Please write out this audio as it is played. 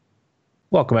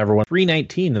Welcome, everyone.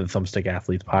 319 of the Thumbstick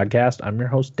Athletes podcast. I'm your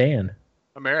host, Dan.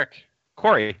 I'm Eric.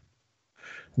 Corey.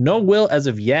 No Will as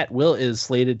of yet. Will is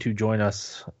slated to join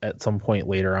us at some point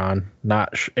later on.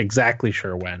 Not exactly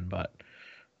sure when, but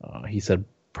he said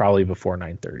probably before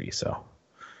 9:30. So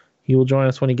he will join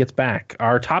us when he gets back.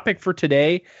 Our topic for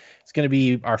today is going to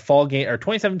be our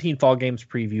 2017 Fall Games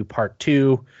preview part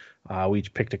 2. We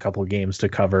each picked a couple of games to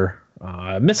cover,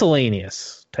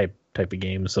 miscellaneous type of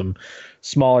games, some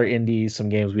smaller indies, some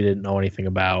games we didn't know anything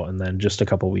about, and then just a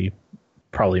couple we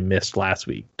probably missed last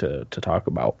week to talk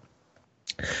about.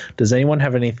 Does anyone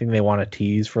have anything they want to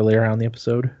tease for later on in the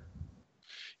episode?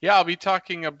 Yeah, I'll be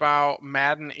talking about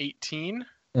Madden 18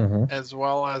 as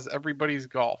well as Everybody's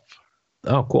Golf.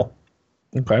 Oh, cool.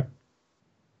 Okay.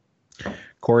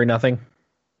 Corey, nothing?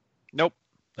 Nope.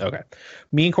 Okay.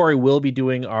 Me and Corey will be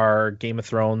doing our Game of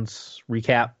Thrones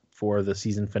recap for the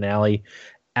season finale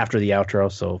after the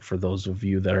outro. So for those of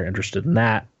you that are interested in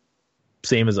that,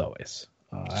 same as always.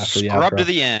 After the Scrub outro. to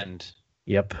the end.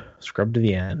 Yep, scrub to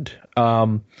the end.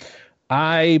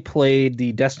 I played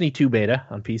the Destiny 2 beta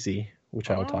on PC, which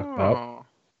I will talk about.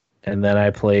 And then I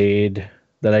played,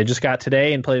 that I just got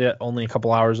today and played it only a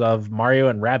couple hours of, Mario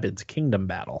and Rabbids Kingdom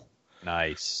Battle.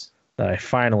 Nice. That I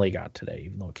finally got today,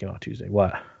 even though it came out Tuesday.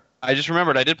 What? I just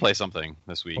remembered I did play something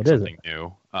this week. What is something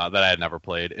new that I had never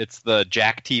played. It's the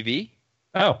Jack TV.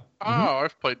 Oh.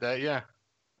 I've played that, yeah.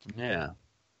 Yeah.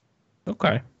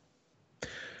 Okay.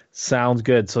 Sounds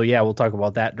good. So yeah, we'll talk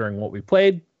about that during what we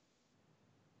played.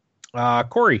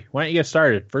 Corey, why don't you get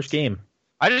started? First game.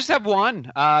 I just have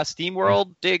one.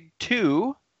 SteamWorld Dig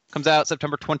 2 comes out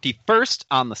September 21st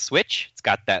on the Switch. It's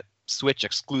got that Switch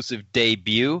exclusive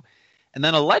debut. And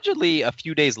then allegedly a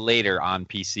few days later on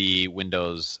PC,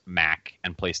 Windows, Mac,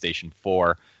 and PlayStation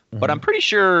 4. But I'm pretty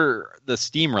sure the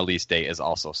Steam release date is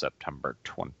also September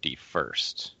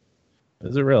 21st.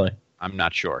 Is it really? I'm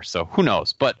not sure, so who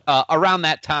knows? But around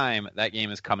that time, that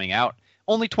game is coming out.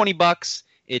 Only $20.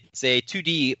 It's a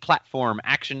 2D platform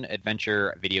action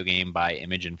adventure video game by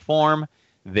Image and Form.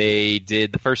 They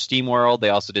did the first SteamWorld. They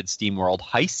also did SteamWorld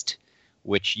Heist,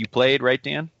 which you played, right,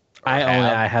 Dan?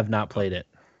 I have not played it.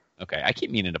 Okay, I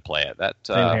keep meaning to play it.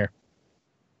 Same here.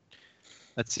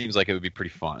 That seems like it would be pretty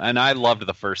fun. And I loved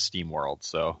the first SteamWorld,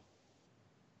 so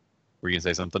were you going to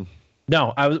say something?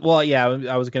 No, I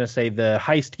was going to say the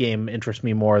Heist game interests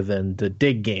me more than the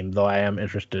Dig game, though I am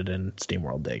interested in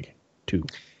SteamWorld Dig too.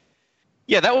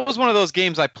 Yeah, that was one of those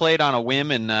games I played on a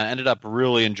whim and ended up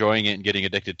really enjoying it and getting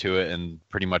addicted to it. And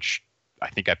pretty much, I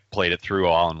think I played it through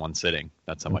all in one sitting.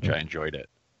 That's how much I enjoyed it.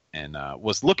 And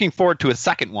was looking forward to a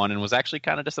second one and was actually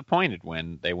kind of disappointed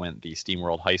when they went the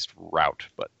SteamWorld Heist route.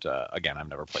 But again, I've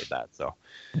never played that, so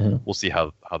we'll see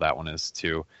how that one is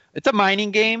too. It's a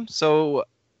mining game, so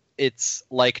it's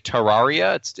like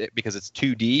Terraria, because it's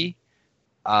 2D,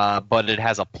 but it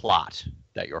has a plot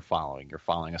that you're following. You're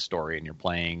following a story, and you're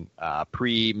playing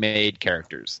pre-made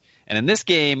characters. And in this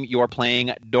game, you are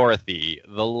playing Dorothy,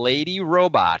 the lady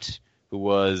robot, who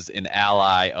was an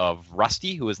ally of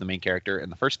Rusty, who was the main character in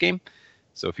the first game.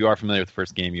 So if you are familiar with the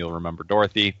first game, you'll remember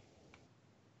Dorothy.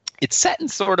 It's set in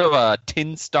sort of a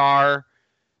Tin Star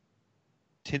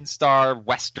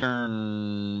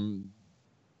Western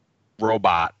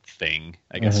robot thing,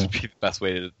 I guess would be the best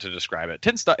way to describe it.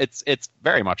 Tin Star, it's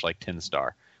very much like Tin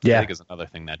Star. Yeah. I think is another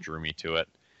thing that drew me to it.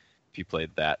 If you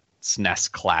played that SNES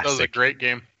classic. That was a great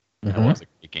game. It was a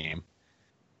great game.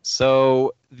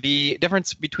 So the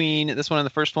difference between this one and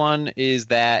the first one is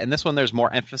that in this one there's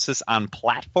more emphasis on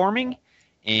platforming,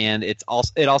 and it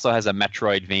also has a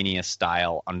Metroidvania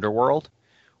style underworld,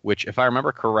 which if I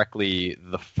remember correctly,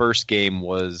 the first game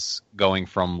was going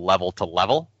from level to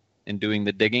level and doing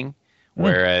the digging,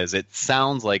 whereas it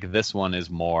sounds like this one is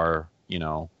more,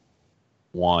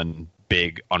 one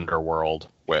big underworld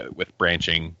with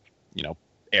branching,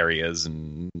 areas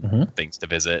and things to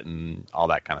visit and all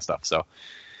that kind of stuff. So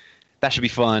that should be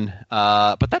fun.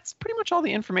 But that's pretty much all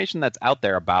the information that's out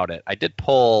there about it. I did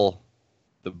pull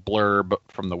the blurb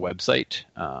from the website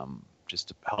just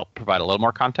to help provide a little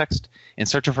more context. In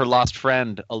search of her lost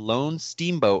friend, a lone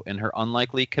steamboat and her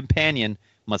unlikely companion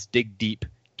must dig deep,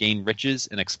 gain riches,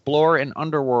 and explore an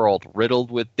underworld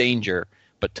riddled with danger,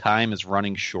 but time is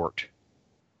running short.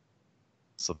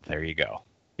 So there you go.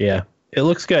 Yeah, it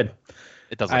looks good.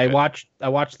 It does. I watched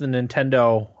the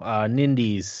Nintendo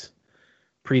Nindies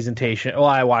presentation. Well,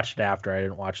 I watched it after. I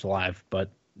didn't watch the live, but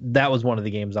that was one of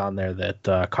the games on there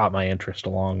that caught my interest,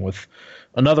 along with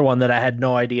another one that I had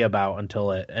no idea about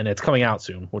and it's coming out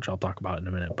soon, which I'll talk about in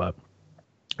a minute. But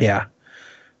yeah,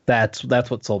 that's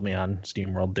what sold me on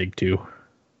SteamWorld Dig 2.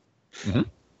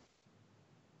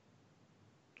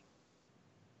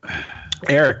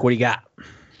 Eric, what do you got?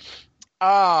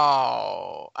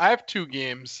 Oh, I have 2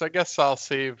 games. I guess I'll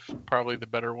save probably the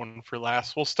better one for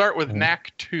last. We'll start with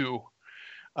Knack 2,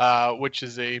 which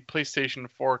is a PlayStation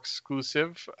 4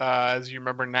 exclusive. As you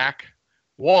remember, Knack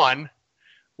 1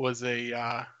 was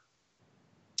a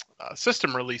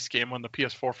system release game when the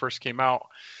PS4 first came out.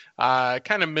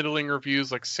 Kind of middling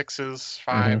reviews, like 6s,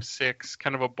 5, 6,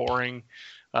 kind of a boring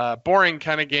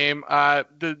kind of game.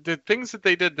 The things that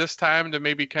they did this time to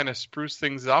maybe kind of spruce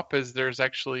things up is there's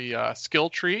actually a skill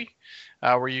tree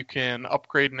where you can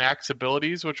upgrade Knack's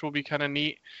abilities, which will be kind of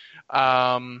neat.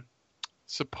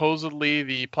 Supposedly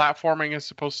the platforming is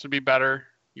supposed to be better,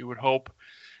 you would hope.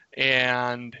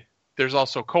 And there's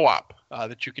also co-op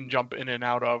that you can jump in and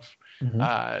out of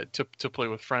to play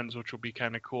with friends, which will be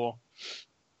kind of cool.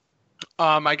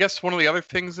 I guess one of the other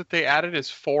things that they added is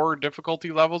 4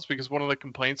 difficulty levels, because one of the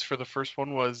complaints for the first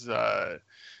one was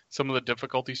some of the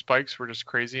difficulty spikes were just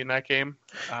crazy in that game.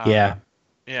 Yeah.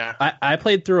 I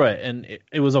played through it and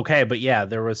it was okay, but yeah,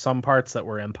 there was some parts that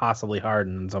were impossibly hard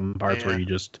and some parts where you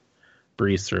just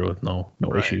breeze through with no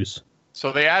issues.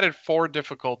 So they added 4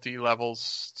 difficulty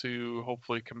levels to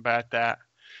hopefully combat that.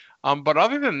 But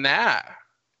other than that,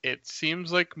 it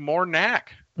seems like more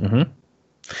Knack.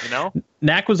 You know,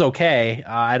 Knack was okay.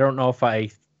 I don't know if I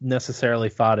necessarily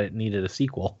thought it needed a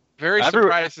sequel. Very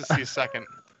surprised to see a second.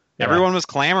 Everyone was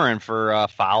clamoring for a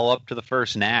follow-up to the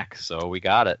first Knack, so we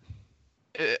got it.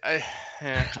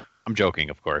 I'm joking,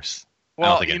 of course.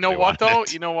 Well, you know what though?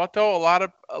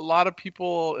 A lot of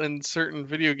people in certain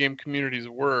video game communities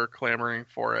were clamoring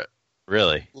for it.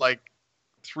 Really? Like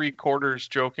 3/4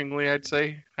 jokingly, I'd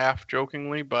say, half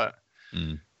jokingly, but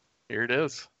here it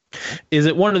is. Is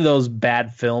it one of those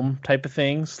bad film type of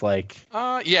things? Like,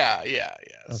 yeah.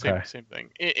 Okay. Same thing.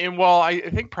 And well, I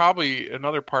think probably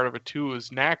another part of it too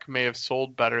is Knack may have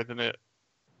sold better than it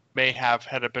may have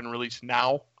had it been released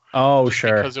now. Oh,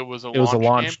 sure. Because it was a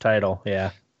launch title.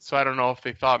 Yeah. So I don't know if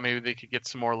they thought maybe they could get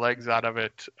some more legs out of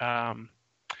it.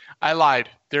 I lied.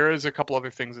 There is a couple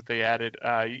other things that they added.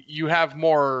 You have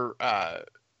more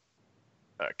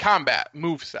combat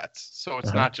move sets, so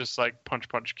it's not just like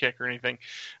punch, kick or anything.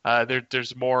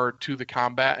 There's more to the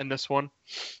combat in this one,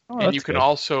 and you can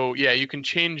also you can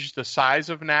change the size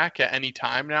of Knack at any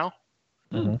time now,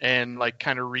 and like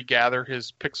kind of regather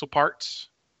his pixel parts.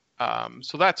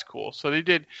 So that's cool. So they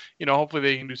did, hopefully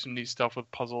they can do some neat stuff with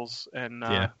puzzles and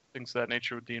things of that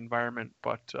nature with the environment.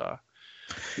 But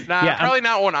probably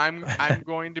not one I'm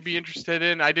going to be interested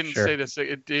in. I didn't say this.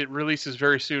 It releases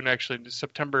very soon, actually,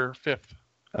 September 5th.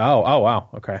 Oh, wow.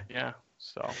 Okay. Yeah.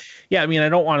 So. Yeah, I mean, I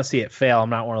don't want to see it fail. I'm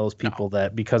not one of those people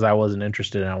that because I wasn't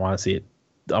interested and I want to see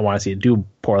it do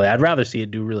poorly. I'd rather see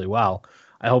it do really well.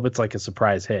 I hope it's like a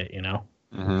surprise hit,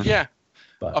 Yeah.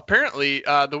 But apparently,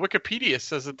 the Wikipedia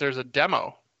says that there's a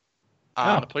demo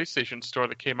on the PlayStation Store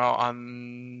that came out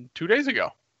on 2 days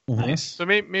ago. Nice. So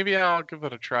maybe I'll give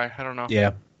it a try. I don't know.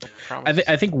 Yeah.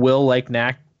 I think Will like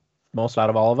Knack most out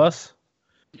of all of us.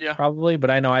 Yeah. Probably, but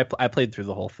I know I played through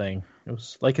the whole thing. It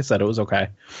was, like I said, it was okay.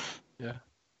 Yeah.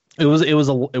 It was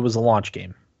a launch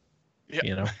game.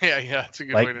 Yeah. Yeah. It's a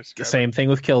good way to describe the same thing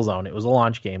with Killzone. It was a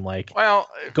launch game.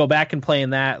 Go back and play in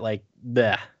that.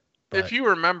 Bleh. If you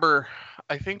remember,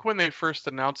 I think when they first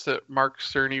announced it, Mark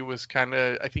Cerny was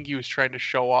I think he was trying to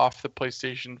show off the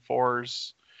PlayStation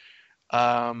 4's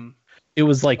it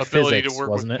was like ability physics, to work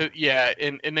wasn't with it? Yeah,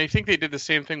 and I think they did the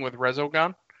same thing with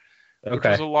Resogun, which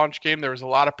okay. was a launch game. There was a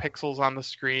lot of pixels on the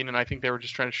screen, and I think they were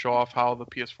just trying to show off how the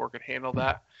PS4 could handle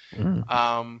that.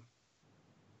 I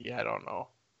don't know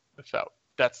if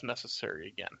that's necessary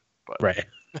again. But right.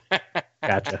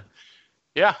 Gotcha.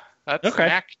 Yeah, that's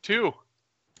Knack 2.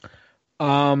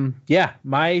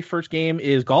 My first game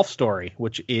is Golf Story,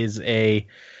 which is a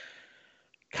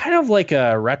kind of like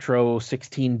a retro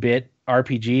 16-bit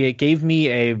RPG. It gave me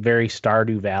a very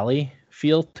Stardew Valley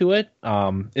feel to it.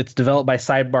 It's developed by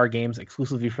Sidebar Games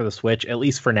exclusively for the Switch, at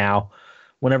least for now.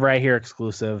 Whenever I hear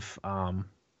exclusive,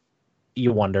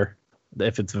 you wonder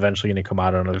if it's eventually going to come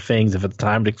out on other things, if it's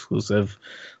timed exclusive,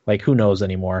 who knows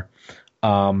anymore.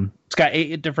 It's got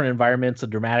 8 different environments, a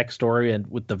dramatic story, and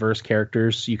with diverse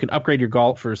characters. You can upgrade your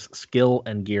golfer's skill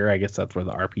and gear. I guess that's where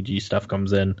the RPG stuff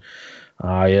comes in.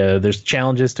 There's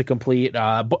challenges to complete,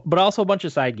 but also a bunch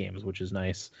of side games, which is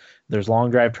nice. There's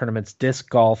long drive tournaments, disc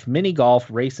golf, mini golf,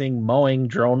 racing, mowing,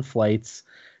 drone flights,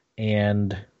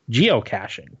 and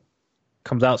geocaching.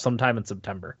 Comes out sometime in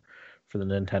September for the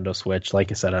Nintendo Switch.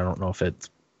 Like I said, I don't know if it's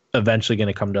eventually going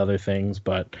to come to other things,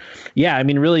 but yeah, I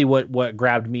mean, really what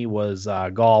grabbed me was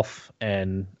golf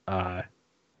and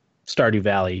Stardew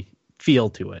Valley feel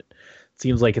to it.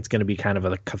 Seems like it's going to be kind of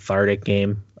a cathartic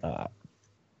game.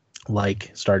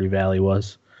 like Stardew Valley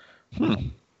was. Hmm.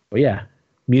 But yeah,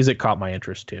 music caught my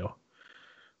interest too.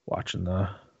 Watching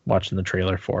the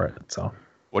trailer for it. So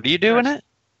What do you do in it?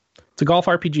 it's a golf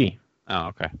RPG. Oh,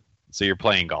 okay. So you're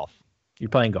playing golf. You're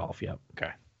playing golf. Yep.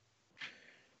 Okay.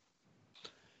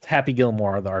 It's Happy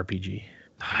Gilmore, the RPG.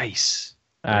 Nice.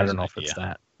 I There's don't know an if it's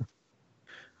idea. that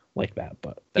like that,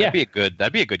 but That'd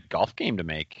be a good golf game to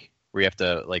make where you have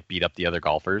to like beat up the other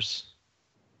golfers.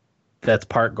 that's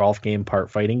part golf game,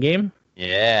 part fighting game.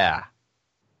 Yeah.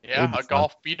 Yeah, Would be a fun.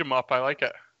 golf beat 'em up. I like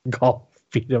it. Golf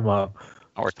beat them up.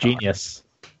 Or Genius.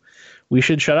 We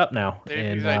should shut up now. They have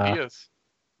And these ideas.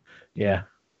 yeah,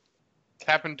 It's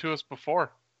happened to us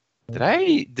before.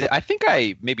 I think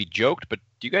I maybe joked, but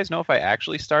do you guys know if I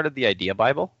actually started the Idea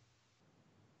Bible?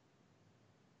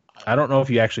 I don't know if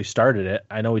you actually started it.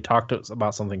 I know we talked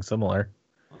about something similar.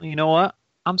 Well, you know what?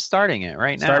 I'm starting it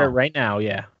right now. Start it right now.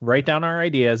 Yeah, write down our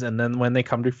ideas, and then when they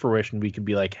come to fruition, we could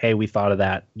be like, "Hey, we thought of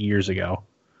that years ago,"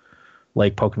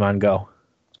 like Pokemon Go.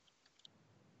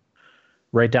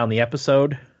 Write down the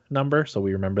episode number so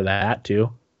we remember that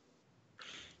too,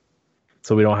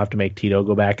 so we don't have to make Tito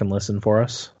go back and listen for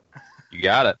us You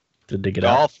got it. to dig it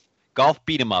out. Golf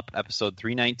Beat 'em Up, episode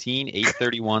 319,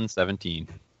 831-17.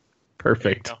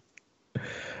 Perfect.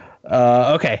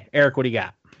 There Okay, Eric, what do you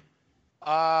got?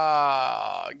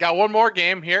 Got one more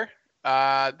game here.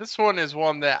 This one is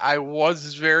one that I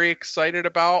was very excited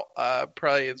about.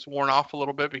 Probably it's worn off a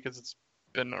little bit because it's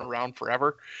been around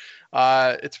forever.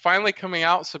 It's finally coming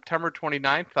out September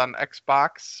 29th on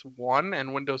Xbox One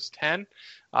and Windows 10.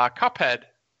 Cuphead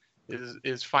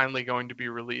is finally going to be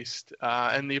released.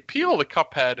 And the appeal to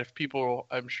Cuphead,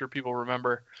 I'm sure people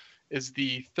remember, is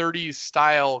the 30s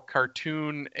style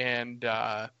cartoon and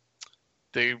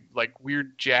the like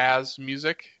weird jazz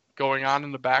music going on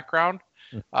in the background.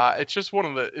 It's just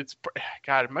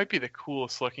it might be the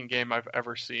coolest looking game I've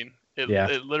ever seen.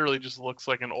 It literally just looks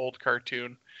like an old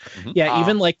cartoon. Yeah,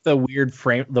 even like the weird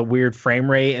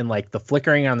frame rate and like the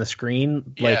flickering on the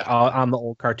screen, like on the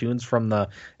old cartoons from the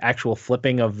actual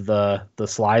flipping of the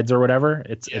slides or whatever.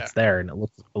 It's there and it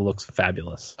looks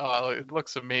fabulous. It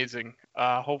looks amazing.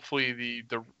 Hopefully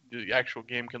the actual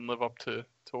game can live up to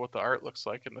what the art looks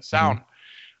like and the sound.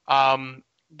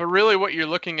 But really what you're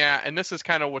looking at, and this is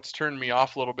kind of what's turned me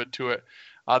off a little bit to it.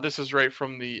 This is right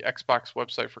from the Xbox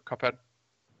website for Cuphead.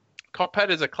 Cuphead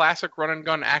is a classic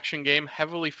run-and-gun action game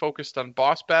heavily focused on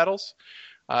boss battles.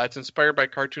 It's inspired by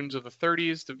cartoons of the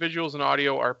 30s. The visuals and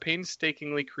audio are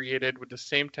painstakingly created with the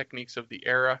same techniques of the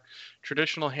era: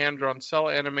 traditional hand-drawn cell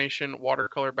animation,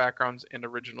 watercolor backgrounds, and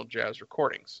original jazz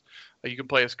recordings. You can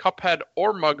play as Cuphead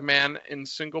or Mugman in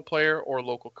single-player or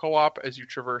local co-op as you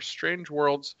traverse strange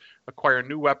worlds, acquire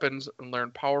new weapons, and learn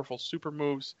powerful super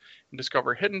moves, and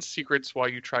discover hidden secrets while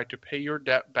you try to pay your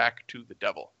debt back to the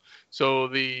devil. So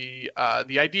the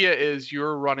idea is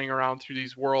you're running around through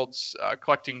these worlds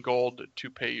collecting gold to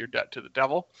pay your debt to the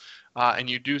devil, and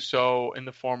you do so in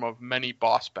the form of many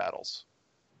boss battles,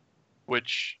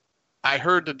 which I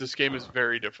heard that this game is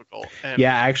very difficult. And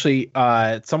Yeah, actually,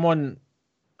 it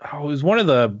was one of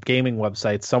the gaming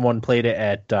websites. Someone played it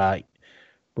at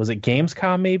was it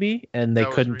Gamescom maybe, and they That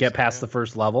was couldn't get recent, past yeah. the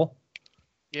first level.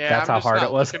 Yeah, That's I'm how just hard not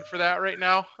it was. looking for that right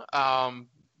now.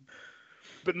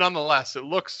 But nonetheless, it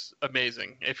looks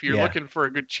amazing. If you're Yeah. looking for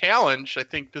a good challenge, I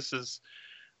think this is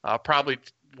probably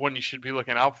one you should be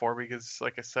looking out for because,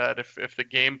 like I said, if the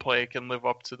gameplay can live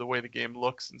up to the way the game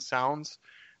looks and sounds,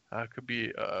 it could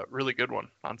be a really good one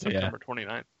on September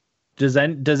 29th. Does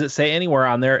it say anywhere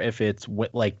on there if it's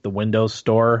like the Windows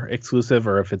Store exclusive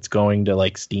or if it's going to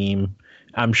like Steam?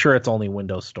 I'm sure it's only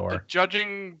Windows Store.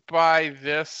 Judging by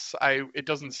this, it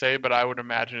doesn't say, but I would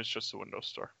imagine it's just a Windows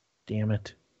Store. Damn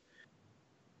it.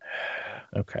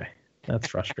 Okay, that's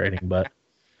frustrating, but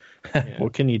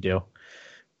what can you do?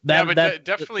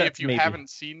 Definitely, if you maybe. haven't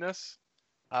seen this,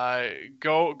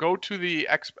 go to the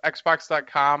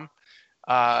Xbox.com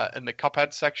in the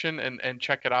Cuphead section and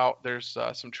check it out. There's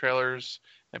some trailers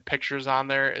and pictures on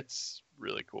there. It's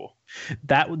really cool.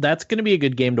 That's going to be a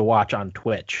good game to watch on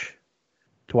Twitch.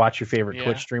 To watch your favorite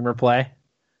Twitch streamer play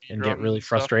and get really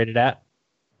frustrated at.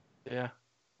 Yeah,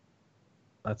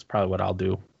 that's probably what I'll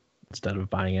do instead of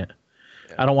buying it.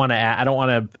 Yeah. I don't want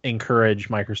to encourage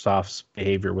Microsoft's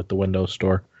behavior with the Windows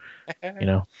Store. You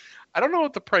know, I don't know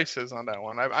what the price is on that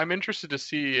one. I'm interested to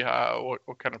see what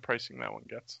kind of pricing that one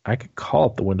gets. I could call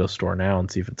up the Windows Store now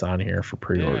and see if it's on here for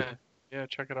pre-order. Yeah,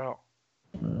 check it out.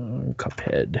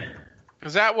 Cuphead.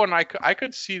 Because that one, I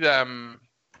could see them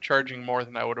charging more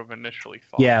than I would have initially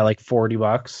thought. Yeah, like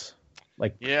 $40.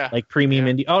 Like premium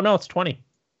indie. Oh no, it's $20.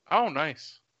 Oh,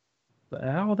 nice.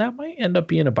 Oh, that might end up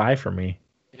being a buy for me.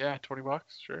 Yeah, $20,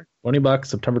 sure. $20,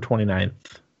 September 29th.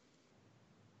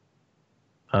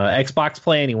 Xbox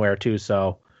Play Anywhere too.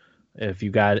 So if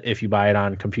you buy it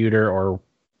on computer or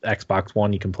Xbox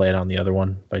One, you can play it on the other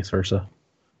one, vice versa.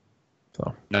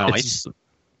 So Nice.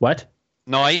 What?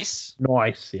 Nice.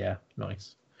 Nice. Yeah,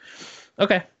 nice.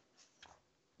 Okay.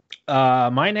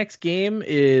 My next game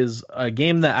is a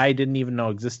game that I didn't even know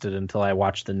existed until I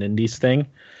watched the Nindies thing.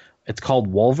 It's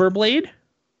called Wolverblade.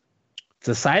 It's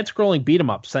a side-scrolling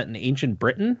beat-em-up set in ancient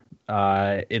Britain.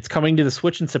 It's coming to the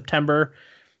Switch in September,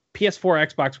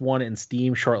 PS4, Xbox One, and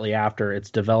Steam shortly after. It's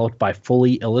developed by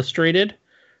Fully Illustrated.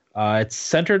 It's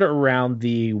centered around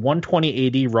the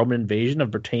 120 AD Roman invasion of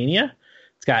Britannia.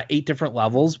 It's got 8 different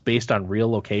levels based on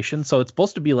real locations, so it's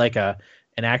supposed to be like an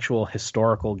actual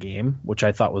historical game, which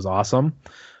I thought was awesome.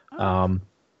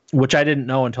 Which I didn't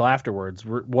know until afterwards.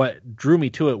 What drew me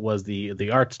to it was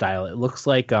the art style. It looks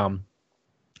like a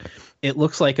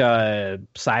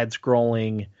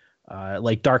side-scrolling,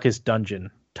 like Darkest Dungeon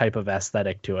type of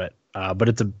aesthetic to it. But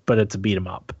it's a beat 'em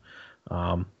up.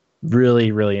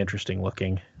 Really, really interesting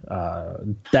looking.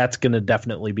 That's gonna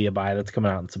definitely be a buy. That's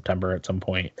coming out in September at some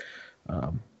point.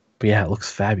 But yeah, it looks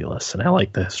fabulous, and I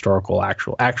like the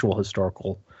actual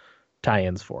historical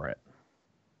tie-ins for it.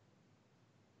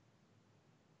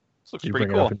 This looks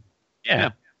pretty cool.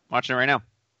 Yeah, watching it right now.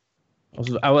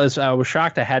 I was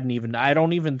shocked. I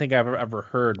don't even think I've ever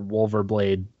heard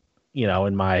Wolverblade,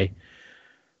 in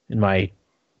my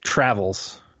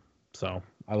travels. So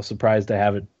I was surprised to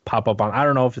have it pop up on. I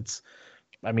don't know if it's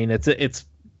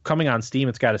coming on Steam.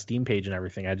 It's got a Steam page and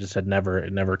everything. I just it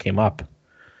never came up,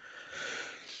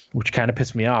 which kind of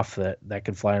pissed me off that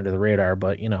could fly under the radar.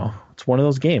 But it's one of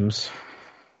those games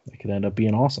that could end up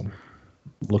being awesome.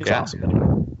 Looks awesome anyway.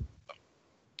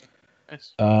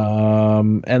 Nice.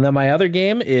 And then my other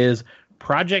game is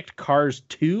Project Cars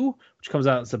 2, which comes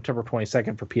out on September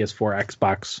 22nd for PS4,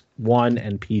 Xbox One,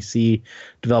 and PC,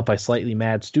 developed by Slightly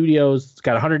Mad Studios. It's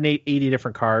got 180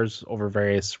 different cars over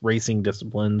various racing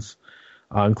disciplines,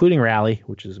 including rally,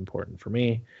 which is important for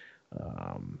me.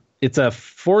 It's a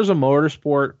Forza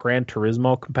Motorsport Gran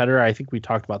Turismo competitor. I think we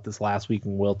talked about this last week,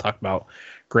 and we'll talk about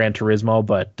Gran Turismo,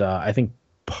 but I think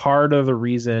part of the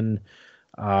reason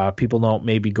people don't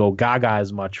maybe go gaga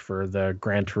as much for the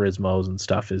Gran Turismos and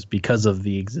stuff is because of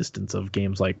the existence of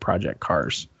games like Project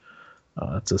Cars.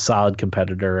 It's a solid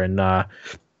competitor and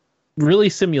really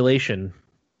simulation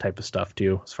type of stuff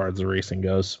too, as far as the racing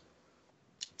goes.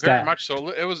 Very much so.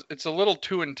 It's a little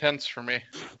too intense for me.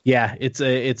 Yeah, it's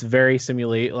very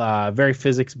very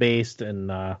physics based,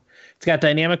 and it's got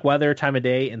dynamic weather, time of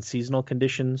day, and seasonal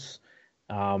conditions.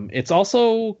 It's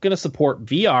also going to support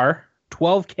VR,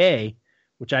 12K,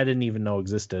 which I didn't even know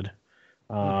existed.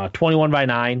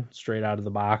 21:9 straight out of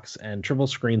the box, and triple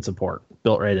screen support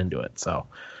built right into it. So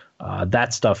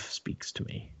that stuff speaks to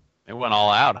me. It went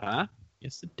all out, huh?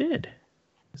 Yes, it did.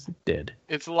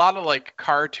 It's a lot of like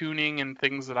car tuning and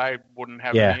things that I wouldn't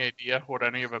have any idea what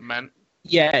any of it meant.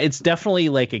 Yeah, it's definitely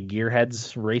like a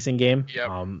Gearheads racing game. Yep.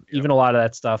 Even a lot of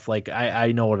that stuff, like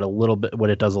I know what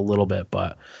it does a little bit,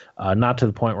 but not to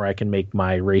the point where I can make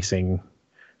my racing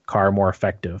car more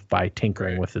effective by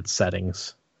tinkering with its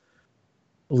settings.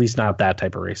 At least not that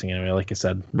type of racing anyway. Like I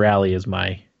said, rally is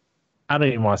I don't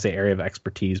even want to say area of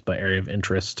expertise, but area of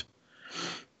interest.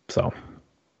 So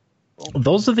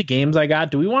those are the games I got.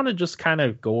 Do we want to just kind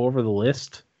of go over the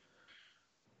list?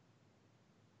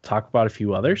 Talk about a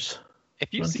few others?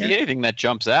 If you see anything that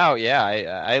jumps out,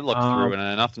 I looked through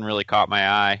and nothing really caught my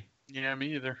eye. Yeah,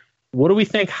 me either. What do we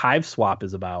think Hive Swap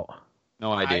is about?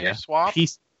 No idea. Hive Swap?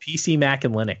 PC, Mac,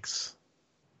 and Linux.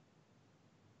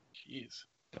 Jeez.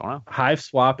 Don't know. Hive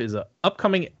Swap is an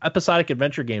upcoming episodic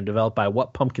adventure game developed by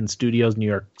What Pumpkin Studios, New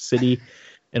York City,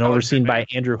 and overseen by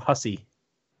Andrew Hussey.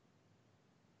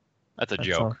 That's a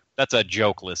joke. That's a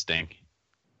joke listing.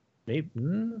 Maybe.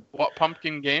 What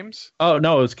Pumpkin Games? Oh,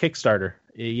 no, it was Kickstarter.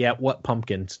 Yeah, What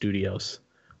Pumpkin Studios.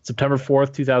 September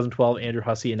 4th, 2012, Andrew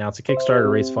Hussey announced a Kickstarter to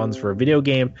raise funds for a video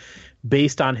game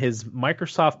based on his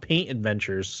Microsoft Paint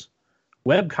adventures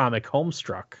webcomic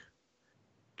Homestruck.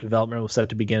 Development was set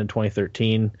to begin in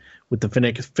 2013, with the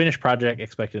finished project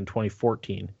expected in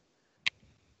 2014.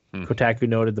 Kotaku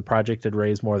noted the project had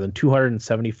raised more than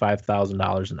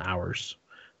 $275,000 in hours,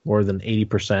 more than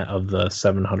 80% of the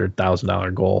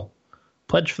 $700,000 goal.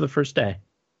 Pledged for the first day.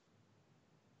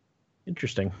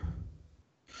 Interesting.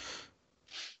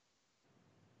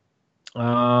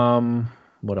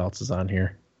 What else is on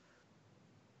here?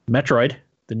 Metroid,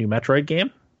 the new Metroid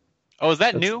game. Oh, is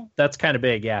that new? That's kind of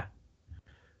big, yeah.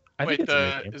 Wait,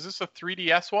 is this a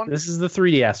 3DS one? This is the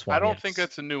 3DS one. I don't think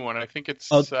that's a new one. I think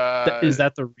it's. is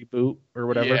that the reboot or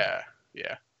whatever?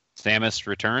 Yeah. Samus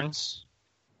Returns.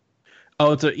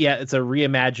 Oh, it's a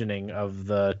reimagining of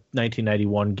the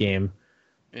 1991 game.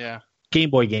 Yeah. Game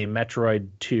Boy game, Metroid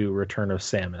 2: Return of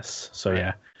Samus. So Right.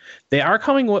 yeah, they are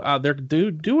coming. They're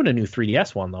doing a new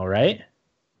 3DS one though, right?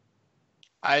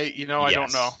 I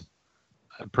don't know.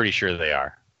 I'm pretty sure they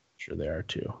are. Sure, they are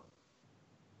too.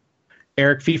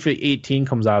 Eric, FIFA 18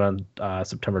 comes out on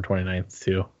September 29th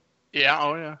too. Yeah.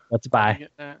 Oh yeah. Let's I buy.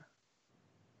 get that.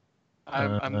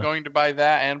 I'm going to buy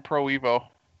that and Pro Evo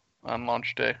on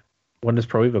launch day. When does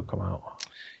Pro Evo come out?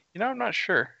 I'm not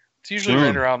sure. It's usually Soon.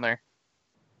 right around there.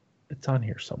 It's on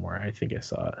here somewhere. I think I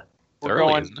saw it. It's We're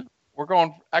early, going- isn't it? We're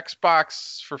going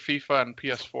Xbox for FIFA and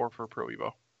PS4 for Pro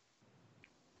Evo.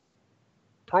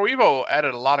 Pro Evo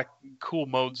added a lot of cool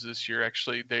modes this year.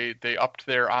 Actually, they upped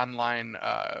their online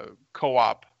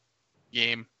co-op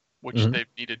game, which Mhm. they've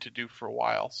needed to do for a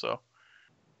while. So,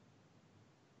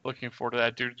 looking forward to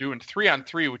that. They're doing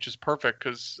 3-on-3, which is perfect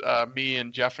because me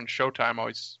and Jeff and Showtime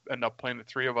always end up playing the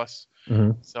three of us.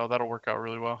 Mhm. So that'll work out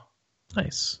really well.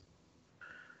 Nice.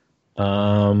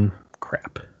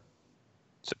 Crap.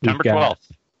 September We've got-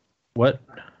 12th. What?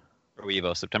 Pro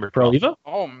Evo, September 12th. Pro Evo?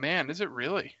 Oh man, is it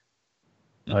really?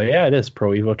 Oh yeah, it is Pro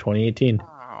Evo 2018.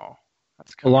 Wow,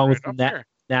 that's coming Along right with up that- there.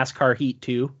 NASCAR Heat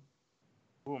 2.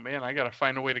 Oh man, I gotta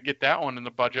find a way to get that one in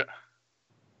the budget.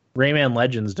 Rayman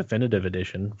Legends Definitive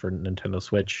Edition for Nintendo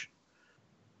Switch.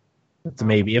 It's a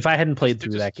maybe. If I hadn't played They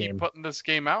through just that keep game, putting this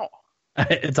game out.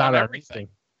 it's on on everything. everything.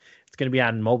 It's going to be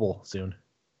on mobile soon.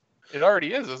 It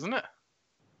already is, isn't it?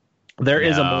 There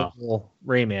is a No. mobile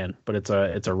Rayman, but it's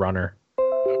a runner.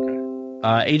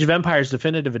 Okay. Age of Empires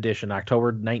Definitive Edition,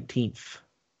 October 19th.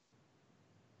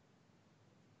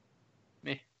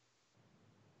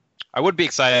 I would be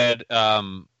excited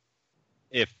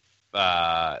if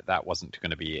that wasn't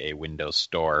going to be a Windows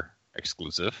Store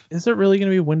exclusive. Is it really going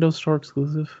to be Windows Store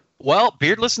exclusive? Well,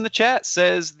 Beardless in the chat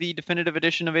says the definitive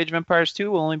edition of Age of Empires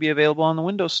 2 will only be available on the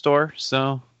Windows Store.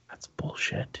 So, That's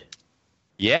bullshit.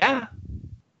 yeah.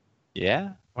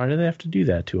 Why do they have to do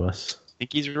that to us? I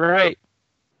think he's right.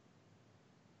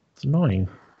 It's annoying.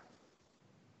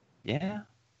 Yeah.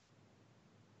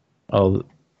 Oh,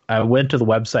 I went to the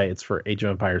website. It's for Age of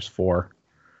Empires 4,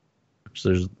 which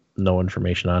there's no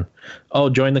information on. Oh,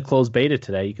 join the closed beta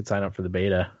today. You can sign up for the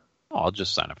beta. Oh, I'll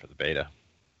just sign up for the beta.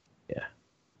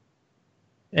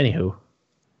 Anywho.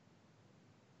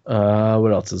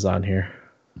 What else is on here?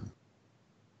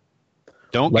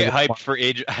 Don't Like get a- hyped for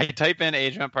Age. I type in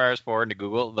Age of Empires 4 into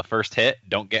Google. The first hit.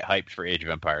 Don't get hyped for Age of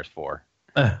Empires 4.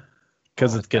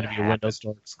 Because Oh, it's going to that be a Windows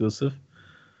Store exclusive.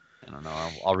 I don't know.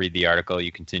 I'll read the article.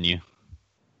 You continue.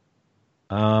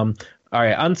 All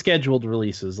right, unscheduled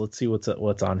releases. Let's see what's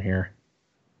on here.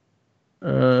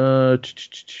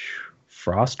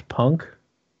 Frostpunk,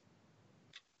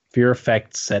 Fear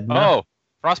Effect Sedna. Oh,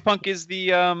 Frostpunk is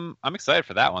the. I'm excited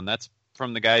for that one. That's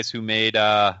from the guys who made.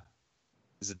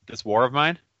 Is it This War of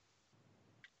Mine?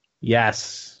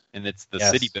 Yes. And it's the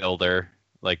Yes. city builder,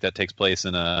 like that takes place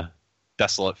in a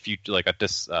desolate future, like a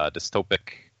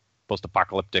dystopic,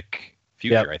 post-apocalyptic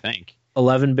future. Yep. I think.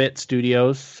 11-bit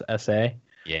Studios SA.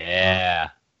 Yeah.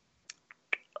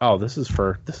 Oh, this isn't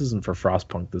for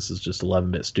Frostpunk. This is just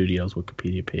 11-bit Studios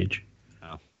Wikipedia page.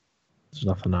 Oh. There's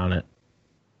nothing on it.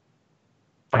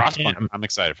 Frostpunk. I'm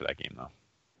excited for that game though.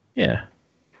 Yeah.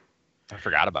 I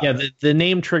forgot about Yeah, it. the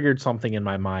name triggered something in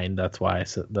my mind. That's why I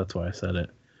said it.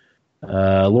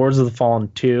 Lords of the Fallen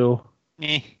 2.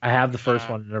 Eh. I have the first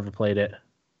one. Never played it.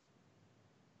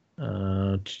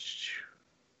 Supposed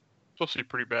to be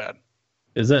pretty bad.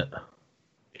 Is it?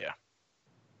 Yeah.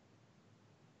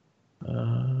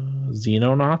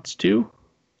 Xenonauts 2?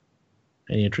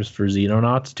 Any interest for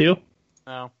Xenonauts 2?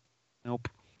 No. Nope.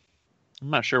 I'm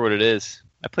not sure what it is.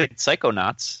 I played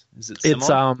Psychonauts. Is it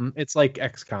similar? It's like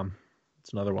XCOM.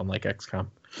 It's another one like XCOM.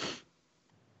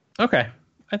 Okay,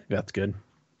 I think that's good.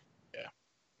 Yeah.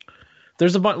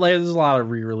 There's there's a lot of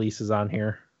re-releases on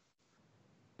here.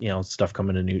 You know, stuff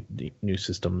coming to new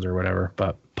systems or whatever.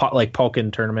 But like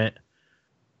Pokken Tournament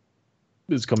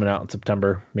is coming out in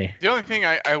September. The only thing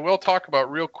I will talk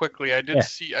about real quickly, I did Yeah.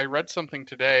 see, I read something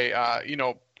today,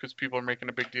 because people are making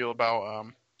a big deal about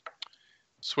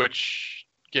Switch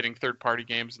getting third-party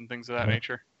games and things of that Mhm.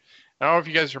 nature. I don't know if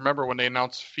you guys remember when they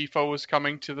announced FIFA was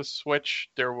coming to the Switch,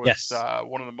 there was Yes.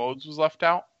 one of the modes was left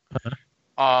out.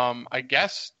 I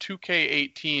guess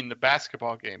 2K18, the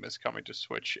basketball game, is coming to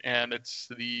Switch, and it's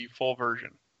the full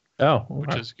version, Oh, which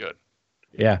okay. is good.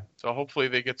 Yeah. So hopefully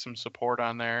they get some support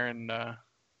on there and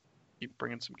keep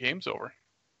bringing some games over.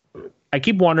 I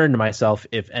keep wondering to myself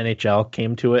if NHL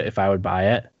came to it, if I would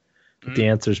buy it. But the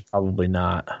answer is probably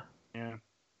not. Yeah.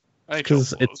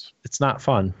 Because it's not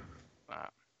fun.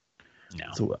 No.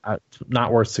 So it's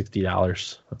not worth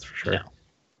 $60. That's for sure. No.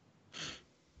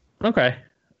 Okay,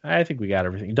 I think we got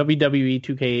everything. WWE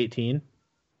 2K18.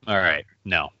 All right.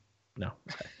 No. No.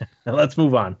 Let's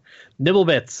move on.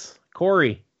 Nibblebits.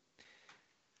 Corey.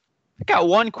 I got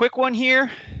one quick one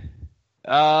here.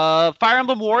 Fire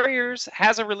Emblem Warriors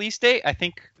has a release date. I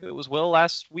think it was Will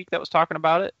last week that was talking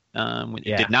about it.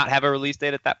 It did not have a release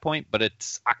date at that point, but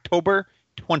it's October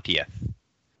 20th.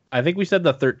 I think we said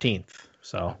the 13th,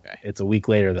 so It's a week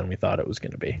later than we thought it was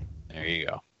going to be. There you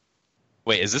go.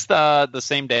 Wait, is this the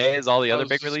same day as all the other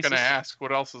big releases? I was just going to ask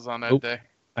what else is on that day.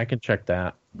 I can check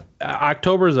that.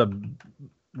 October is a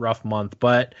rough month,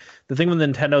 but the thing with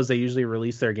Nintendo is they usually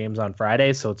release their games on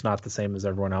Friday, so it's not the same as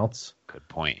everyone else. Good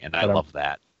point, and I love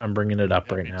that. I'm bringing it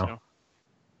up right now.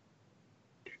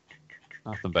 Too.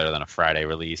 Nothing better than a Friday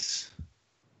release.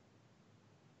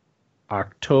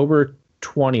 October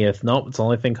 20th. Nope, it's the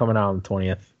only thing coming out on the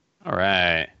 20th. All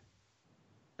right.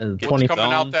 And the What's 20th,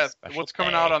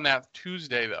 coming out on that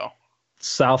Tuesday, though?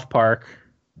 South Park.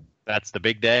 That's the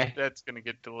big day? That's going to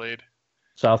get delayed.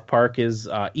 South Park is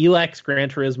Elex, Gran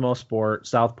Turismo Sport,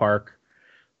 South Park,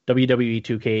 WWE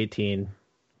 2K18,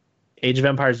 Age of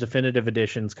Empires Definitive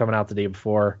Edition's coming out the day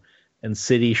before, and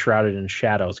City Shrouded in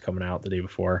Shadows coming out the day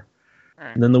before.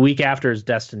 Right. And then the week after is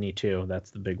Destiny 2.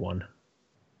 That's the big one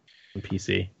on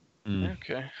PC.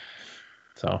 Okay.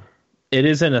 So it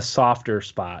is in a softer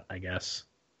spot, I guess.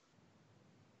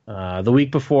 The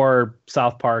week before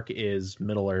South Park is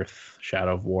Middle-earth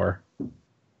Shadow of War.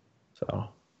 So,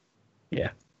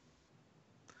 yeah.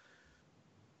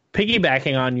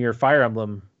 Piggybacking on your Fire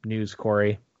Emblem news,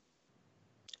 Corey,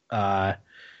 it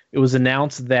was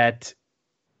announced that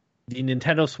the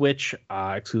Nintendo Switch,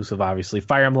 exclusive obviously,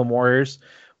 Fire Emblem Warriors,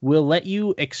 will let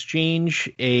you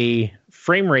exchange a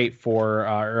frame rate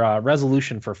for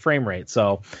resolution for frame rate.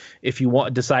 So if you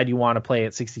decide you want to play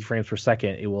at 60 frames per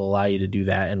second, it will allow you to do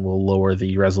that and will lower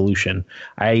the resolution.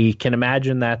 I can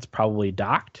imagine that's probably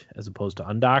docked as opposed to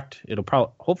undocked.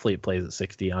 Hopefully it plays at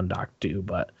 60 undocked too,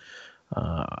 but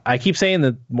I keep saying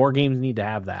that more games need to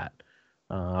have that.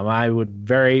 I would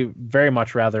very, very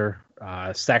much rather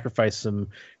sacrifice some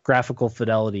graphical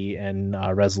fidelity and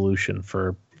resolution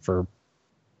for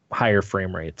higher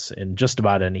frame rates in just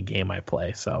about any game I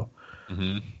play. So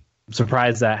I'm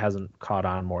surprised that hasn't caught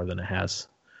on more than it has.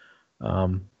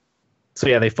 So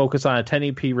yeah, they focus on a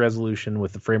 1080p resolution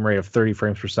with a frame rate of 30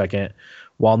 frames per second.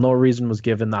 While no reason was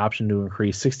given, the option to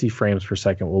increase 60 frames per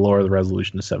second will lower the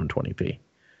resolution to 720p.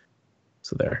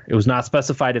 So there. It was not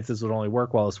specified if this would only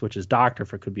work while the Switch is docked or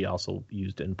if it could be also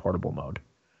used in portable mode.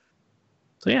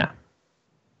 So yeah,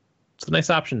 it's a nice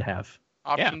option to have.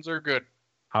 Options are good.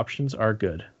 Options are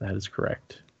good. That is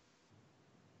correct.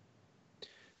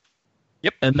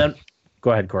 Yep. And then,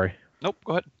 go ahead, Corey. Nope,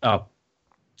 go ahead. Oh.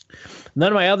 And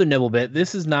then my other nibble bit.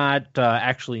 This is not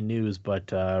actually news,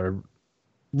 but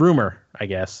rumor, I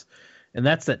guess. And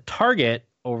that's that Target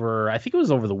I think it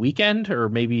was over the weekend or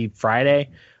maybe Friday,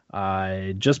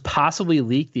 just possibly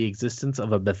leaked the existence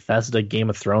of a Bethesda Game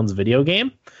of Thrones video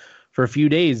game. For a few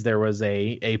days, there was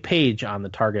a page on the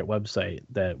Target website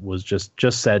that was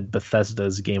just said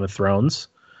Bethesda's Game of Thrones.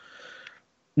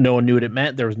 No one knew what it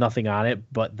meant. There was nothing on it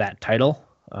but that title.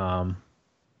 I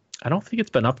don't think it's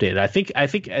been updated. I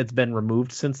think it's been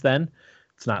removed since then.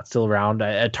 It's not still around.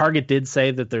 Target did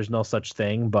say that there's no such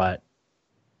thing, but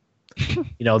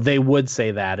they would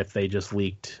say that if they just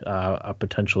leaked a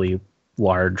potentially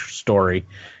large story,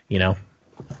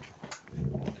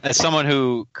 As someone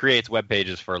who creates web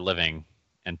pages for a living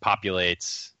and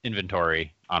populates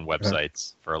inventory on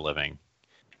websites for a living,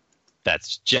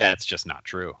 that's just not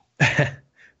true.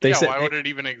 Why would it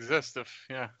even exist if?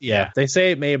 Yeah, they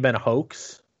say it may have been a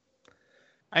hoax.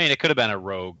 I mean, it could have been a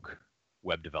rogue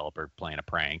web developer playing a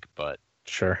prank, but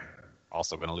sure,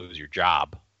 also going to lose your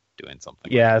job doing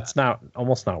something. Yeah, like it's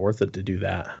almost not worth it to do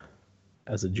that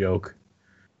as a joke.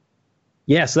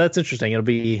 Yeah, so that's interesting. It'll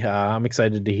be. I'm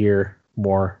excited to hear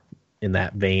more in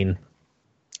that vein.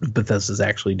 Bethesda's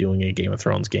actually doing a Game of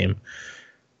Thrones game,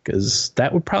 because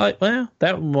that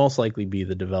would most likely be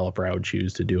the developer I would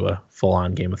choose to do a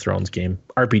full-on Game of Thrones game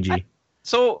RPG.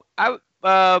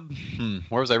 Where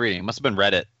was I reading? It must have been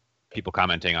Reddit. People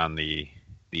commenting on the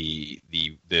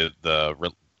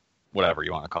whatever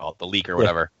you want to call it, the leak or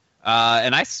whatever.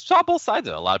 And I saw both sides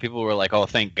of it. A lot of people were like, "Oh,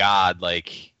 thank God,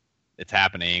 like it's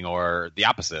happening," or the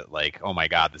opposite, like, "Oh my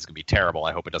God, this is gonna be terrible.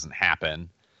 I hope it doesn't happen."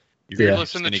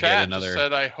 Listen to chat. Just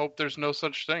said, "I hope there's no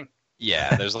such thing."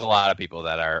 Yeah, there's a lot of people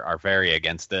that are very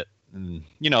against it. And,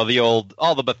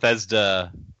 all the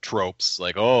Bethesda tropes,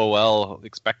 like, oh, well,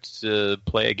 expect to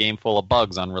play a game full of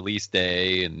bugs on release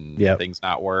day and things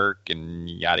not work and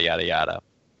yada, yada, yada.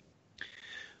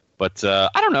 But I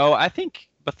don't know. I think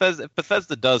if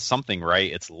Bethesda does something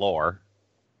right, it's lore.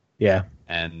 Yeah.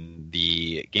 And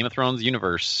the Game of Thrones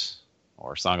universe,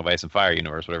 or Song of Ice and Fire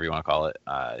universe, whatever you want to call it,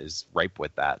 is ripe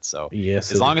with that. So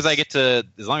Yes. as long as I get to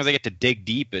dig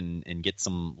deep and get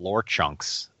some lore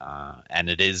chunks, and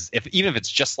even if it's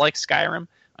just like Skyrim,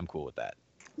 I'm cool with that.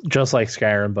 Just like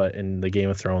Skyrim, but in the Game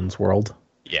of Thrones world.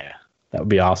 Yeah. That would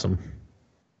be awesome.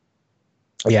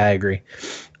 Yeah, I agree.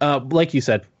 Like you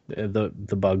said, the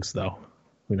bugs though,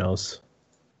 who knows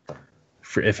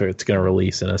if it's going to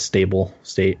release in a stable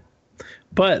state.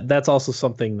 But that's also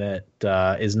something that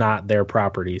is not their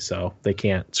property, so they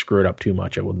can't screw it up too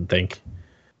much, I wouldn't think.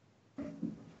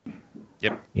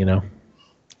 Yep. You know?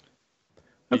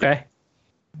 Okay.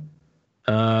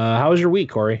 How was your week,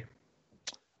 Corey?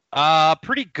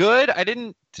 Pretty good. I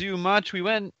didn't do much. We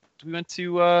went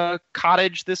to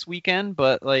cottage this weekend,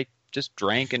 but like just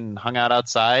drank and hung out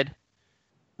outside.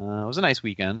 It was a nice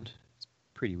weekend. It's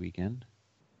a pretty weekend.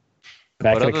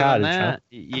 Back But at the other than cottage, huh?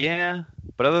 that, yeah.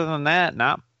 But other than that,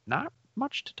 not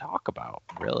much to talk about,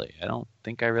 really. I don't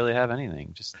think I really have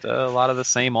anything. Just a lot of the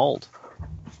same old.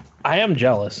 I am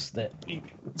jealous that it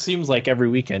seems like every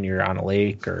weekend you're on a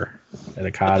lake or at a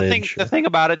But cottage. the thing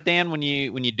about it, Dan, when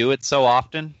you do it so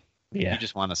often, Yeah. you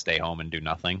just want to stay home and do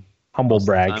nothing. Humble most of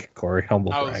the time. brag, Corey.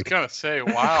 Humble I was brag. gonna say,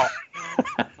 wow.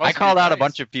 I called out a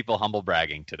bunch of people humble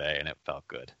bragging today, and it felt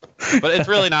good. But it's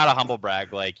really not a humble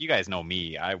brag. Like, you guys know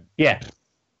me. Yeah.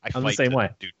 I I'm the fight same to way.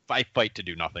 I fight to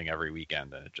do nothing every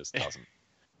weekend, and it just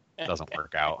doesn't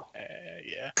work out.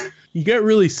 Yeah, You get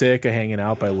really sick of hanging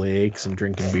out by lakes and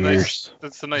drinking beers.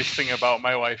 that's the nice thing about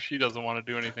my wife. She doesn't want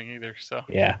to do anything either. So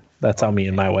Yeah, that's how me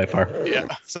and my wife are. yeah,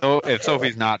 So if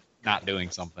Sophie's not doing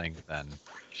something, then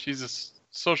she's a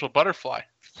social butterfly.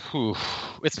 whew,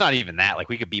 it's not even that. Like,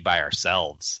 we could be by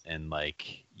ourselves, and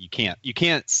like you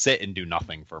can't sit and do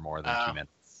nothing for more than 2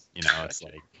 minutes. You know, it's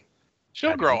like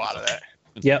She'll grow out of that.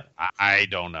 Yep. I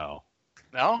don't know.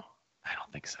 No? I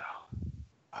don't think so.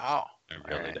 Wow. I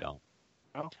really Alright. don't.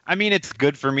 Oh. I mean, it's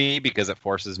good for me because it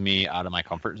forces me out of my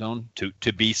comfort zone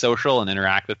to be social and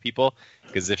interact with people.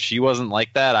 Because if she wasn't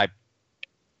like that, I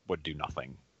would do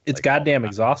nothing. It's Like, goddamn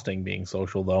exhausting being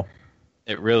social, though.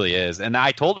 It really is. And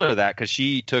I told her that because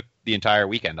she took the entire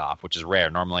weekend off, which is rare.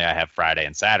 Normally I have Friday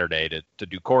and Saturday to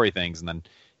do Corey things. And then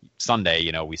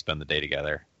Sunday, we spend the day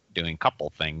together doing couple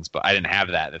things. But I didn't have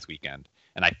that this weekend.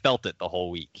 And I felt it the whole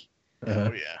week.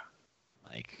 Oh yeah.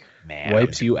 Like, man.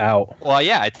 Wipes you out. Well,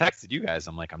 yeah, I texted you guys.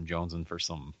 I'm like, I'm jonesing for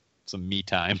some me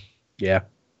time. Yeah.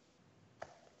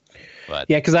 But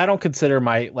Yeah, because I don't consider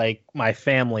my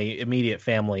family, immediate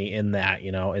family, in that,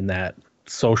 in that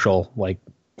social, like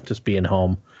just being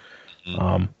home.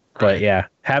 Mhm. But yeah,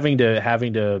 having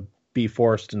to be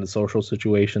forced into social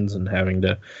situations and having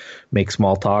to make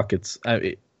small talk, it's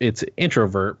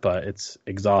introvert, but it's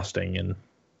exhausting, and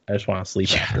I just want to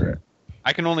sleep after it.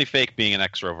 I can only fake being an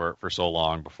extrovert for so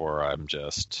long before I'm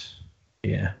just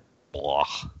Yeah. blah.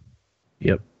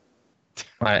 Yep.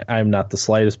 I'm not the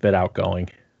slightest bit outgoing.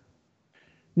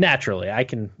 Naturally, I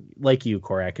can, like you,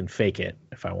 Corey, I can fake it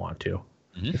if I want to,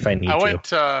 Mhm. if I need I went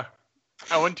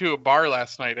to a bar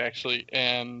last night actually,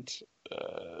 and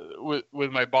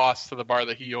with my boss to the bar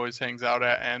that he always hangs out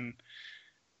at, and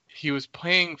he was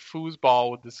playing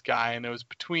foosball with this guy, and it was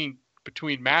between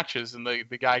matches, and the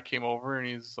guy came over and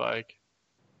he's like,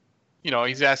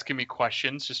 he's asking me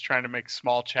questions, just trying to make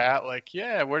small chat, like,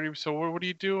 yeah, what do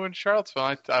you do in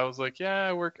Charlottesville? I was like, yeah,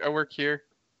 I work here,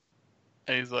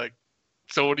 and he's like,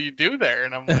 so what do you do there?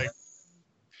 And I'm like,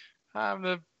 I'm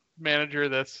the manager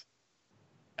of this.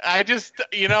 I just,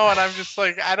 and I'm just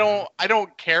like, I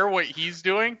don't care what he's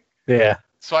doing, Yeah.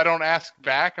 so I don't ask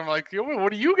back. I'm like, yo,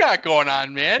 what do you got going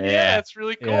on, man? Yeah, Yeah. that's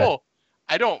really cool. Yeah.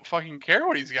 I don't fucking care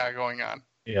what he's got going on.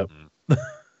 Yep.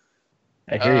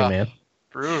 I hear you, man.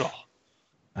 Brutal.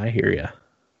 I hear you.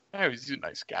 Yeah, he's a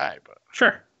nice guy, but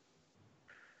Sure.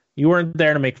 You weren't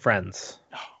there to make friends.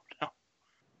 no.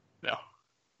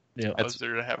 Yeah. I was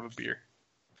there to have a beer.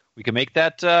 We can make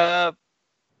that. That's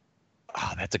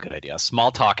a good idea. A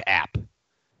small talk app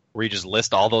where you just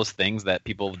list all those things that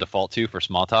people default to for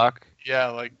small talk. Yeah,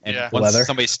 like And yeah. once Weather.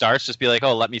 somebody starts, just be like,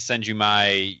 "Oh, let me send you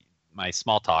my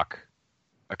small talk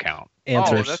account."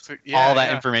 Answers. All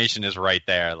that information is right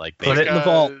there. Like, Put it in the a-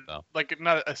 vault. Like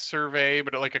not a survey,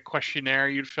 but like a questionnaire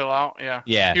you'd fill out. Yeah.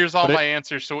 Yeah. Here's all but my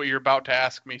answers to what you're about to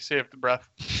ask me. Save the breath.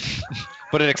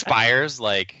 But it expires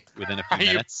like within a few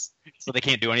You- minutes, so they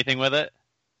can't do anything with it.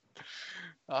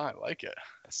 Oh, I like it.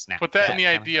 Snap. Put that in the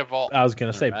idea vault. I was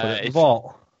going to say, put it in the Right. vault.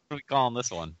 What are we calling this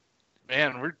one?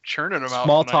 Man, we're churning them out.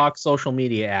 Small tonight. talk social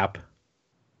media app.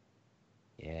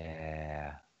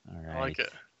 Yeah. All right. I like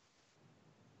it.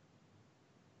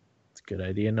 That's good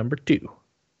idea number 2.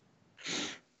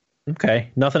 Okay.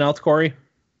 Nothing else, Corey?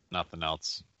 Nothing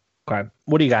else. Okay.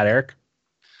 What do you got, Eric?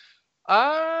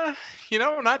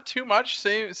 Not too much.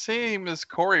 Same as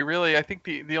Corey, really. I think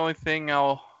the only thing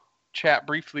I'll chat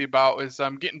briefly about is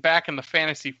I'm getting back in the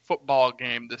fantasy football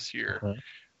game this year.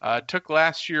 Took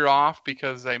last year off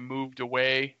because I moved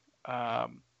away.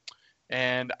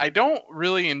 And I don't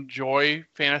really enjoy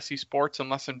fantasy sports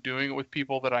unless I'm doing it with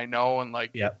people that I know and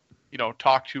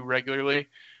talk to regularly.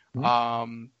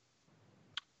 Mm-hmm.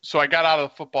 So I got out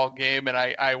of the football game and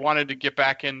I wanted to get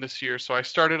back in this year. So I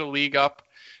started a league up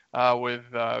with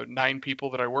 9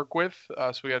 people that I work with.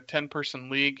 So we had a 10-person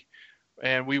league.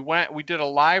 And we did a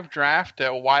live draft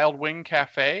at Wild Wing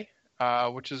Cafe,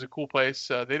 which is a cool place.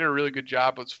 They did a really good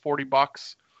job. It was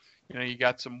 $40. You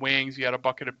got some wings, you got a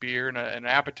bucket of beer and an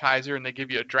appetizer, and they give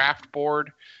you a draft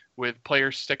board with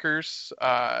player stickers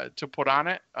to put on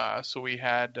it. So we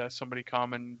had somebody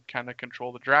come and kind of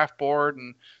control the draft board,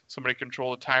 and somebody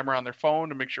control the timer on their phone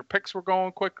to make sure picks were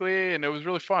going quickly, and it was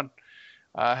really fun.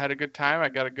 Had a good time. I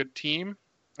got a good team.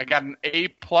 I got an A+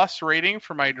 rating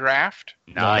for my draft.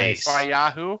 Nice. By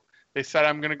Yahoo. They said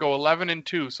I'm going to go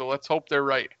 11-2, so let's hope they're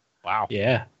right. Wow.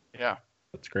 Yeah.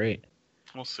 That's great.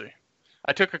 We'll see.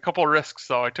 I took a couple risks,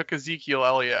 though. I took Ezekiel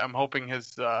Elliott. I'm hoping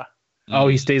his...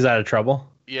 he stays out of trouble?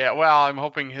 Yeah, well, I'm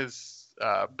hoping his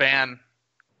ban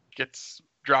gets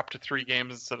dropped to 3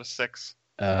 games instead of 6.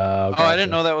 Gotcha. I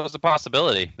didn't know that was a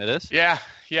possibility. It is? Yeah,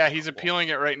 he's appealing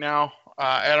it right now.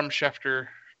 Adam Schefter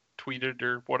tweeted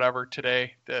or whatever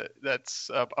today that's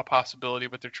a possibility,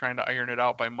 but they're trying to iron it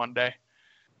out by Monday.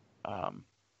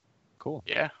 Cool.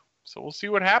 Yeah, so we'll see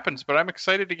what happens, but I'm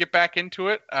excited to get back into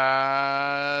it.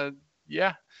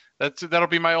 Yeah, that'll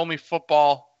be my only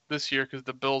football this year because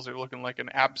the Bills are looking like an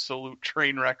absolute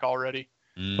train wreck already.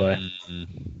 Mm-hmm.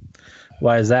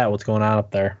 Why is that? What's going on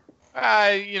up there?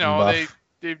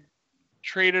 They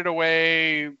traded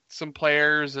away some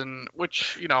players, and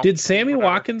Did Sammy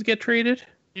Watkins get traded?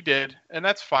 He did, and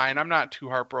that's fine. I'm not too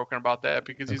heartbroken about that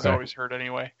because he's always hurt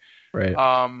anyway. Right.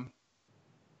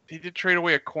 He did trade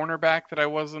away a cornerback that I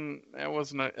wasn't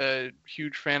a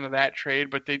huge fan of that trade,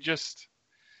 but they just,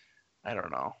 I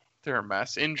don't know. They're a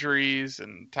mess. Injuries,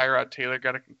 and Tyrod Taylor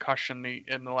got a concussion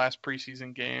in the last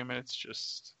preseason game, and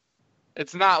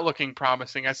it's not looking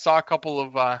promising. I saw a couple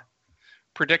of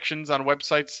predictions on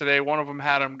websites today. One of them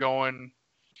had him going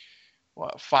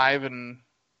 5-11,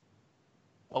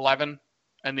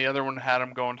 and the other one had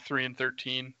him going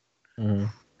 3-13. Mm-hmm.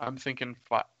 I'm thinking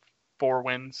 4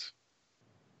 wins,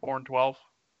 4-12.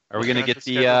 Are we gonna get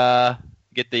the? I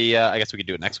guess we could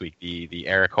do it next week. The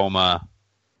Eric Homa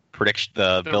prediction.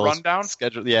 The Bills rundown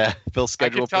schedule. Yeah, Bills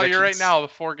schedule. I can tell you right now, the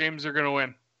 4 games they're gonna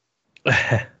win.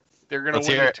 They're gonna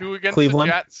win 2 against Cleveland.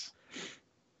 the Jets.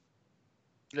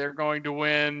 They're going to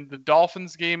win the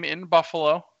Dolphins game in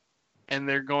Buffalo, and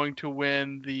they're going to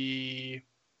win the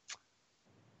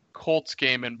Colts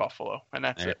game in Buffalo, and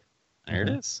that's it. There it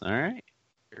is. All right.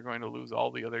 They're going to lose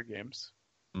all the other games.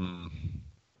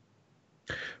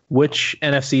 Which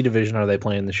NFC division are they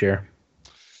playing this year?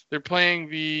 They're playing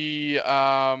the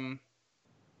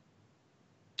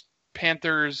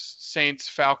Panthers, Saints,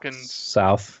 Falcons,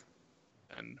 South.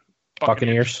 and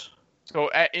Buccaneers. So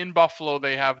in Buffalo,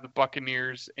 they have the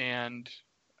Buccaneers and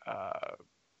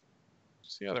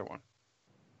what's the other one?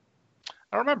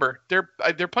 I don't remember. They're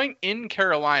playing in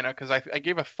Carolina because I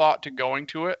gave a thought to going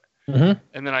to it, Mm-hmm.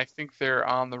 and then I think they're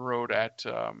on the road at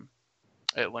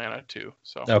Atlanta too.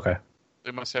 So Okay.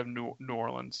 they must have New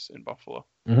Orleans in Buffalo.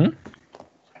 Mm-hmm.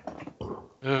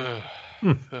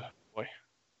 Boy,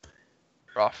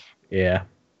 rough. Yeah.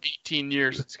 18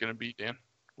 years it's going to be, Dan,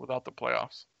 without the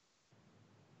playoffs.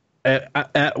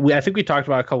 I think we talked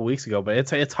about it a couple weeks ago, but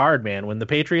it's hard, man. When the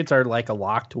Patriots are like a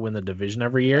lock to win the division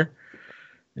every year,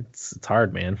 it's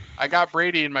hard, man. I got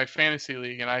Brady in my fantasy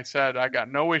league, and I said I got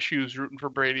no issues rooting for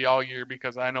Brady all year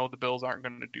because I know the Bills aren't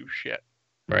going to do shit.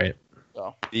 Right.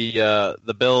 So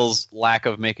The Bills' lack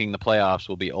of making the playoffs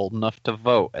will be old enough to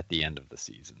vote at the end of the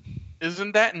season.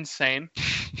 Isn't that insane?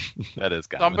 That is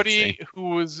kind Somebody of insane. who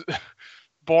was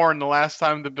born the last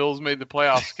time the Bills made the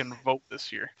playoffs can vote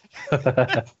this year.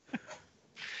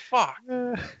 Fuck.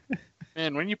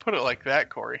 Man, when you put it like that,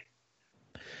 Corey.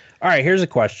 All right, here's a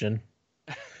question.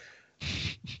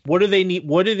 What do they need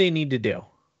to do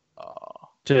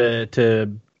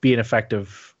to be an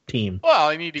effective team? Well,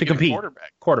 they need to get compete. a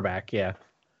quarterback. Quarterback, yeah.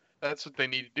 That's what they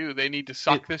need to do. They need to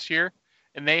suck this year,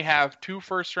 and they have 2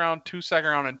 first-round, 2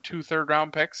 second-round, and 2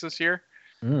 third-round picks this year,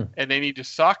 and they need to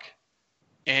suck.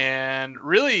 And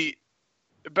really,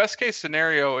 the best-case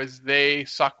scenario is they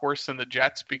suck worse than the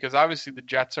Jets because obviously the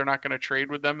Jets are not going to trade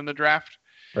with them in the draft.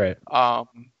 Right.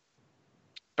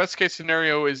 best case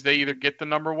scenario is they either get the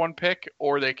number 1 pick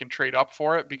or they can trade up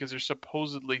for it because there's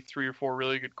supposedly 3 or 4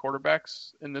 really good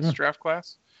quarterbacks in this draft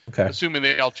class. Okay. Assuming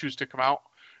they all choose to come out.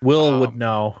 Will would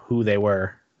know who they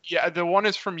were. Yeah, the one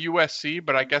is from USC,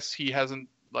 but I guess he hasn't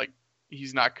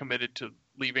he's not committed to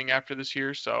leaving after this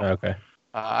year. So Okay.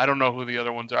 I don't know who the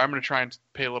other ones are. I'm going to try and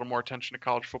pay a little more attention to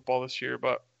college football this year,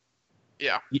 but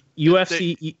yeah.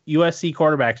 USC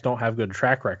quarterbacks don't have good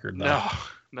track record though.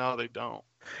 No, they don't.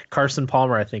 Carson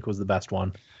Palmer, I think, was the best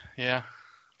one. Yeah.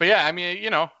 But yeah, I mean,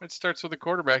 it starts with a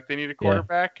quarterback. They need a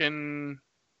quarterback and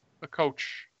a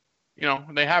coach.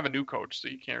 They have a new coach, so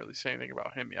you can't really say anything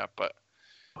about him yet, but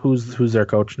who's their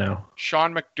coach now?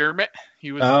 Sean McDermott.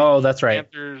 He was that's right.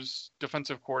 Panthers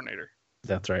defensive coordinator.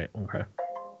 That's right. Okay.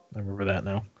 I remember that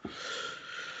now.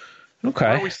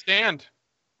 Okay. Where we stand.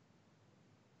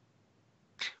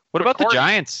 What about the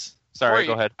Giants? Sorry, Corey,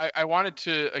 go ahead. I wanted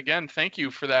to, again, thank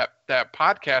you for that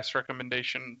podcast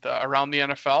recommendation, Around the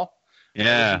NFL. I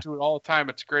listen to it all the time.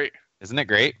 It's great. Isn't it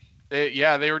great? They did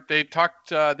their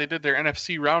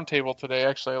NFC roundtable today.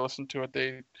 Actually, I listened to it.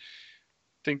 They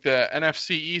think the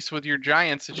NFC East with your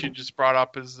Giants that you just brought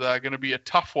up is going to be a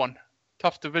tough one.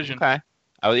 Tough division. Okay.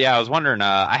 I was wondering,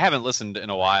 I haven't listened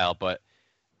in a while, but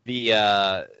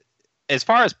the as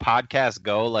far as podcasts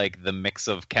go, like the mix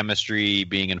of chemistry,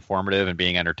 being informative and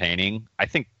being entertaining, I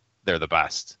think they're the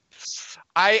best.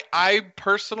 I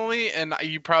personally, and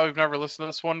you probably have never listened to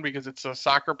this one because it's a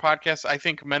soccer podcast, I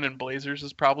think Men in Blazers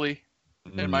is probably,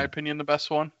 in my opinion, the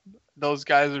best one. Those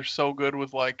guys are so good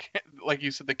with, like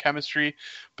you said, the chemistry,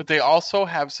 but they also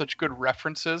have such good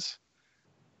references.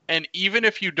 And even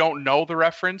if you don't know the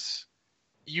reference,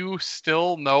 you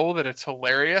still know that it's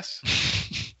hilarious.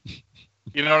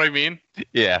 You know what I mean?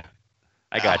 Yeah,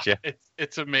 I got you.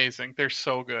 It's amazing. They're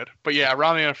so good. But yeah,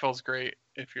 Around the NFL is great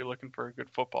if you're looking for a good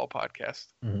football podcast.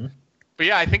 Mm-hmm. But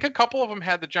yeah, I think a couple of them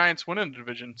had the Giants winning the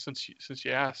division since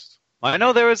you asked. Well, I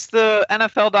know there was the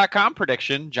NFL.com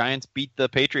prediction. Giants beat the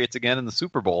Patriots again in the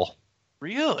Super Bowl.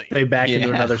 Really? They back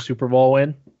into another Super Bowl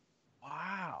win?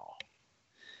 Wow.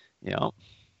 Yeah.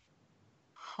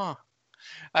 Huh.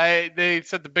 They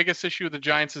said the biggest issue with the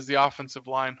Giants is the offensive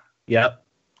line. Yep.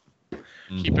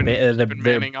 Keeping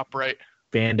Manning upright.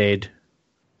 Band-Aid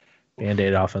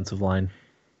offensive line.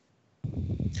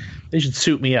 They should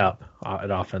suit me up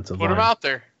at offensive line. Put them out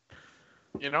there.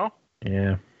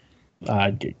 Yeah.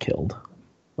 I'd get killed.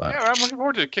 But... Yeah, I'm looking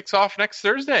forward to it. Kicks off next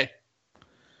Thursday.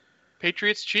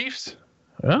 Patriots Chiefs.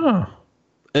 Oh.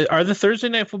 Are the Thursday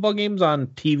night football games on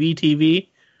TV?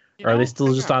 Or are they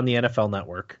still just on the NFL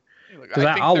Network? Because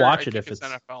I'll watch it if it's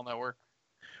NFL Network.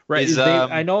 Right.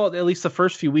 I know at least the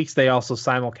first few weeks they also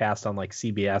simulcast on like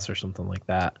CBS or something like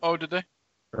that. Oh, did they?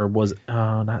 Or was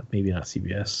maybe not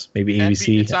CBS, maybe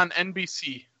ABC. It's on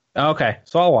NBC. Okay,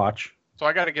 so I'll watch. So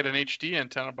I got to get an HD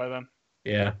antenna by then.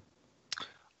 Yeah.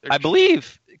 I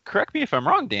believe. Correct me if I'm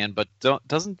wrong, Dan, but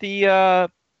doesn't the TCL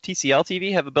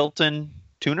TV have a built-in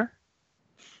tuner?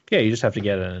 Yeah, you just have to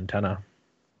get an antenna.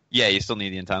 Yeah, you still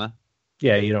need the antenna.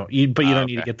 Yeah, you don't need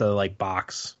to get the like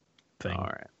box thing. All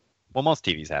right. Well, most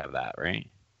TVs have that, right?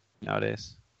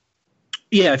 Nowadays.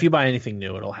 Yeah, if you buy anything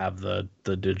new, it'll have the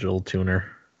digital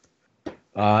tuner.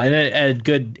 And a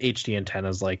good HD antenna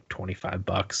is like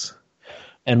 $25,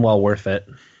 and well worth it.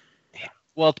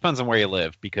 Well, it depends on where you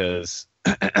live because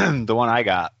the one I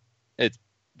got, it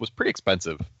was pretty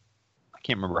expensive. I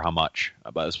can't remember how much,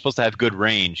 but it's supposed to have good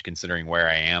range considering where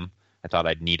I am. I thought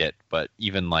I'd need it, but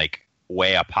even like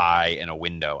way up high in a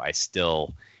window, I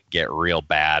still get real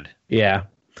bad. Yeah.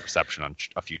 Reception on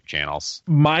a few channels.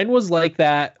 Mine was like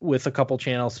that with a couple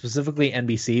channels, specifically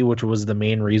NBC, which was the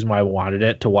main reason why I wanted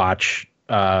it to watch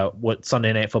what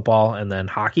Sunday Night Football and then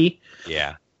hockey.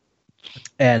 Yeah.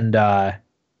 And I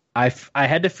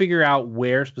had to figure out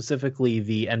where specifically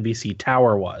the NBC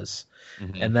tower was.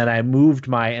 Mm-hmm. And then I moved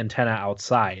my antenna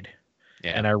outside.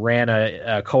 Yeah. And I ran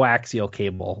a coaxial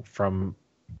cable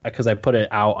because I put it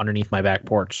out underneath my back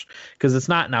porch because it's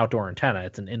not an outdoor antenna.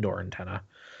 It's an indoor antenna.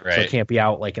 Right. So it can't be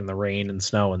out like in the rain and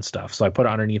snow and stuff. So I put it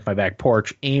underneath my back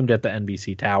porch, aimed at the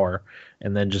NBC tower,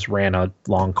 and then just ran a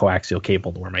long coaxial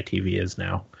cable to where my TV is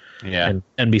now. Yeah. And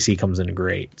NBC comes in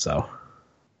great. So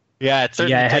yeah, it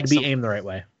had to be aimed the right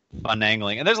way. Fun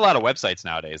angling. And there's a lot of websites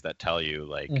nowadays that tell you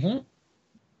like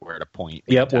where to point.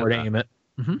 Yep, where to aim it.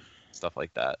 Mm-hmm. Stuff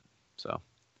like that. So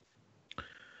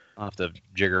I'll have to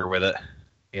jigger with it.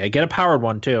 Yeah, get a powered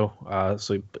one too.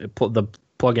 So the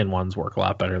plug-in ones work a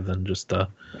lot better than just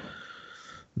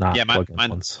not plug-in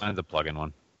ones. Mine's a plug-in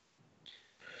one.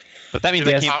 But that means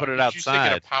I can't put it outside. Did you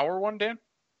get a power one, Dan?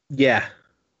 Yeah.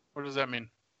 What does that mean?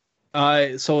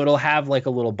 So it'll have like a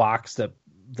little box that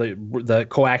the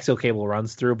coaxial cable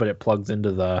runs through, but it plugs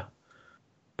into the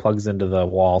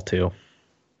wall too.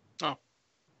 Oh,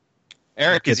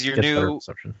 Eric, Gets is your better new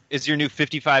reception.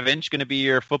 55-inch going to be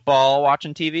your football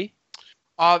watching TV?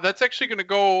 that's actually going to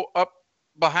go up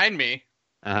behind me.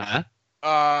 Uh-huh.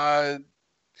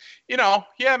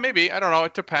 Yeah, maybe. I don't know.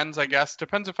 It depends, I guess.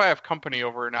 Depends if I have company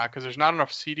over or not, because there's not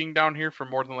enough seating down here for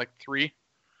more than like 3.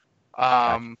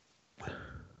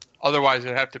 Otherwise,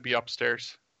 it'd have to be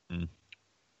upstairs. Hmm.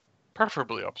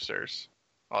 Preferably upstairs.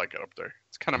 I like it up there.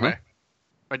 It's kind of Uh-huh.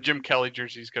 my Jim Kelly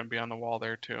jersey's going to be on the wall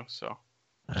there too, so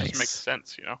it just makes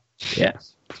sense, Yeah.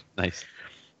 Nice.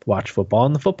 Watch football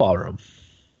in the football room.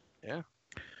 Yeah.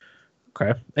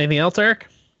 Okay. Anything else, Eric?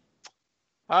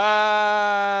 No.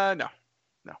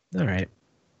 All right.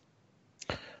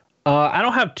 I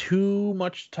don't have too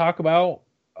much to talk about.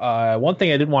 One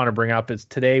thing I did want to bring up is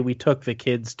today we took the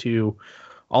kids to,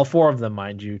 all 4 of them,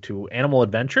 mind you, to Animal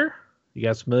Adventure. You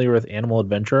guys familiar with Animal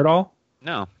Adventure at all?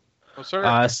 No. Oh,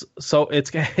 sir. So it's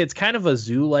kind of a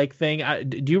zoo-like thing.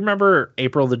 Do you remember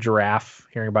April the giraffe?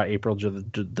 Hearing about April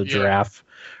the giraffe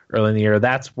early in the year?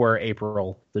 That's where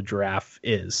April the giraffe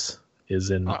is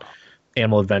in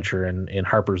Animal Adventure in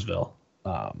Harpersville.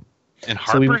 In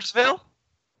Harpersville?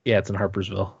 Yeah, it's in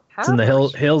Harpersville. It's in the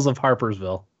hills of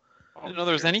Harpersville. I didn't know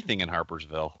there was anything in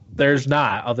Harpersville. There's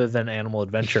not, other than Animal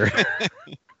Adventure.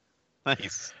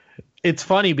 Nice. It's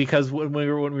funny because when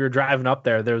we were driving up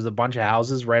there was a bunch of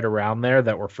houses right around there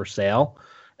that were for sale,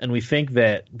 and we think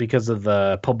that because of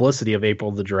the publicity of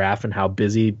April the giraffe and how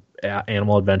busy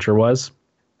Animal Adventure was,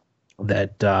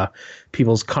 that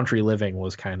people's country living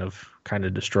was kind of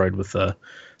destroyed with the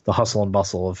hustle and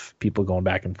bustle of people going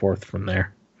back and forth from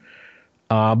there.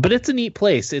 But it's a neat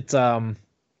place. It's kind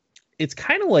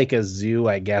of like a zoo,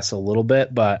 I guess, a little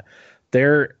bit, but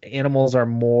their animals are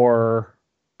more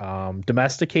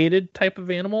domesticated type of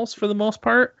animals for the most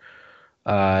part.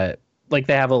 Like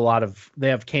they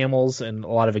have camels and a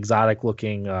lot of exotic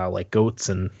looking like goats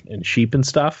and sheep and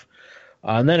stuff.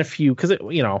 And then because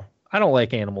I don't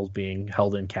like animals being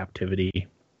held in captivity.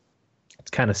 It's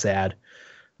kind of sad,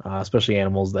 especially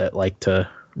animals that like to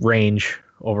range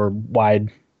over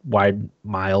wide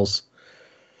miles.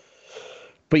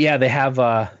 But yeah, they have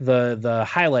the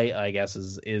highlight, I guess,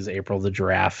 is April the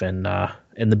giraffe and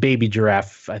the baby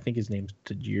giraffe. I think his name's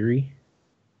Tajiri.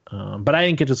 But I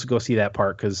didn't get to go see that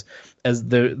part because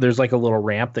there's like a little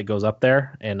ramp that goes up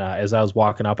there, and as I was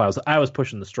walking up, I was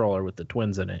pushing the stroller with the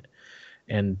twins in it,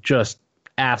 and just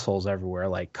assholes everywhere,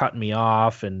 like cutting me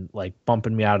off and like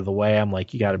bumping me out of the way. I'm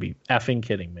like, you got to be effing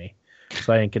kidding me.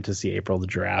 So I didn't get to see April the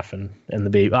giraffe and the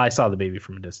baby. I saw the baby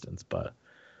from a distance, but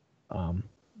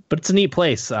it's a neat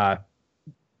place.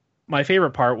 My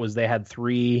favorite part was they had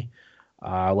 3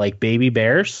 like baby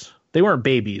bears. They weren't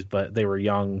babies, but they were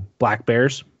young black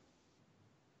bears.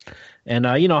 And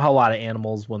you know how a lot of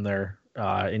animals, when they're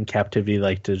in captivity,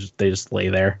 they just lay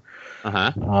there.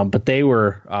 Uh-huh. But they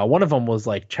were one of them was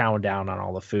like chowing down on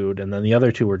all the food, and then the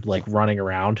other 2 were like running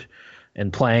around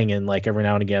and playing, and like every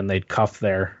now and again they'd cuff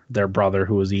their brother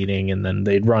who was eating, and then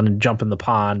they'd run and jump in the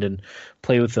pond and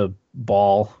play with the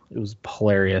ball. It was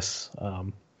hilarious.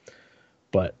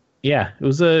 But yeah, it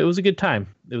was a good time.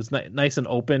 It was nice and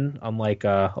open, unlike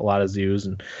a lot of zoos.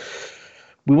 And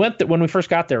we went when we first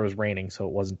got there, it was raining, so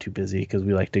it wasn't too busy because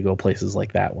we like to go places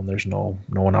like that when there's no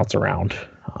one else around.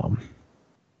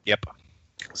 Yep.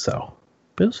 So,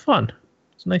 but it was fun.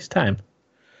 It's a nice time.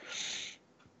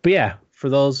 But yeah, for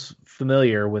those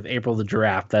familiar with April the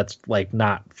giraffe, that's like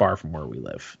not far from where we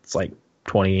live. It's like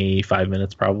 25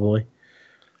 minutes probably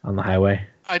on the highway.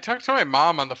 I talked to my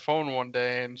mom on the phone one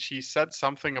day, and she said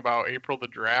something about April the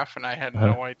giraffe, and I had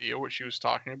no idea what she was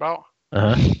talking about.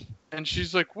 Uh-huh. And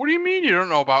she's like, "What do you mean you don't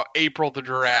know about April the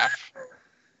giraffe?"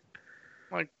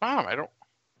 I'm like, Mom, I don't.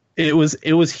 It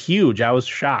was huge. I was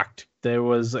shocked. There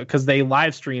was because they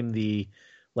live streamed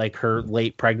her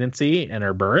late pregnancy and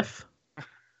her birth,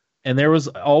 and there was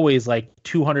always like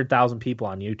 200,000 people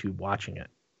on YouTube watching it.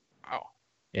 Oh.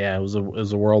 Yeah, it was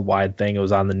a worldwide thing. It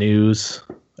was on the news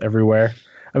everywhere.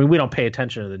 I mean, we don't pay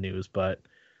attention to the news, but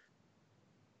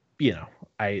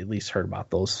I at least heard about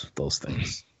those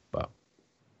things. But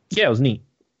yeah, it was neat.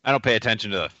 I don't pay attention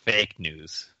to the fake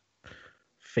news.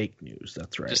 Fake news,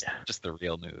 that's right. Just the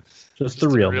real news. Just the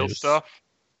real real news. stuff.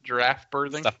 Giraffe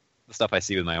birthing. The stuff I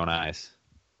see with my own eyes.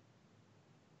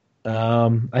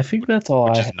 I think that's all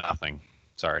Which I is nothing.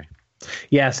 Sorry.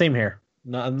 Yeah, same here.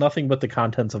 Nothing but the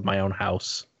contents of my own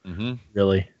house. Mm-hmm.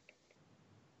 Really.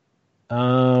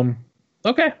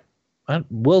 Okay.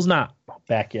 Will's not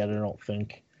back yet, I don't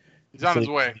think. He's on his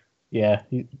way. Yeah.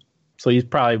 So he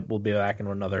probably will be back in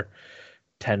another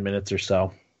 10 minutes or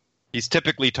so. He's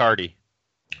typically tardy.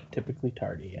 Typically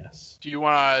tardy, yes. Do you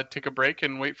want to take a break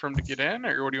and wait for him to get in,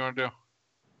 or what do you want to do?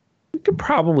 We could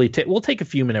probably we'll take a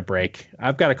few minute break.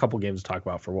 I've got a couple games to talk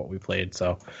about for what we played,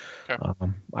 so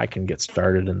Okay. I can get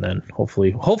started, and then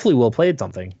hopefully we'll play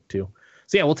something too.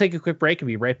 So yeah, we'll take a quick break and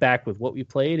be right back with what we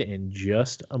played in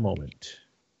just a moment.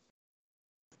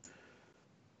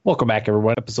 Welcome back,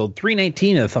 everyone. Episode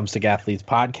 319 of the Thumbstick Athletes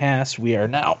podcast. We are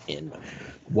now in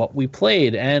what we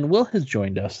played, and Will has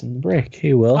joined us in the break.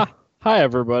 Hey, Will. Hi,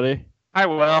 everybody. Hi,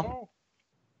 Will.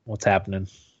 What's happening?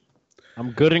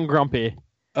 I'm good and grumpy.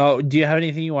 Oh, do you have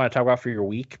anything you want to talk about for your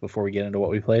week before we get into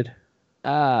what we played?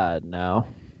 No.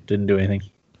 Didn't do anything.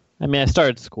 I mean, I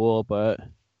started school, but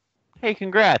Hey,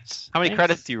 congrats. How many Thanks.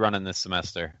 credits do you run in this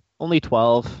semester? only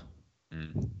 12.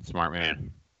 Smart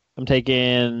man. I'm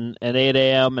taking an 8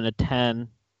 a.m. and a 10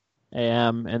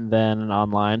 a.m. and then an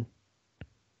online.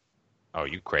 Oh,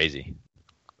 you crazy.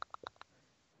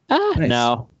 Nice.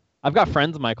 No. I've got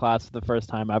friends in my class for the first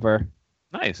time ever,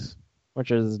 Nice.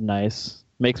 which is nice.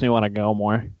 Makes me want to go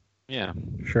more. Yeah.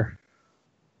 Sure.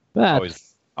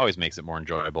 That's Always makes it more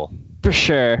enjoyable. for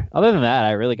sure. Other than that,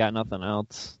 I really got nothing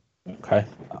else. Okay.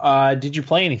 Did you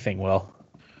play anything, Will?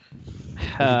 We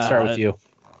can start with you.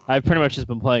 I've pretty much just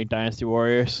been playing Dynasty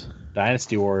Warriors.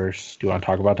 Dynasty Warriors. Do you want to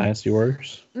talk about Dynasty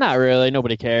Warriors? Not really.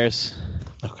 Nobody cares.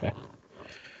 Okay.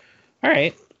 All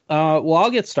right. Well,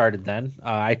 I'll get started then.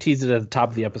 I teased it at the top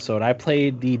of the episode. I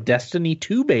played the Destiny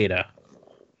 2 beta,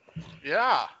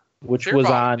 Yeah. which Hear was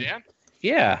about on. it, Dan.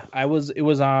 Yeah, it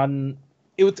was on.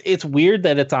 It's weird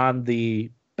that it's on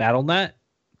the BattleNet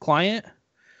client,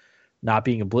 not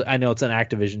being I know it's an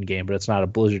Activision game, but it's not a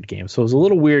Blizzard game, so it was a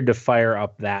little weird to fire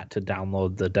up that to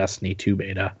download the Destiny 2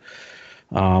 beta.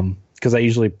 Because I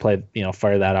usually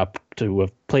fire that up to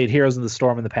have played Heroes of the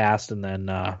Storm in the past, and then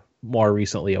more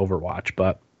recently Overwatch.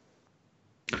 But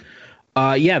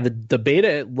the beta,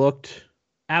 it looked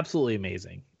absolutely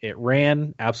amazing. It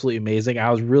ran absolutely amazing.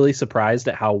 I was really surprised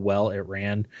at how well it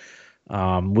ran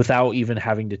without even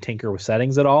having to tinker with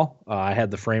settings at all. I had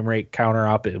the frame rate counter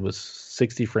up. It was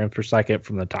 60 frames per second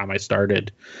from the time I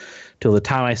started till the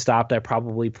time I stopped. I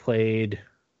probably played,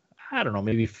 I don't know,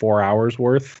 maybe 4 hours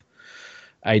worth.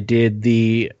 I did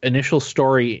the initial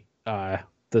story,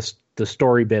 the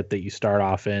story bit that you start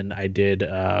off in. I did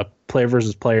player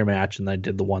versus player match, and I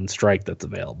did the one strike that's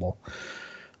available.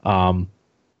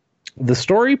 The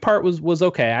story part was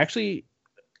okay. Actually,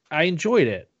 I enjoyed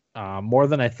it more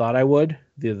than I thought I would.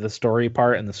 The story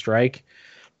part and the strike.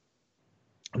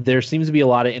 There seems to be a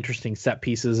lot of interesting set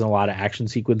pieces and a lot of action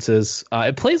sequences.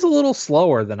 It plays a little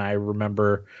slower than I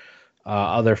remember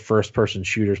other first-person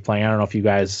shooters playing. I don't know if you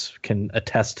guys can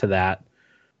attest to that.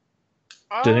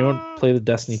 Did anyone play the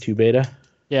Destiny 2 beta?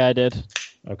 Yeah, I did.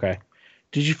 Okay.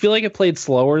 Did you feel like it played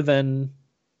slower than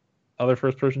other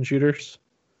first-person shooters?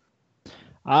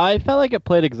 I felt like it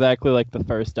played exactly like the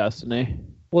first Destiny.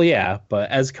 Well, yeah,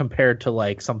 but as compared to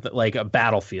like something like a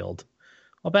Battlefield.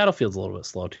 Well, Battlefield's a little bit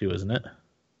slow too, isn't it?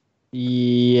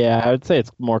 Yeah, I would say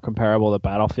it's more comparable to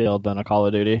Battlefield than a Call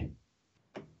of Duty.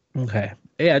 Okay.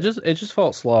 Yeah, it just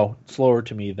felt slower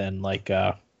to me than like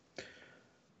I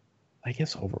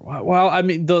guess Overwatch. Well, I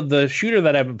mean the shooter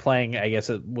that I've been playing, I guess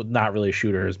it was not really a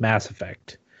shooter, is Mass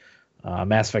Effect.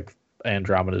 Mass Effect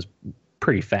Andromeda is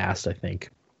pretty fast, I think.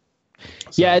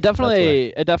 So Yeah, it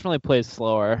definitely plays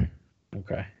slower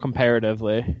okay.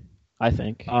 comparatively, I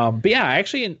think. But yeah,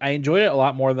 I enjoyed it a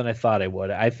lot more than I thought I would.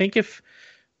 I think if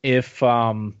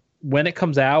when it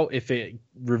comes out, if it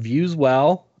reviews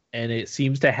well and it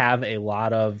seems to have a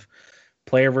lot of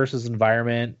player versus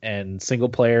environment and single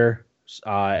player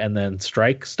and then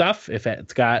strike stuff, if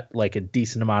it's got like a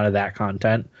decent amount of that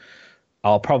content,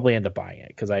 I'll probably end up buying it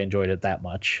because I enjoyed it that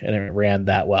much and it ran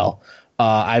that well.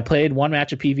 I played one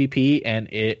match of PvP and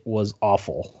it was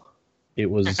awful. It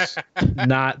was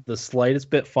not the slightest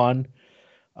bit fun.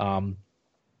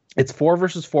 It's 4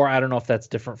 versus 4. I don't know if that's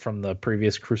different from the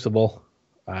previous Crucible.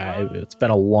 It's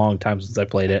been a long time since I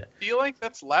played it. I feel like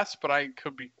that's less, but I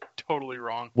could be totally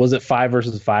wrong. Was it 5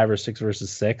 versus 5 or 6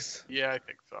 versus 6? Yeah, I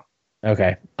think so.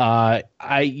 Okay.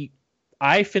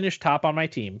 I finished top on my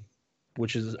team,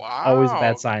 which is always a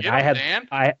bad sign. Get him,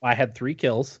 Dan. I had 3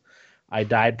 kills. I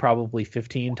died probably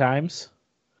 15 times.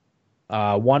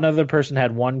 One other person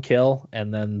had 1 kill,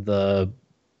 and then the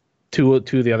two of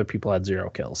the other people had 0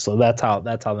 kills. So that's how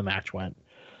the match went.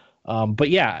 But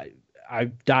yeah, I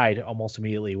died almost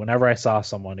immediately. Whenever I saw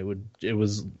someone, it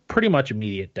was pretty much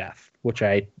immediate death, which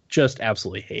I just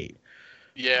absolutely hate.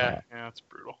 Yeah, it's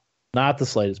brutal. Not the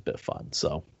slightest bit fun.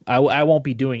 So I won't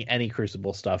be doing any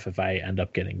Crucible stuff if I end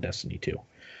up getting Destiny 2.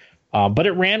 But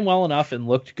it ran well enough and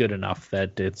looked good enough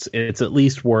that it's at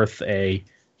least worth a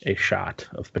a shot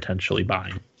of potentially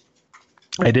buying.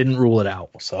 I didn't rule it out,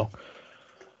 so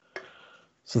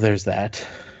there's that.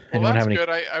 Well, that's good.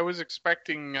 I was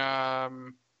expecting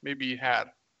maybe you had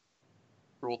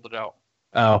ruled it out.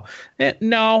 Oh,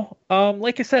 no.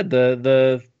 Like I said,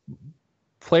 the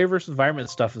player versus environment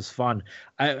stuff is fun.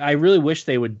 I really wish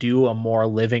they would do a more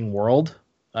living world.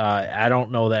 I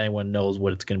don't know that anyone knows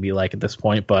what it's going to be like at this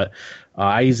point, but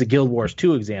I use the Guild Wars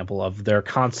 2 example of there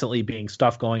constantly being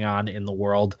stuff going on in the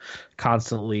world,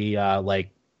 constantly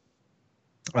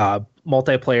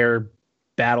multiplayer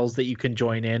battles that you can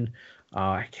join in.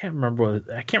 I can't remember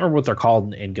what they're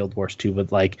called in Guild Wars 2,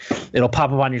 but like it'll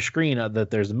pop up on your screen that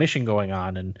there's a mission going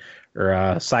on or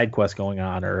a side quest going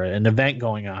on or an event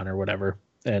going on or whatever.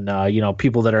 And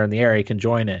people that are in the area can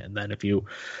join it. And then if you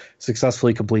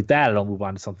successfully complete that, it'll move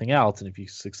on to something else. And if you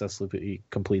successfully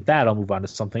complete that, it'll move on to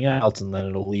something else. And then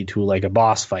it'll lead to like a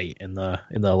boss fight in the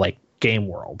like game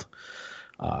world.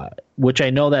 Which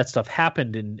I know that stuff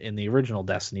happened in the original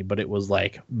Destiny, but it was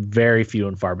like very few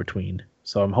and far between.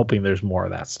 So I'm hoping there's more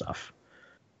of that stuff.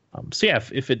 So yeah,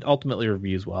 if it ultimately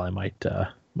reviews well, I might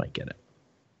get it.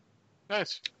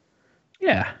 Nice.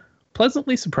 Yeah,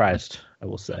 pleasantly surprised, I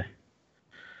will say.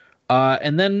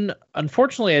 And then,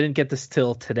 unfortunately, I didn't get this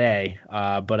till today,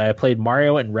 but I played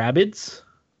Mario and Rabbids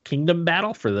Kingdom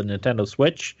Battle for the Nintendo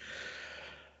Switch.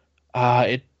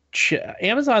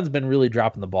 Amazon's been really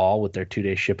dropping the ball with their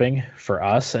 2-day shipping, for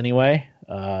us anyway.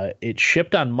 It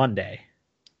shipped on Monday,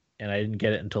 and I didn't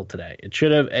get it until today.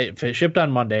 If it shipped on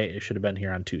Monday, it should have been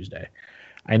here on Tuesday.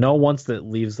 I know once that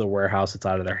leaves the warehouse, it's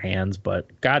out of their hands,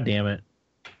 but god damn it.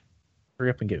 Hurry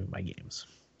up and give me my games.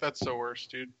 That's the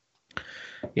worst, dude.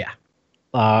 Yeah.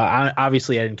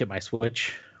 Obviously, I didn't get my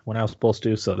Switch when I was supposed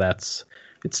to, so it's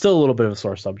still a little bit of a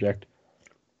sore subject.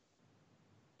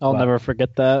 I'll never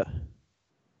forget that.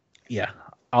 Yeah.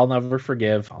 I'll never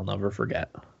forgive. I'll never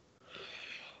forget.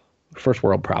 First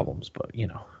world problems, but,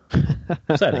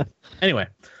 upsetting. Anyway.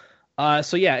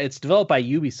 So, yeah, it's developed by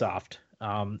Ubisoft.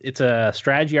 It's a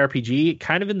strategy RPG,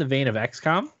 kind of in the vein of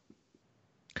XCOM.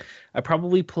 I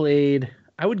probably played,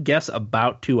 I would guess,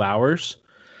 about 2 hours.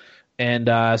 And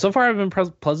so far, I've been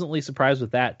pleasantly surprised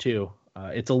with that too.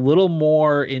 It's a little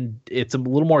more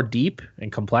deep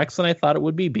and complex than I thought it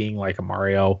would be, being like a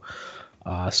Mario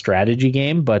strategy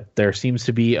game. But there seems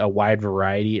to be a wide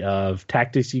variety of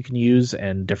tactics you can use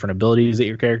and different abilities that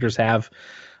your characters have.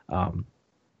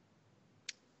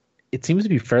 It seems to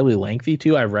be fairly lengthy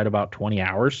too. I've read about 20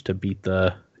 hours to beat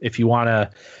if you want to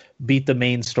beat the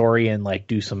main story and like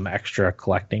do some extra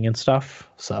collecting and stuff.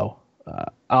 So.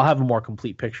 I'll have a more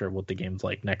complete picture of what the game's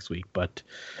like next week, but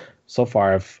so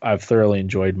far I've thoroughly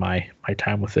enjoyed my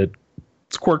time with it.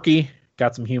 It's quirky,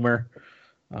 got some humor.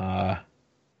 Right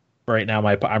now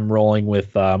I'm rolling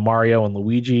with Mario and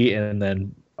Luigi, and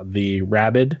then the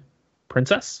Rabbid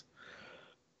princess,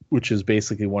 which is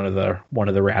basically one of the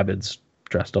Rabbids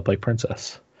dressed up like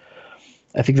princess.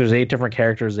 I think there's 8 different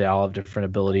characters. They all have different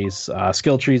abilities,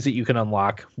 skill trees that you can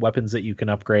unlock, weapons that you can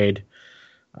upgrade.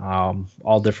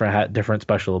 All different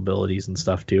special abilities and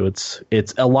stuff too.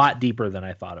 It's a lot deeper than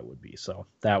I thought it would be. So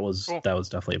that was cool. That was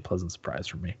definitely a pleasant surprise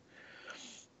for me.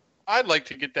 I'd like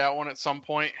to get that one at some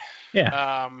point.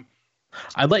 Yeah.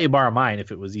 I'd let you borrow mine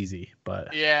if it was easy,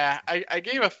 but yeah, I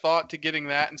gave a thought to getting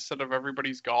that instead of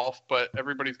Everybody's Golf, but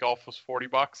Everybody's Golf was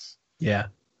 $40. Yeah.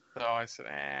 So I said,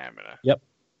 I'm gonna. Yep.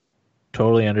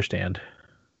 Totally understand.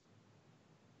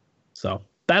 So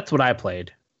that's what I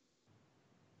played.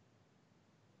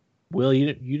 Will,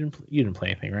 you didn't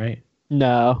play anything, right?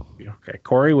 No. Okay,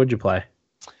 Corey, what'd you play?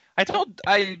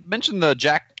 I mentioned the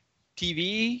Jack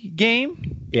TV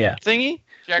game. Yeah. Thingy.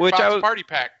 Jackbox Party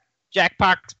Pack.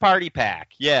 Jackbox Party Pack.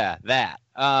 Yeah, that.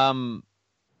 I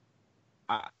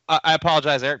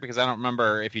apologize, Eric, because I don't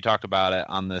remember if you talked about it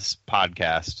on this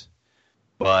podcast,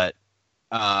 but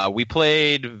we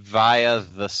played via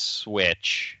the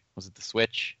Switch. Was it the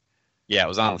Switch? Yeah, it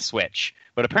was on the Switch.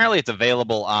 But apparently it's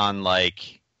available on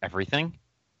like everything,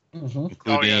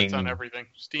 including it's on everything.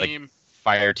 Steam, like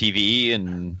Fire TV,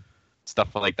 and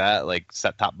stuff like that, like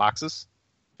set-top boxes.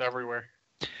 It's everywhere.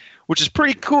 Which is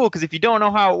pretty cool because if you don't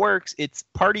know how it works, it's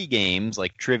party games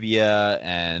like trivia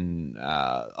and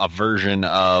a version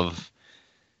of.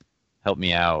 Help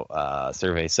me out.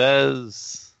 Survey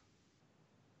says.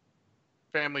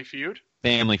 Family Feud.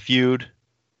 Family Feud.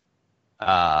 It's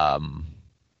a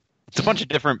bunch of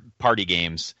different party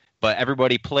games. But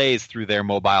everybody plays through their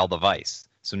mobile device.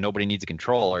 So nobody needs a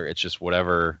controller. It's just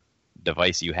whatever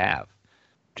device you have,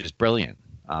 which is brilliant.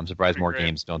 I'm surprised more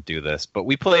games don't do this. But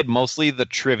we played mostly the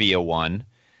trivia one,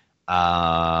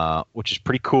 which is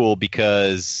pretty cool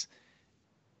because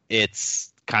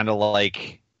it's kind of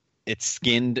like it's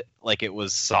skinned like it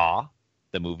was Saw,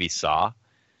 the movie Saw.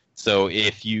 So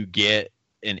if you get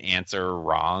an answer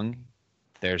wrong,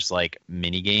 there's like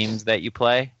mini games that you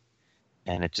play,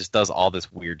 and it just does all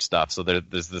this weird stuff. So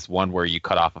there's this one where you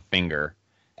cut off a finger,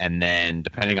 and then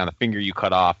depending on the finger you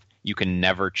cut off, you can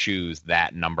never choose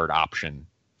that numbered option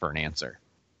for an answer,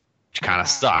 which kind of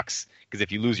sucks, because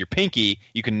if you lose your pinky,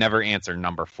 you can never answer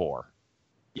number 4,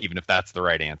 even if that's the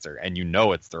right answer, and you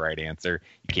know it's the right answer.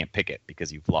 You can't pick it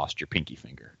because you've lost your pinky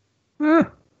finger.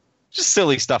 Just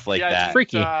silly stuff like that.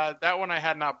 Freaky. That one I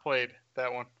had not played.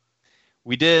 That one.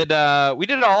 We did all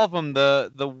of them.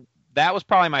 That was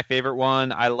probably my favorite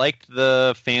one. I liked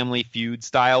the Family Feud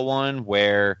style one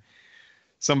where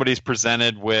somebody's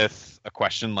presented with a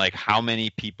question like, how many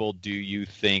people do you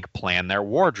think plan their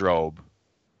wardrobe?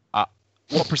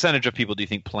 What percentage of people do you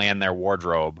think plan their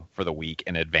wardrobe for the week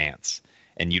in advance?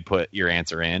 And you'd put your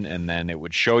answer in, and then it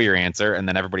would show your answer, and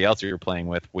then everybody else you were playing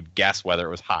with would guess whether it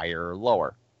was higher or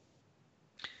lower.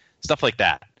 Stuff like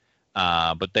that.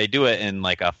 But they do it in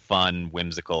like a fun,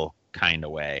 whimsical kind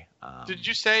of way. Did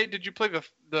you play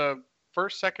the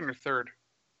first, second, or third?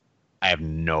 I have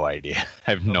no idea.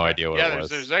 I have no idea what it was.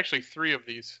 There's actually 3 of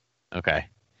these. Okay.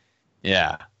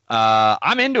 Yeah.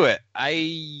 I'm into it.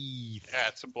 Yeah,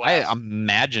 it's a blast. I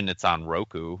imagine it's on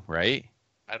Roku, right?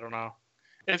 I don't know.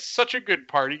 It's such a good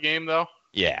party game, though.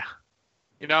 Yeah.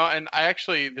 You know, and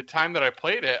the time that I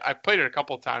played it a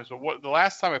couple of times, but the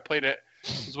last time I played it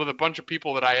was with a bunch of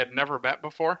people that I had never met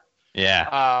before.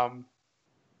 Yeah.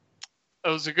 It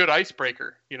was a good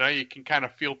icebreaker. You know, you can kind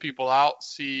of feel people out,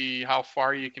 see how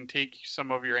far you can take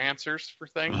some of your answers for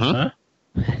things.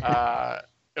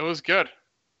 It was good.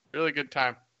 Really good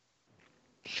time.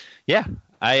 Yeah.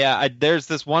 There's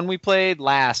this one we played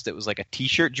last. It was like a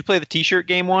T-shirt. Did you play the T-shirt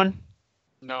game one?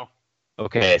 No.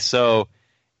 Okay, so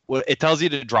it tells you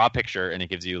to draw a picture, and it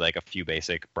gives you like a few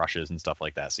basic brushes and stuff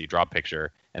like that. So you draw a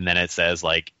picture, and then it says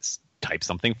like type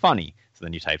something funny. So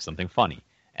then you type something funny,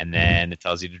 and then it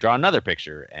tells you to draw another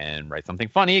picture and write something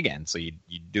funny again. So you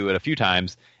do it a few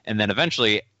times, and then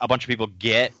eventually a bunch of people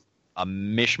get a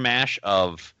mishmash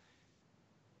of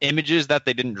images that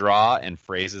they didn't draw and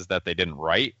phrases that they didn't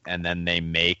write, and then they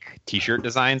make T-shirt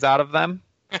designs out of them.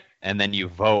 And then you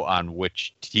vote on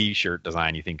which T-shirt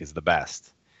design you think is the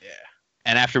best. Yeah.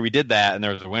 And after we did that, and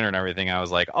there was a winner and everything, I was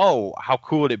like, oh, how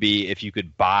cool would it be if you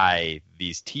could buy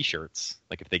these T-shirts?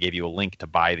 Like if they gave you a link to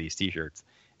buy these T-shirts.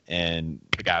 And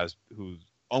the guy who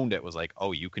owned it was like,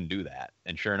 oh, you can do that.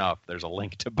 And sure enough, there's a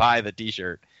link to buy the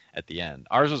T-shirt at the end.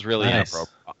 Ours was really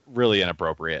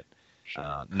inappropriate.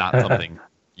 Sure. Not something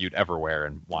you'd ever wear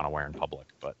and want to wear in public,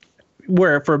 but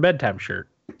Wear it for a bedtime shirt.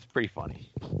 it's pretty funny.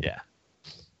 Yeah.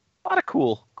 A lot of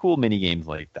cool mini games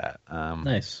like that.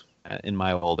 Nice. In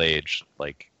my old age,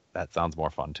 like that sounds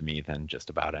more fun to me than just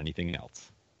about anything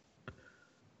else.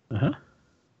 That's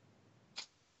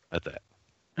it.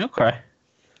 Okay.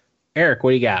 Eric,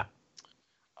 what do you got?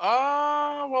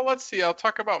 Well, let's see. I'll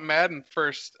talk about Madden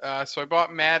first. So I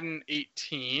bought Madden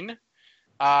 18.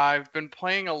 I've been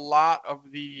playing a lot of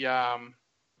the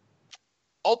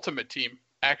Ultimate Team,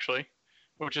 actually,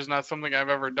 which is not something I've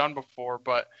ever done before,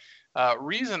 but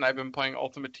reason I've been playing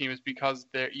Ultimate Team is because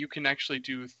you can actually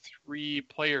do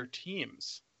 3-player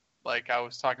teams, like I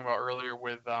was talking about earlier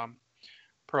with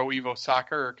Pro Evo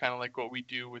Soccer, or kind of like what we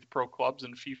do with pro clubs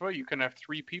in FIFA. You can have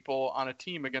 3 people on a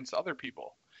team against other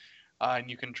people, and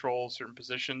you control certain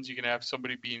positions. You can have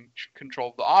somebody be in control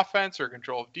of the offense or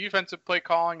control of defensive play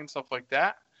calling and stuff like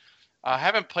that. I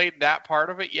haven't played that part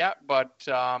of it yet, but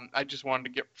I just wanted to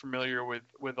get familiar with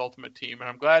Ultimate Team, and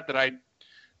I'm glad that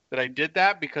I did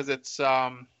that, because it's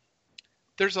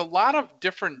there's a lot of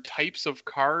different types of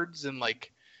cards and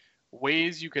like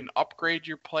ways you can upgrade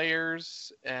your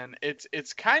players, and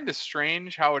it's kind of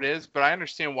strange how it is, but I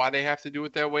understand why they have to do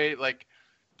it that way. Like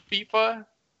FIFA,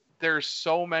 there's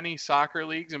so many soccer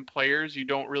leagues and players, you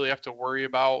don't really have to worry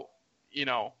about, you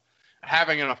know,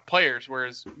 having enough players,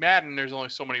 whereas Madden, there's only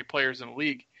so many players in a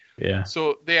league. Yeah.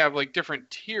 So they have like different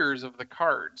tiers of the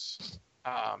cards.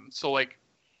 So like,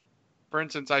 for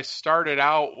instance, I started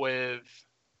out with,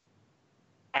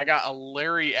 I got a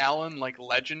Larry Allen like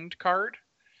legend card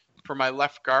for my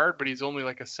left guard, but he's only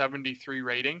like a 73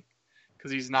 rating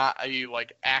because he's not a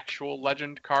like actual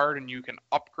legend card, and you can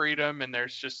upgrade him, and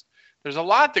there's a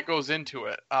lot that goes into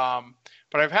it.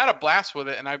 But I've had a blast with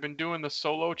it, and I've been doing the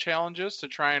solo challenges to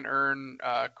try and earn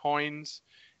coins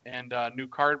and new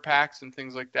card packs and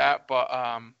things like that. But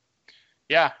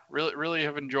yeah, really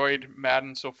have enjoyed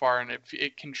Madden so far, and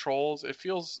it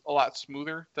feels a lot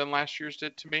smoother than last year's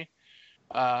did to me.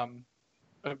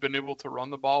 I've been able to run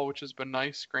the ball, which has been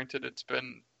nice. Granted, it's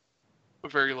been a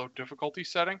very low difficulty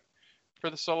setting, for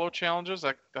the solo challenges.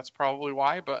 That's probably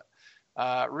why. But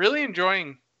really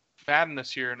enjoying Madden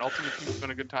this year, and Ultimate Team's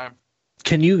been a good time.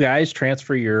 Can you guys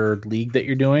transfer your league that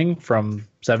you're doing from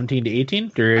 17 to 18? Or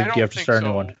do you have to start a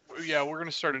new one? Yeah, we're going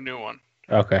to start a new one.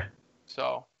 Okay.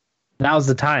 So now's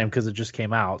the time because it just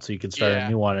came out, so you can start a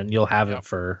new one, and you'll have it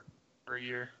for a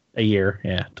year. A year,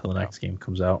 yeah, till the next game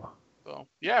comes out. So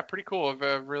yeah, pretty cool.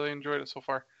 I've really enjoyed it so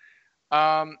far.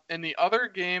 And the other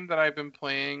game that I've been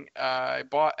playing, I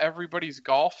bought Everybody's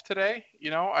Golf today.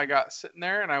 I got sitting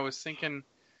there and I was thinking,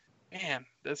 man,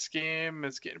 this game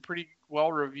is getting pretty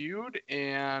well reviewed,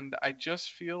 and I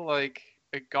just feel like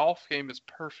a golf game is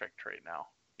perfect right now.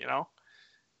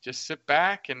 Just sit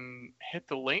back and hit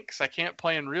the links. I can't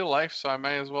play in real life, so I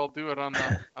might as well do it on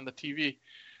the TV.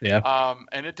 Yeah.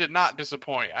 And it did not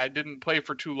disappoint. I didn't play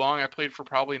for too long. I played for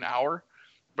probably an hour,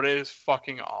 but it is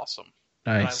fucking awesome.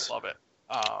 Nice. And I love it.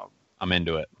 I'm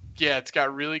into it. Yeah, it's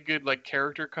got really good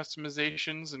character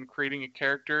customizations and creating a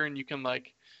character, and you can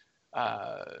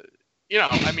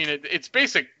it's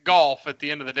basic golf at the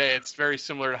end of the day. It's very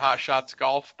similar to Hot Shots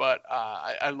Golf, but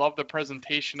I love the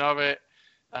presentation of it.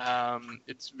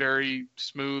 It's very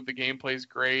smooth. The gameplay's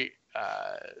great.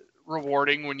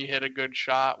 Rewarding when you hit a good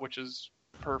shot, which is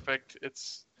perfect.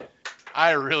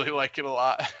 I really like it a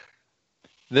lot.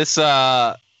 This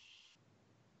I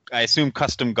assume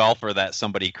custom golfer that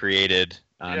somebody created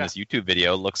on this YouTube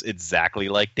video looks exactly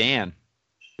like Dan.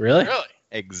 Really?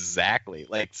 Exactly.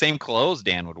 Same clothes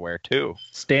Dan would wear too.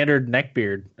 Standard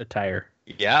neckbeard attire.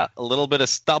 Yeah, a little bit of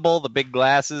stubble, the big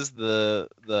glasses, the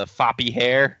foppy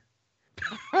hair.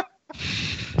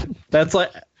 That's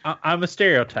I'm a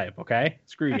stereotype, okay?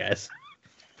 Screw you guys.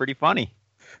 Pretty funny.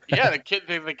 Yeah, the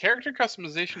character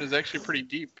customization is actually pretty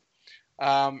deep.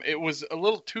 It was a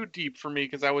little too deep for me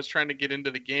because I was trying to get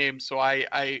into the game. So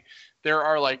there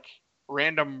are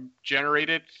random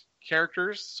generated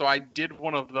characters. So I did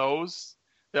one of those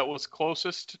that was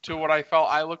closest to what I felt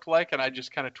I looked like, and I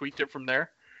just kind of tweaked it from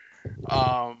there.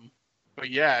 But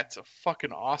yeah, it's a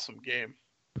fucking awesome game.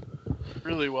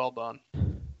 Really well done.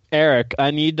 Eric,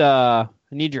 I need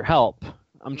your help.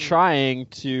 I'm trying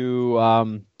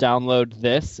to download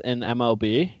this in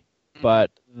MLB, but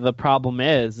the problem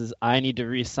is I need to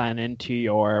re-sign into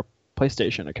your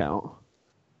PlayStation account.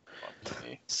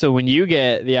 So when you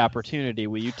get the opportunity,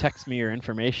 will you text me your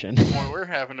information? Boy, we're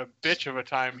having a bitch of a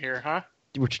time here, huh?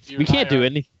 We can't do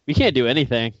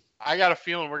anything. I got a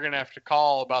feeling we're gonna have to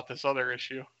call about this other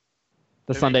issue.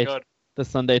 The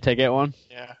Sunday ticket one.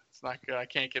 Yeah, it's not good. I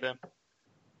can't get in.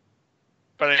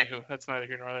 But anywho, that's neither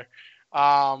here nor there.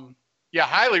 Yeah,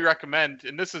 highly recommend,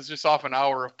 and this is just off an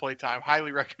hour of playtime.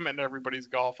 Highly recommend Everybody's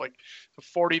Golf. It's a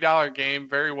 $40 game,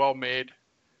 very well made.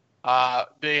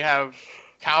 They have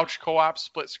couch co-op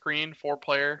split screen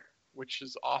 4-player, which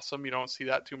is awesome. You don't see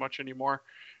that too much anymore.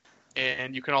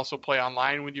 And you can also play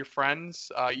online with your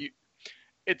friends.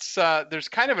 There's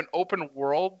kind of an open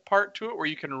world part to it where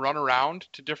you can run around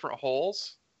to different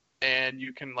holes, and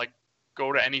you can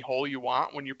go to any hole you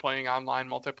want when you're playing online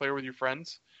multiplayer with your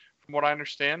friends, from what I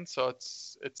understand. So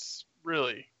it's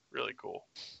really, really cool.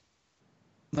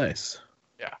 Nice.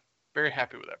 Yeah, very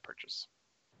happy with that purchase.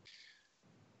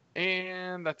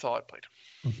 And that's all I played.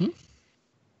 Mm-hmm.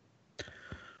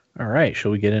 All right,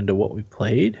 shall we get into what we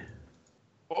played?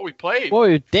 What we played?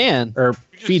 Whoa, Dan. Or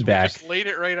feedback. We just laid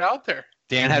it right out there.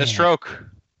 Dan had a stroke.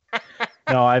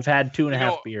 No, I've had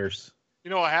 2.5 beers.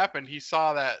 You know what happened? He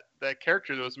saw that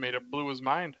character that was made up, blew his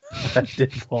mind. That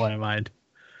did blow my mind.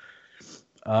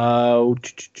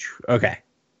 Okay.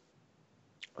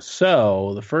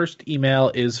 So the first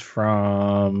email is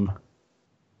from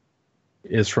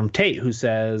Tate, who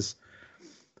says,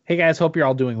 "Hey guys, hope you're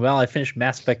all doing well. I finished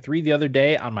Mass Effect 3 the other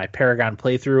day on my Paragon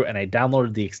playthrough, and I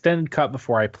downloaded the extended cut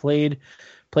before I played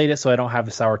it, so I don't have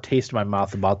a sour taste in my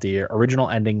mouth about the original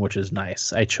ending, which is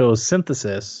nice. I chose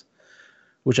Synthesis,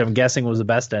 which I'm guessing was the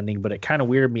best ending, but it kind of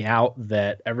weirded me out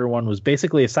that everyone was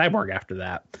basically a cyborg after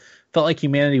that. Felt like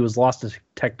humanity was lost to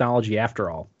technology after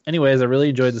all. Anyways, I really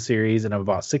enjoyed the series, and I'm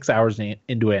about 6 hours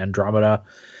into Andromeda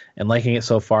and liking it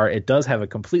so far. It does have a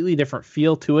completely different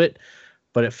feel to it,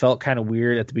 but it felt kind of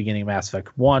weird at the beginning of Mass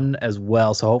Effect 1 as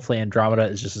well, so hopefully Andromeda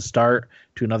is just a start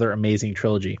to another amazing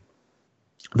trilogy.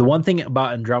 The one thing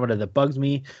about Andromeda that bugs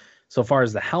me so far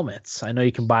is the helmets. I know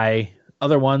you can buy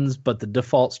other ones, but the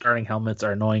default starting helmets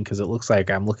are annoying because it looks like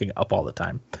I'm looking up all the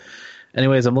time.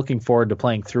 Anyways, I'm looking forward to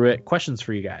playing through it. Questions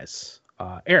for you guys.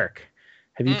 Eric,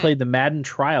 have you played the Madden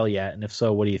trial yet? And if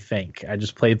so, what do you think? I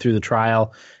just played through the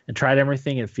trial and tried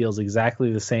everything. It feels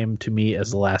exactly the same to me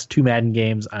as the last 2 Madden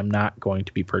games. I'm not going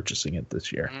to be purchasing it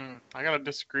this year. I gotta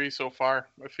disagree so far.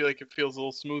 I feel like it feels a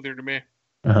little smoother to me.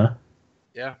 Uh-huh.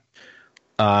 Yeah.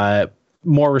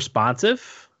 More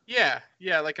responsive. Yeah.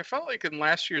 Like I felt like in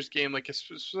last year's game, like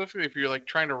specifically if you're like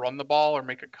trying to run the ball or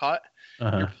make a cut,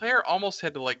 your player almost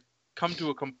had to like come to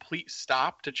a complete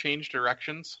stop to change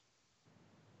directions.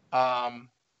 And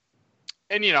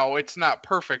it's not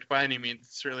perfect by any means.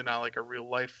 It's certainly not like a real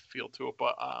life feel to it,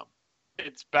 but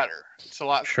it's better. It's a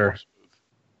lot more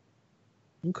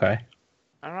smooth. Okay.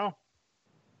 I don't know.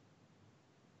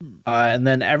 And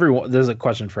then there's a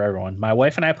question for everyone. My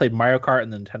wife and I played Mario Kart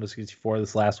and the Nintendo 64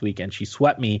 this last week, and she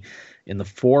swept me in the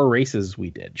 4 races we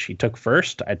did. She took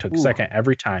first, I took second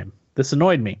every time. This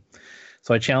annoyed me.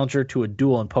 So I challenged her to a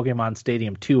duel in Pokemon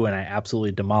Stadium 2, and I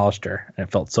absolutely demolished her, and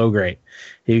it felt so great.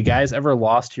 Have you guys ever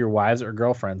lost to your wives or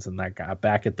girlfriends and that got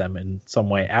back at them in some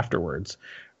way afterwards?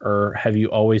 Or have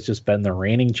you always just been the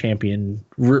reigning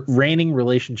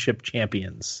relationship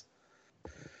champions?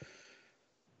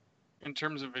 In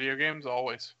terms of video games,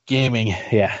 always. Gaming,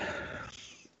 yeah.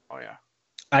 Oh, yeah.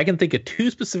 I can think of 2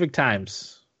 specific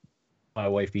times my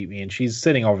wife beat me, and she's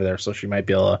sitting over there, so she might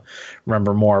be able to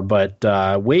remember more. But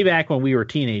way back when we were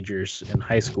teenagers in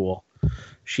high school,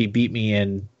 she beat me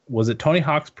in, was it Tony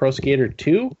Hawk's Pro Skater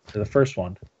 2 or the first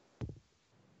one?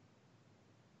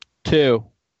 2.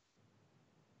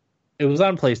 It was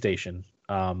on PlayStation,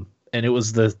 and it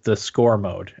was the score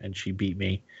mode, and she beat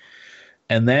me.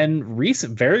 And then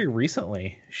very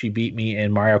recently, she beat me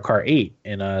in Mario Kart 8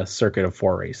 in a circuit of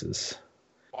 4 races.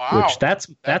 Wow. Which that's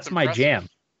my impressive. jam.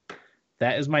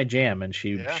 That is my jam, and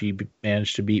she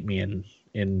managed to beat me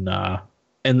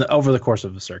over the course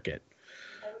of a circuit.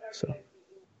 So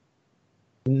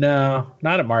no,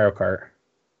 not at Mario Kart.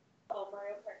 Oh,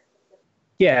 Mario Kart.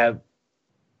 Yeah,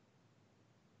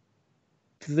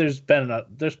 there's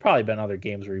probably been other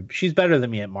games where she's better than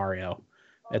me at Mario.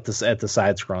 At the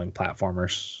side-scrolling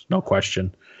platformers, no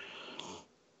question.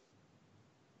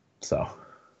 So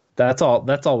that's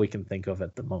all we can think of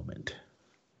at the moment.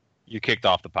 You kicked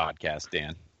off the podcast,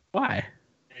 Dan. Why?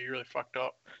 Yeah, you really fucked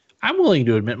up. I'm willing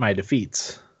to admit my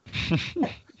defeats.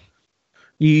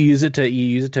 You use it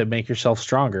to make yourself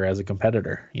stronger as a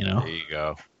competitor. There you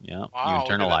go. Yeah, Wow, you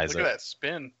internalize look at that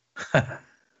spin.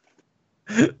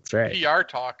 That's right. PR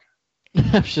talk.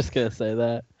 I was just gonna say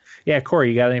that. Yeah, Corey,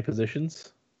 you got any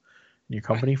positions in your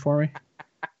company for me?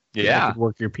 Yeah, I could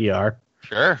work your PR.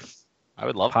 Sure. I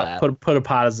would love that. Put a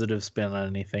positive spin on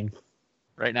anything.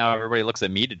 Right now, everybody looks at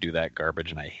me to do that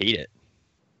garbage, and I hate it.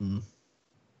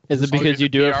 Is it So you're because the you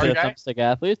do it PR for the guy? thumbstick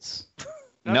athletes?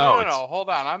 No. Hold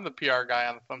on. I'm the PR guy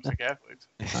on the Thumbstick Athletes.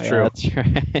 It's Oh, true. yeah,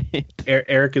 that's right.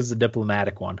 Eric is the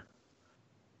diplomatic one.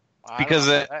 Because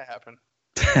I don't know how that happened.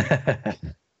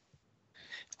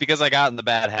 It's because I got in the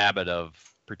bad habit of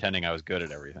pretending I was good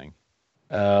at everything.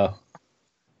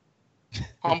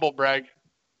 Humble brag.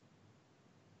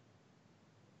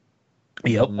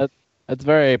 Yep. That's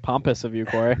very pompous of you,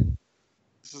 Corey.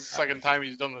 This is the second time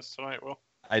he's done this tonight, Will.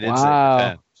 I did Wow. say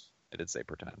pretend. I did say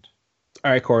pretend.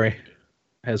 All right, Corey.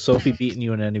 Has Sophie beaten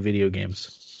you in any video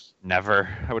games? Never.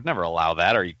 I would never allow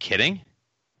that. Are you kidding?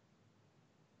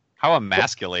 How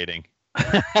emasculating.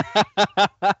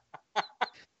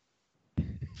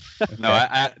 No,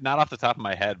 I not off the top of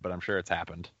my head, but I'm sure it's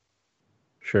happened.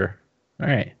 Sure. All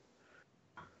right.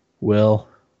 Will.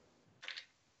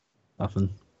 Nothing.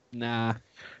 Nah.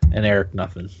 And Eric,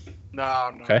 nothing. No,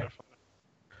 I'm not. Okay.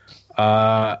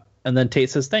 And then Tate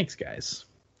says, "Thanks, guys."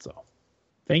 So,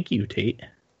 thank you, Tate.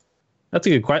 That's a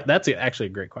good question. That's actually a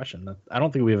great question. I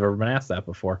don't think we've ever been asked that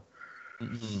before.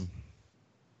 Mm-hmm.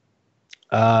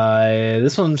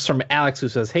 This one's from Alex, who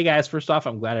says, "Hey guys, first off,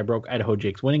 I'm glad I broke Idaho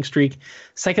Jake's winning streak.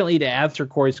 Secondly, to answer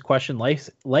Corey's question, life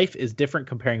is different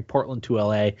comparing Portland to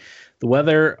LA. The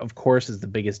weather, of course, is the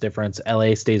biggest difference.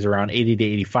 LA stays around 80 to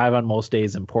 85 on most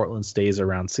days, and Portland stays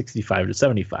around 65 to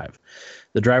 75.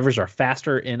 The drivers are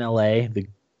faster in LA. The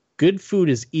good food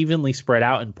is evenly spread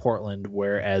out in Portland,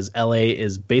 whereas LA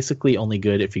is basically only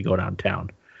good if you go downtown.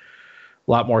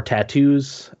 A lot more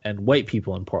tattoos and white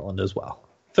people in Portland as well.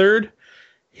 Third,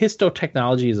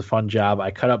 histotechnology is a fun job.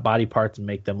 I cut up body parts and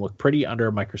make them look pretty under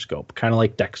a microscope, kind of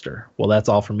like Dexter. Well, that's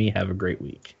all for me. Have a great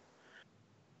week."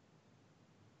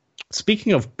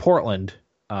 Speaking of Portland,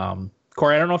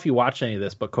 Corey, I don't know if you watched any of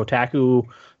this, but Kotaku,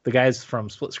 the guys from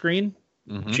Split Screen,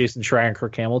 Jason Schreier and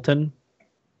Kirk Hamilton,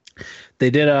 they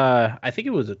did I think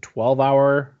it was a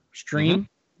 12-hour stream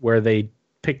where they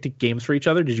picked games for each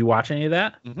other. Did you watch any of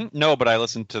that? No, but I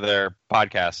listened to their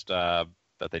podcast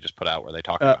that they just put out where they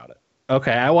talk about it.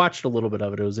 Okay, I watched a little bit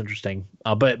of it. It was interesting.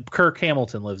 But Kirk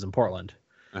Hamilton lives in Portland.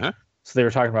 So they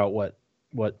were talking about what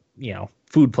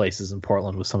food places in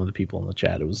Portland with some of the people in the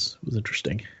chat. It was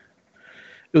interesting.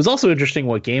 It was also interesting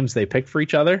what games they picked for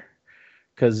each other,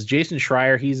 because Jason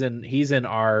Schreier, he's in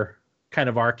our kind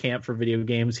of our camp for video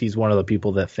games. He's one of the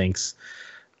people that thinks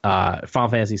Final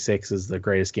Fantasy VI is the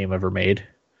greatest game ever made.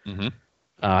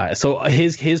 Mm-hmm. So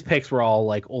his picks were all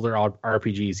like older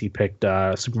RPGs. He picked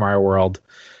Super Mario World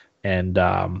and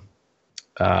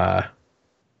Mario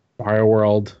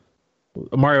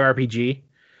RPG,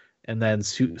 and then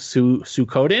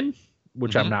Suikoden,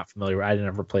 which I'm not familiar with. I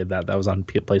never played that. That was on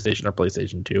PlayStation or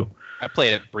PlayStation 2. I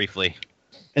played it briefly.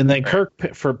 And then Kirk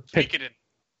picked Suikoden.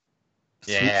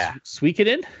 Yeah.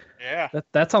 Suikoden? Yeah.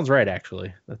 That sounds right,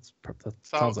 actually. That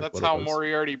sounds like That's what how it was.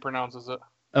 Moriarty pronounces it.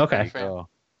 Okay. Fan. Oh.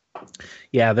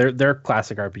 Yeah, they're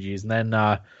classic RPGs. And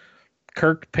then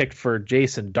Kirk picked for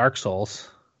Jason Dark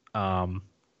Souls,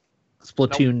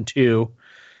 Splatoon 2,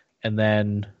 and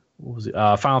then what was it?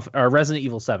 Resident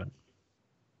Evil 7.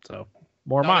 So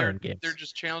more modern games. They're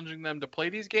just challenging them to play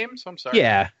these games. I'm sorry.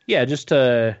 Yeah, just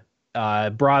to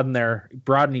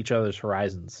broaden each other's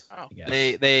horizons. Oh. I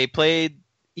guess. They played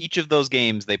each of those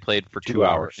games. They played for 2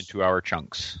 hours in 2 hour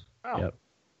chunks, Oh. Yep.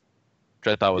 which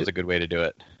I thought was a good way to do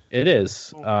it. It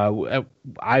is.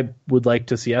 I would like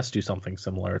to see us do something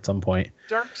similar at some point.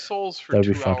 Dark Souls for That'd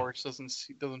be 2 fun. hours doesn't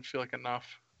feel like enough.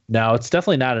 No, it's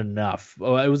definitely not enough.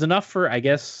 Well, it was enough for, I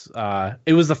guess,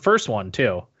 it was the first one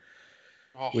too,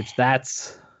 Oh. which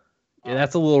that's a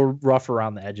little rough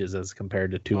around the edges as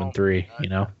compared to 2 and 3. God. You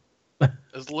know.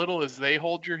 As little as they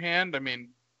hold your hand, I mean,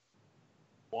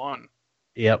 1.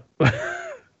 Yep.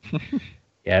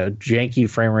 Yeah, janky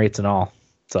frame rates and all.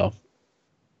 So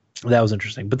that was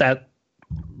interesting, but that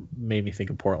made me think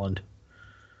of Portland.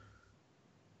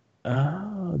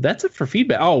 That's it for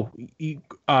feedback. Oh,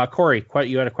 Corey,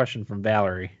 you had a question from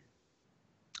Valerie.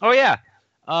 Oh yeah.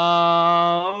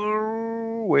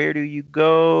 Where do you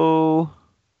go?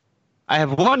 I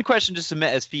have one question to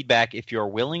submit as feedback. If you're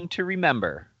willing to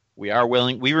remember, we are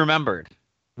willing. We remembered.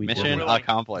 Mission willing.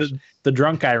 accomplished. The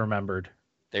drunk guy remembered.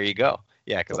 There you go.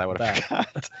 Yeah, because I would have That.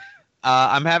 forgot.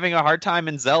 I'm having a hard time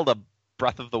in Zelda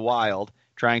Breath of the Wild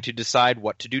trying to decide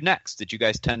what to do next. Did you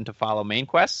guys tend to follow main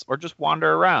quests or just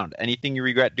wander around? Anything you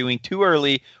regret doing too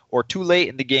early or too late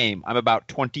in the game? I'm about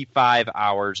 25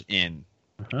 hours in.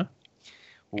 Uh-huh.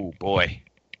 Oh, boy.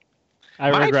 I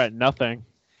regret nothing.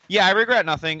 Yeah, I regret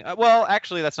nothing. Well,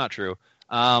 actually, that's not true.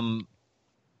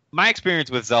 My experience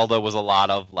with Zelda was a lot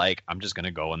of, like, I'm just going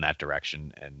to go in that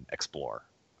direction and explore.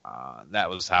 That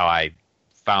was how I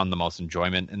found the most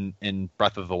enjoyment in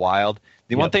Breath of the Wild.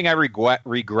 The one thing I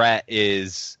regret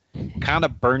is kind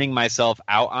of burning myself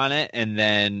out on it and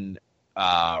then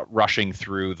rushing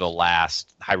through the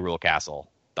last Hyrule Castle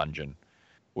dungeon,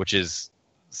 which is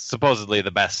supposedly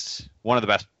one of the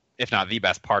best, if not the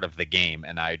best part of the game.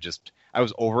 And I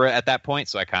was over it at that point,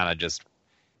 so I kind of just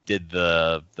did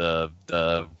the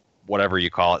whatever you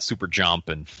call it, super jump,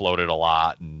 and floated a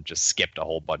lot and just skipped a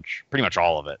whole bunch, pretty much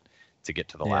all of it, to get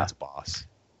to the last boss.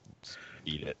 Just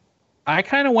beat it. I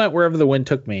kind of went wherever the wind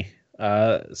took me,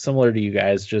 similar to you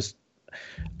guys. Just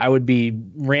I would be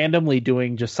randomly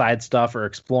doing just side stuff or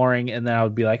exploring, and then I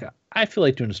would be like, I feel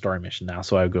like doing a story mission now,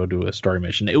 so I would go do a story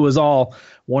mission. It was all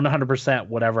 100%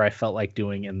 whatever I felt like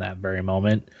doing in that very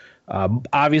moment.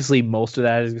 Obviously, most of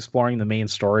that is exploring. The main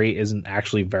story isn't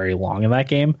actually very long in that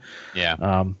game.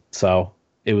 Yeah. So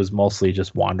it was mostly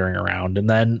just wandering around, and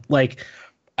then like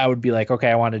I would be like, okay,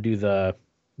 I want to do the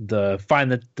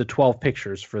find the 12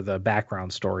 pictures for the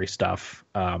background story stuff.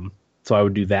 So I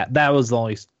would do that. That was the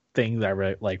only thing that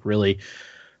I really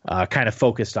kind of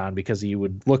focused on, because you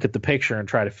would look at the picture and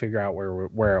try to figure out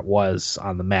where it was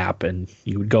on the map, and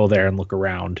you would go there and look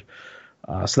around.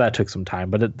 So that took some time,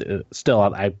 but still,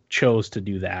 I chose to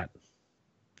do that,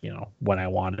 when I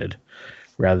wanted,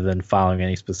 rather than following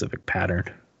any specific pattern.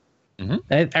 Mm-hmm.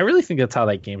 And I really think that's how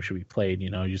that game should be played.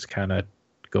 You just kind of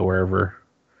go wherever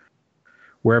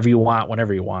you want,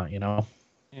 whenever you want.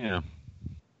 Yeah.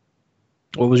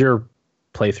 What was your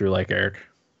playthrough like, Eric?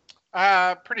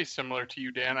 Pretty similar to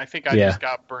you, Dan. I think I Yeah. just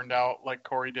got burned out like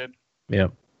Corey did.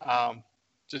 Yep.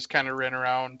 Just kind of ran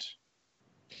around.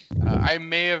 I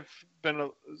may have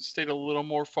stayed a little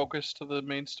more focused to the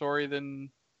main story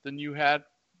than you had.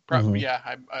 Mhm.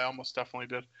 Yeah, I almost definitely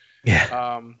did.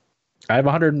 Yeah. I have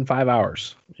 105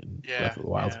 hours in Yeah, Breath of the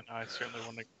Wild. no, I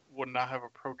certainly would not have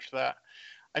approached that.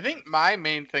 I think my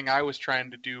main thing I was trying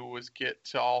to do was get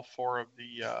to all 4 of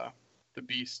the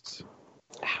beasts.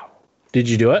 Did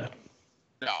you do it?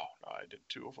 No, I did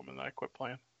 2 of them and then I quit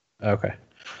playing. Okay.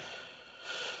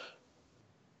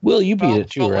 Will, you beat it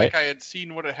too, felt right? like I had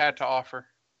seen what it had to offer.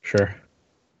 Sure.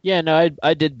 Yeah, no,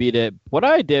 I did beat it. What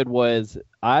I did was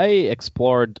I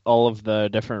explored all of the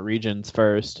different regions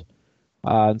first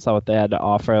and saw what they had to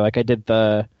offer. Like I did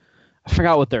I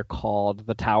forgot what they're called,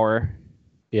 the tower.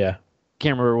 Yeah.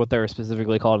 can't remember what they were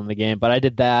specifically called in the game, but I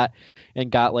did that and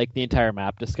got like the entire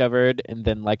map discovered, and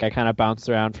then like I kind of bounced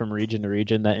around from region to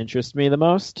region that interested me the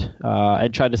most,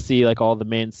 and tried to see like all the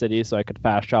main cities so I could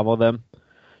fast travel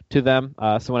to them.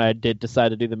 So when I did decide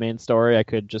to do the main story, I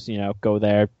could just go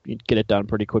there, get it done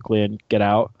pretty quickly, and get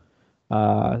out.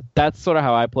 That's sort of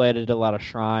how I played. I did a lot of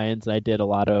shrines. I did a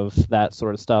lot of that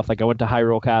sort of stuff. Like I went to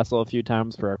Hyrule Castle a few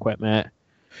times for equipment.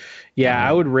 Yeah,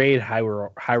 I would raid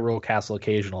Hyrule Castle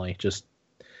occasionally. Just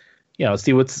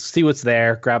see what's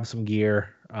there, grab some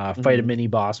gear, fight a mini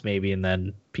boss maybe, and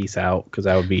then peace out because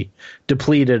I would be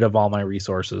depleted of all my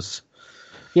resources.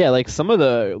 Yeah, like some of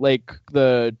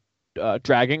the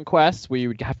Dragon quests where you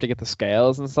would have to get the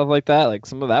scales and stuff like that. Like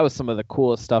some of that was some of the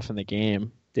coolest stuff in the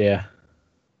game. Yeah.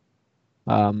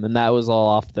 And that was all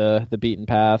off the beaten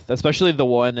path, especially the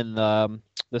one in the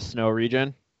snow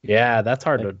region. Yeah, that's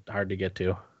hard to get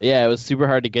to. Yeah, it was super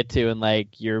hard to get to, and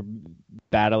like you're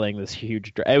battling this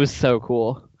huge. It was so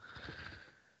cool.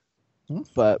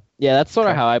 But yeah, that's sort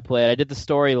of how I played. I did the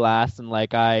story last, and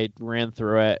like I ran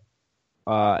through it.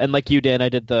 And like you did, I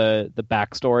did the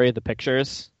backstory, the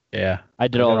pictures. Yeah, I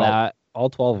did all that.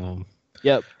 All 12 of them.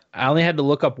 Yep. I only had to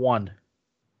look up one.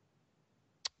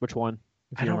 Which one?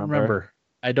 I don't remember.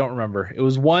 I don't remember. It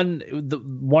was one.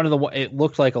 It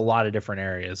looked like a lot of different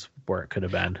areas where it could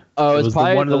have been. Oh, it was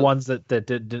one of the ones that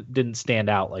didn't stand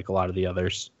out like a lot of the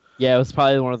others. Yeah, it was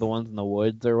probably one of the ones in the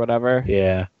woods or whatever.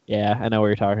 Yeah. Yeah, I know what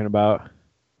you're talking about.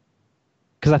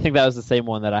 Because I think that was the same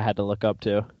one that I had to look up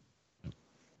to.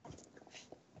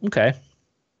 Okay.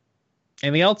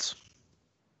 Anything else?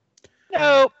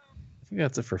 Nope. I think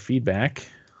that's it for feedback.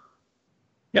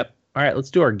 Yep. All right, let's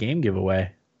do our game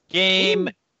giveaway. Game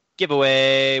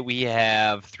giveaway. We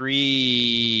have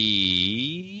three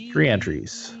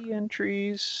entries.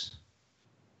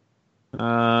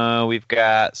 We've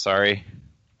got,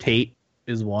 Tate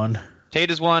is one. Tate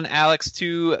is one. Alex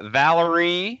 2.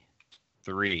 Valerie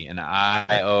 3. And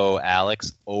I owe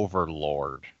Alex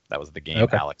Overlord. That was the game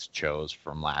Alex chose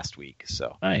from last week.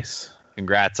 So nice.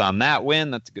 Congrats on that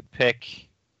win. That's a good pick.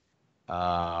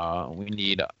 We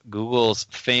need Google's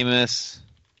famous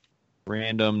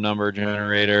random number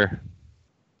generator.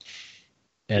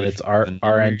 And it's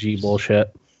RNG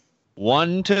bullshit.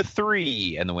 1 to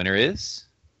 3. And the winner is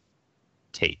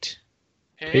Tate.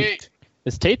 Hey,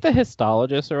 Is Tate the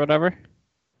histologist or whatever?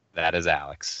 That is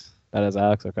Alex. That is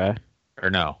Alex, okay.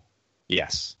 Or no.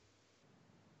 Yes.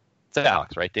 It's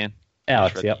Alex, right, Dan?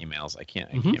 Alex, I just read the emails. I can't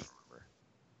remember.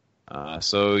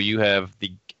 So you have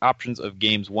the options of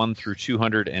games 1 through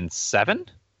 207.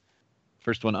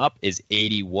 First one up is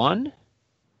 81.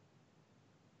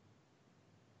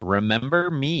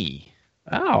 Remember Me.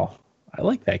 Oh, I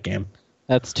like that game.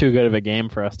 That's too good of a game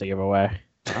for us to give away.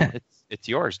 Well, it's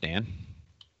yours, Dan.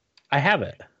 I have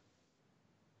it.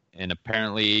 And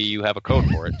apparently you have a code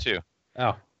for it, too.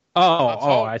 Oh,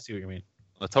 hope. I see what you mean.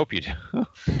 Let's hope you do.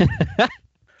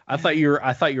 I thought you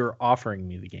were offering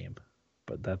me the game,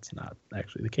 but that's not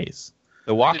actually the case.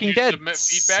 The Walking you Dead submit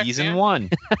feedback, Season Dan? 1.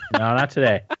 No, not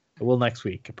today. I will next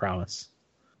week, I promise.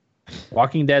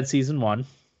 Walking Dead Season 1.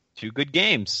 2 good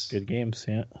games. Good games,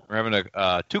 yeah. We're having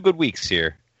 2 good weeks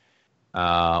here.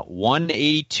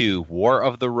 182, War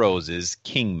of the Roses,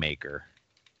 Kingmaker.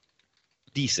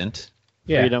 Decent.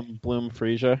 Yeah. Freedom, Bloom,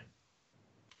 Frisia.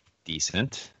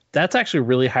 Decent. That's actually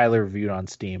really highly reviewed on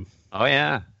Steam. Oh,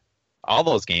 yeah. All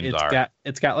those games are.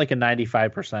 It's got like a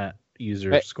 95% user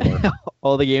Right. score.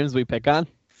 All the games we pick on?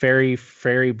 Fairy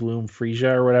Bloom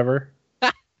Frisia or whatever.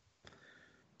 It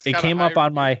got a came high up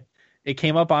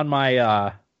on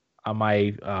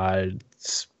my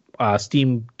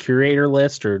Steam curator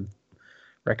list or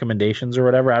recommendations or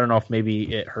whatever. I don't know if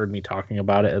maybe it heard me talking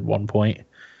about it at one point.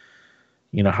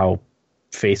 You know how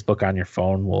Facebook on your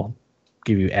phone will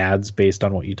give you ads based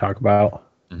on what you talk about?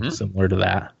 Mm-hmm. Similar to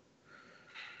that.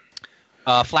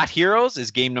 Flat Heroes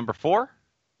is game number 4.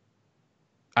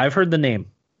 I've heard the name.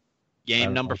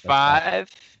 Game number 5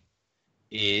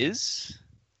 is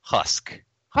Husk.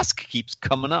 Husk keeps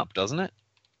coming up, doesn't it?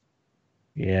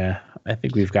 Yeah, I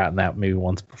think we've gotten that maybe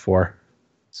once before.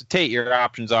 So Tate, your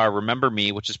options are Remember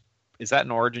Me, which is that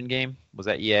an Origin game? Was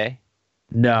that EA?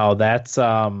 No, that's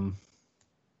Don't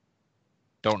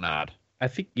Nod. I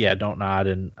think Don't Nod,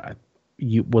 and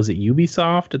was it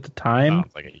Ubisoft at the time?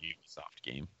 Sounds like a Ubisoft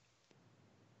game.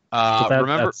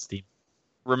 That's Steam.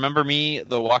 Remember Me,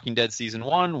 The Walking Dead Season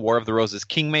 1, War of the Roses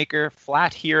Kingmaker,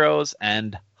 Flat Heroes,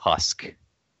 and Husk.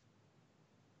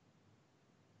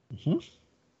 Mm-hmm.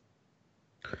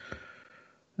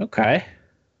 Okay.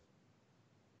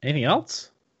 Anything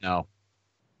else? No.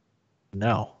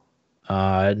 No.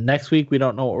 Next week we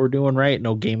don't know what we're doing, right?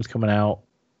 No games coming out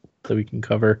that we can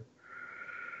cover.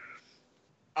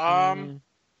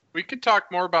 We could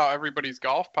talk more about everybody's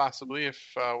golf possibly if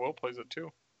Will plays it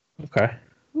too. Okay.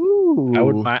 Ooh.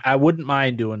 I wouldn't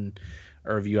mind doing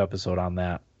a review episode on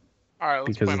that All right,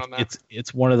 let's because plan on that.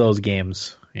 it's one of those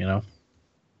games, you know.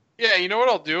 Yeah, you know what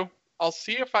I'll do? I'll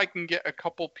see if I can get a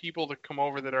couple people to come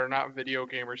over that are not video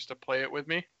gamers to play it with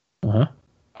me.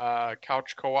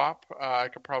 Couch co-op. I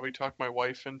could probably talk my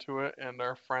wife into it and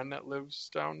our friend that lives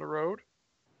down the road.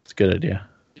 It's a good idea.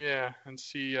 Yeah, and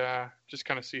see, just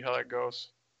kind of see how that goes.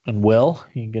 And Will,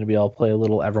 you gonna be able to play a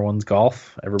little everybody's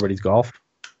golf.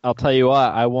 I'll tell you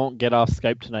what, I won't get off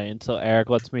Skype tonight until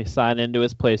Eric lets me sign into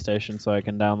his PlayStation so I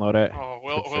can download it. Oh,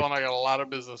 Will and I got a lot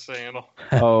of business to handle.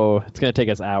 Oh, it's going to take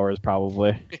us hours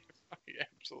probably. Yeah,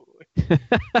 absolutely.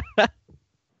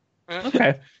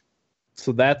 Okay.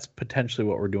 So that's potentially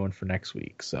what we're doing for next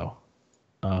week. So,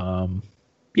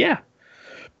 yeah.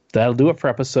 That'll do it for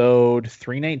episode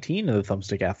 319 of the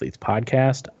Thumbstick Athletes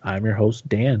podcast. I'm your host,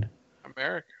 Dan. I'm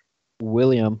Eric.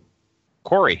 William.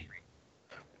 Corey.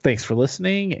 Thanks for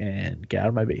listening, and get out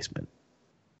of my basement.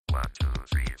 1, 2,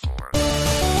 3, 4.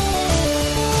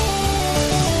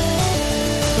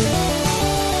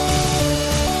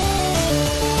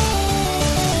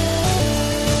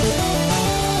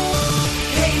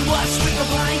 Hey, what's with the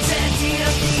blinds and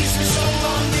DMPs for so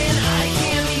long, man? I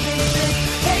can't even think.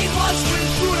 Hey, what's with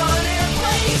food on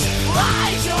airplanes?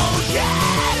 I don't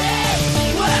get it.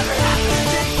 Whatever happened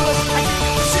to Bigfoot? I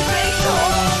think we should make the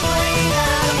whole plane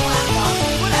out of black box.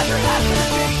 Whatever happened to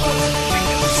Bigfoot? I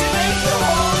think we should make the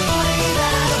whole plane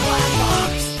out of black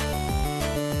box.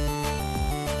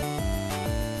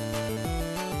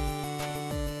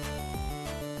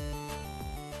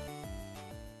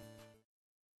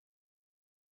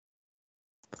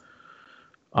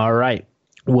 All right.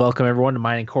 Welcome, everyone, to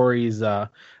mine and Corey's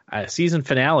season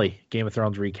finale Game of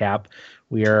Thrones recap.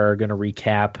 We are going to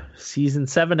recap season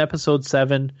 7, episode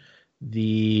 7,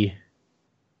 the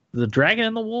Dragon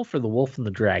and the Wolf, or the Wolf and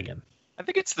the Dragon? I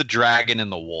think it's the Dragon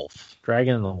and the Wolf.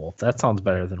 Dragon and the Wolf. That sounds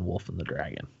better than Wolf and the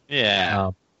Dragon.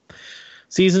 Yeah.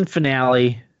 Season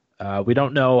finale. We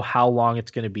don't know how long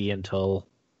it's going to be until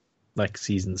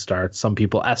season starts. Some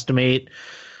people estimate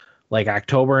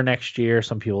October next year.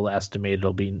 Some people estimate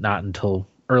it'll be not until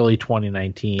early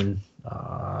 2019.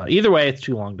 Either way, it's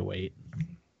too long to wait.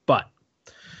 But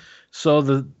so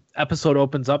the episode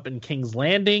opens up in King's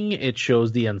Landing. It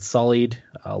shows the Unsullied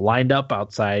lined up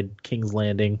outside King's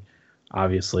Landing,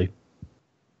 obviously.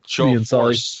 Show the of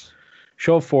Unsullied. force.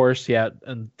 Show of force, yeah.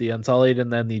 And the Unsullied,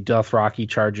 and then the Dothraki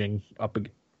charging up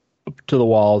to the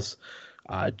walls.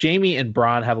 Jaime and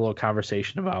Bronn have a little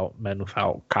conversation about men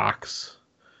without cocks.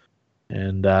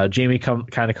 And Jaime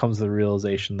kind of comes to the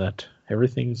realization that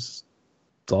it's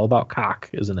all about cock,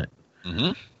 isn't it?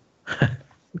 Mm-hmm.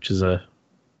 Which is a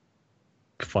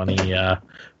funny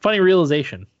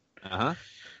realization. Uh-huh.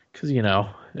 Because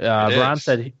Bronn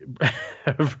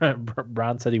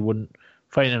said he wouldn't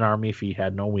fight in an army if he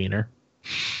had no wiener.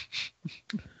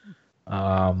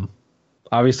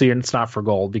 Obviously, it's not for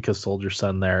gold because soldiers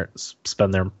spend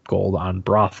their gold on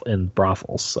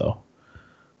brothels. So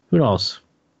who knows?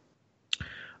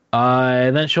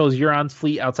 And then it shows Euron's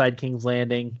fleet outside King's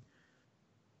Landing.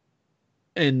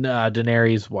 And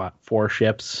Daenerys, 4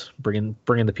 ships bringing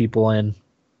the people in.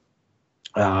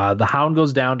 The Hound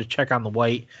goes down to check on the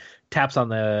White, taps on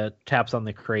the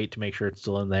crate to make sure it's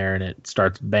still in there, and it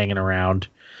starts banging around.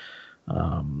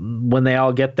 When they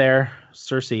all get there,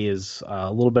 Cersei is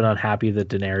a little bit unhappy that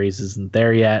Daenerys isn't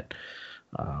there yet.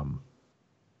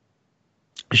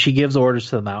 She gives orders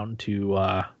to the Mountain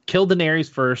to kill Daenerys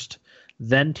first,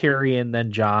 then Tyrion,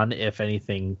 then Jon if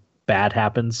anything bad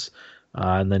happens,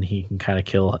 and then he can kind of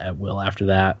kill at will after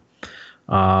that.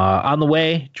 On the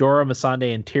way, Jorah,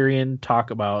 Missandei, and Tyrion talk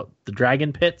about the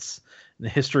dragon pits and the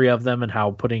history of them and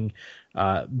how putting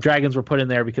dragons were put in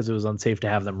there because it was unsafe to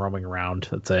have them roaming around.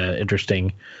 That's an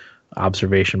interesting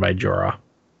observation by Jorah.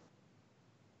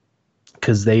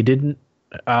 Because they didn't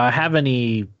have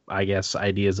any, I guess,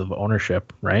 ideas of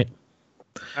ownership, right?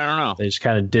 I don't know. They just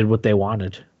kind of did what they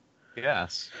wanted.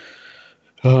 Yes.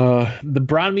 The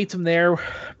Bronn meets him there.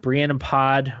 Brienne and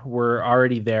Pod were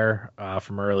already there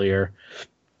from earlier.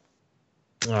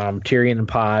 Tyrion and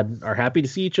Pod are happy to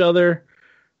see each other.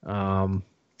 Someone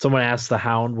asks the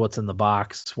Hound what's in the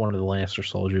box. One of the Lannister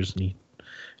soldiers, and he,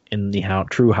 in the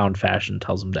true Hound fashion,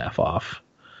 tells him to F off.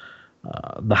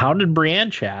 The Hound and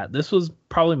Brienne chat. This was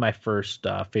probably my first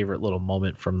favorite little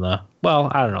moment from the. Well,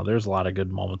 I don't know. There's a lot of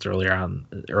good moments early on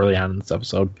in this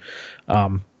episode.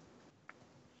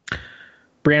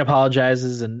 Brienne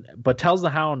apologizes but tells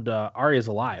the Hound Arya's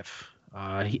alive,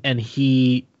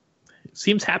 he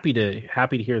seems happy to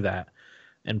hear that,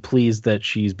 and pleased that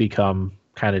she's become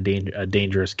kind of a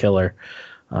dangerous killer.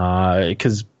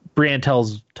 Because Brienne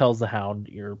tells the Hound,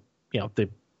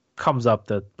 it comes up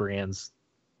that Brienne's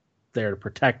there to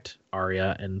protect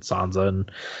Arya and Sansa,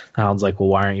 and the Hound's like, well,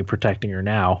 why aren't you protecting her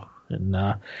now? And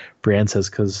Brienne says,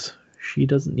 because she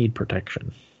doesn't need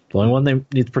protection. The only one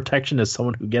that needs protection is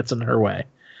someone who gets in her way.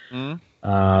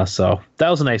 So that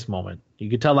was a nice moment. You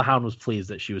could tell the Hound was pleased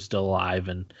that she was still alive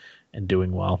and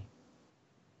doing well.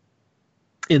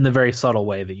 In the very subtle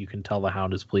way that you can tell the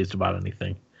Hound is pleased about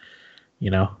anything,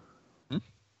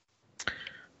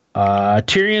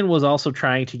 Tyrion was also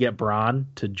trying to get Bronn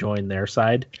to join their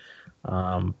side,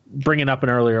 bringing up an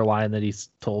earlier line that he's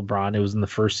told Bronn. It was in the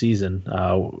first season.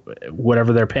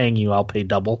 Whatever they're paying you, I'll pay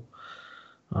double.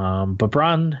 But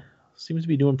Bronn seems to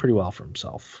be doing pretty well for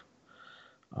himself.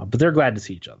 But they're glad to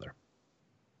see each other.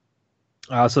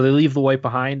 So they leave the White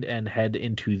behind and head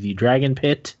into the Dragon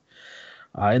Pit.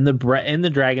 In the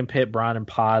Dragon Pit, Bronn and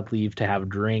Pod leave to have a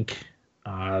drink.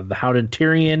 The Hound and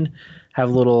Tyrion have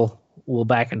a little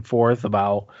back and forth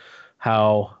about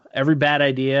how every bad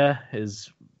idea is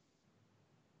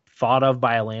thought of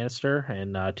by a Lannister,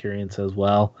 and Tyrion says,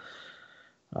 "Well,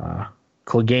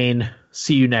 Clegane,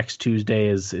 see you next Tuesday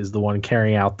is the one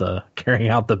carrying out the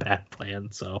bad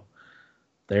plan." So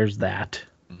there's that.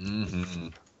 Mm-hmm.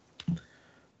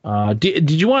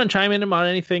 Did you want to chime in on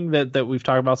anything that we've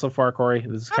talked about so far, Corey?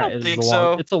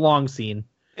 It's a long scene.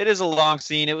 It is a long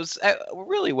scene. It was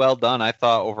really well done, I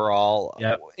thought, overall.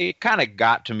 Yep. It kind of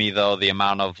got to me, though, the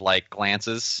amount of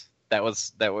glances that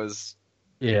was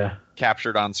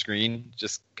captured on screen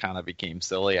just kind of became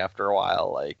silly after a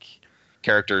while. Like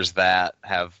characters that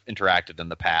have interacted in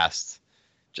the past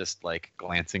just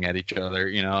glancing at each other,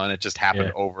 and it just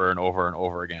happened over and over and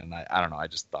over again. I don't know. I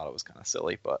just thought it was kind of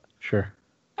silly, but sure.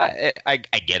 I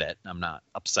get it. I'm not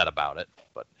upset about it,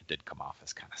 but it did come off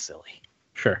as kind of silly.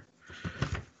 Sure.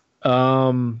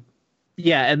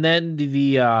 Yeah, and then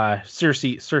the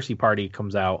Cersei party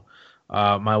comes out.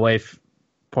 My wife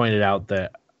pointed out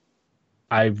that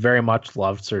I very much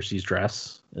loved Cersei's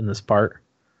dress in this part.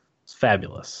 It's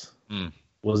fabulous.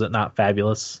 Was it not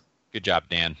fabulous? Good job,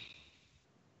 Dan.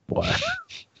 What?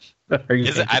 Are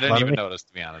you I didn't even notice,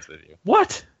 to be honest with you.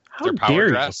 What? How dare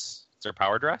you? Is there a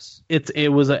power dress?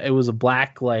 It was a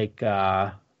black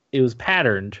it was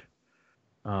patterned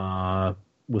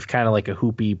with kind of like a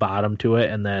hoopy bottom to it,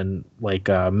 and then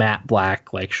matte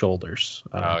black shoulders.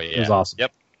 It was awesome.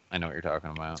 Yep, I know what you're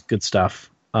talking about. Good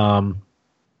stuff.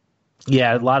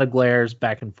 Yeah, a lot of glares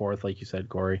back and forth, like you said,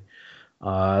 Corey.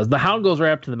 The Hound goes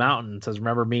right up to the mountain and says,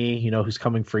 "Remember me? You know who's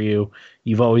coming for you.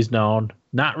 You've always known."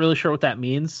 Not really sure what that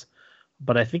means,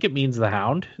 but I think it means the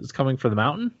Hound is coming for the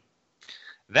mountain.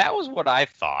 That was what I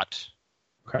thought.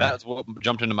 Okay. That's what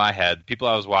jumped into my head. People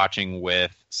I was watching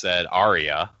with said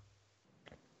Arya.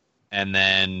 And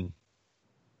then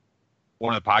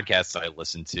one of the podcasts I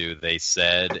listened to, they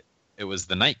said it was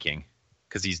the Night King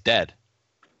because he's dead.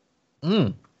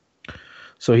 So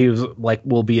he was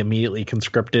will be immediately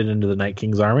conscripted into the Night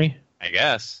King's army? I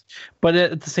guess. But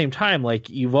at the same time,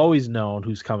 you've always known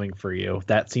who's coming for you.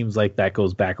 That seems like that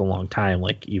goes back a long time,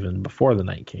 even before the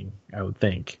Night King, I would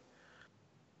think.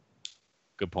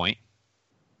 Good point.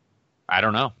 I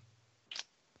don't know.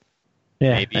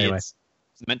 Yeah, maybe anyway. It's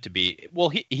meant to be. Well,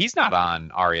 he's not on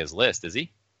Arya's list, is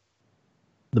he?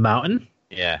 The Mountain?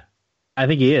 Yeah. I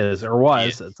think he is, or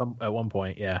was at one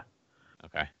point. Yeah.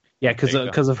 Okay. Yeah,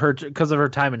 because of her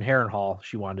time in Harrenhal,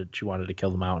 she wanted to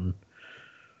kill the Mountain.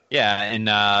 Yeah, and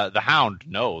the Hound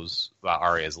knows about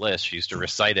Arya's list. She used to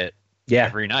recite it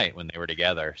every night when they were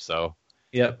together. So.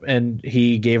 Yep, and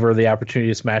he gave her the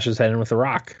opportunity to smash his head in with a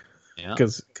rock. Yeah.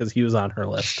 Because he was on her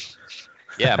list.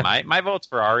 Yeah, my vote's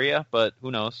for Arya, but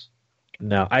who knows?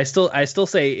 No, I still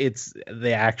say it's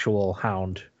the actual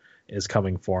Hound is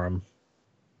coming for him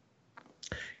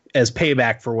as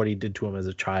payback for what he did to him as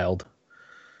a child.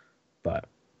 But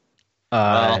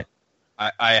I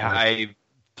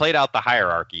played out the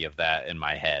hierarchy of that in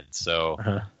my head.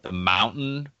 So the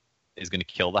Mountain is going to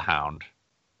kill the Hound.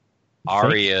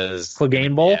 Arya's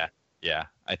Clegane Bowl. Yeah,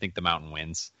 I think the Mountain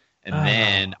wins, and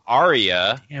then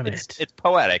Arya. It's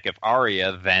poetic if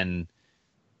Arya then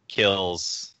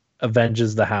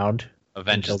avenges the Hound.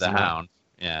 Avenges the Hound.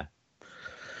 Yeah.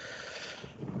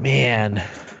 Man,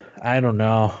 I don't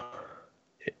know.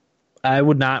 I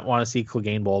would not want to see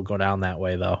Clegane Bowl go down that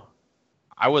way, though.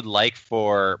 I would like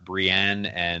for Brienne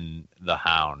and the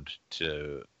Hound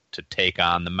to take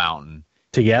on the Mountain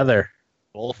together.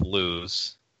 Both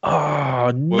lose.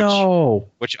 Oh no!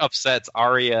 Which upsets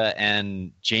Arya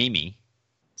and Jaime.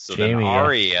 So then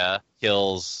Arya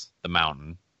kills the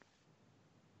Mountain,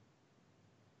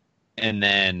 and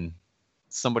then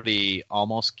somebody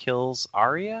almost kills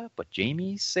Arya, but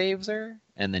Jaime saves her,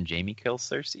 and then Jaime kills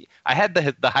Cersei. I had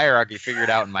the hierarchy figured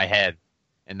out in my head,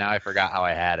 and now I forgot how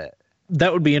I had it.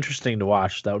 That would be interesting to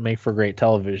watch. That would make for great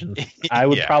television. I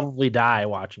would Yeah. probably die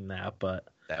watching that, but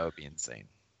That would be insane.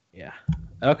 yeah.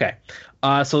 Okay.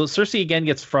 So Cersei again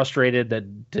gets frustrated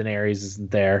that Daenerys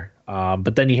isn't there.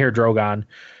 But then you hear Drogon.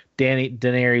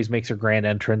 Daenerys makes her grand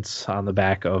entrance on the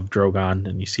back of Drogon,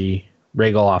 and you see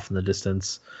Rhaegal off in the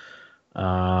distance.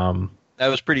 That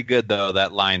was pretty good, though,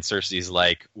 that line Cersei's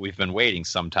like, we've been waiting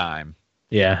some time.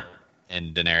 Yeah.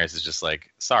 And Daenerys is just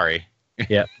like, sorry.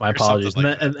 Yeah. My Or something apologies.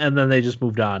 like And then they just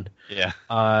moved on.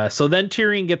 Yeah. So then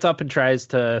Tyrion gets up and tries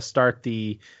to start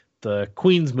the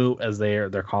Queen's Moot, as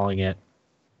they're calling it.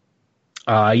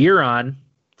 Euron,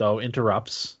 though,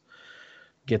 interrupts.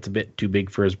 Gets a bit too big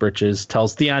for his britches.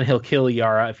 Tells Theon he'll kill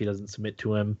Yara if he doesn't submit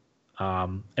to him.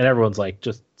 And everyone's like,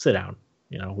 just sit down.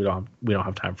 You know, we don't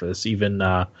have time for this. Even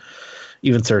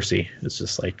Cersei is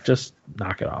just like, just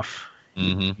knock it off.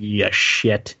 Mm-hmm. Yeah,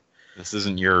 shit. This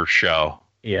isn't your show.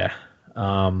 Yeah.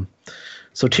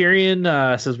 So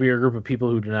Tyrion says we are a group of people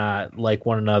who do not like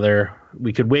one another.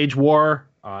 We could wage war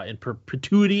in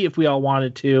perpetuity if we all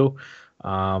wanted to.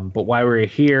 But why we're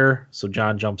here? So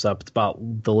Jon jumps up. It's about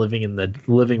the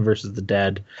living versus the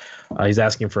dead. He's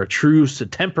asking for a truce, a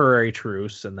temporary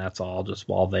truce, and that's all, just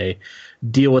while they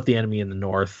deal with the enemy in the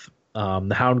north.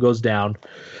 The Hound goes down,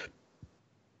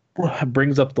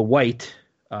 brings up the White.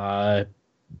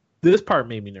 This part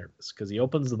made me nervous because he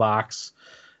opens the box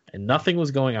and nothing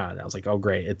was going on. I was like, oh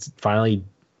great, it's finally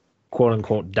quote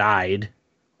unquote died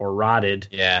or rotted.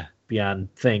 Yeah. Beyond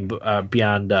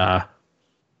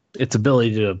its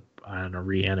ability to, I don't know,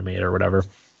 reanimate or whatever.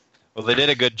 Well, they did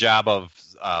a good job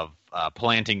of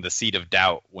planting the seed of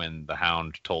doubt when the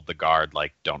Hound told the guard,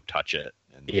 like, don't touch it.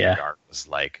 And Yeah. the guard was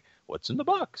like, what's in the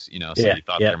box? You know, so Yeah, you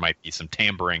thought yeah. there might be some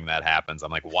tampering that happens.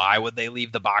 I'm like, why would they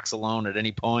leave the box alone at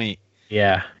any point?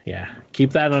 Yeah.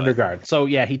 Keep that under guard. So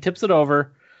yeah, he tips it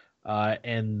over,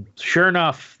 and sure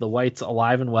enough, the White's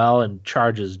alive and well and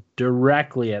charges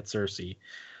directly at Cersei.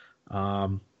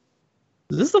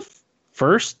 Is this the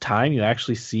first time you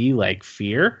actually see like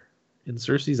fear in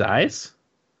Cersei's eyes?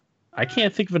 I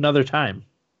can't think of another time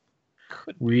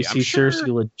Could where you be. see Cersei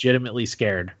legitimately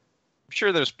scared. I'm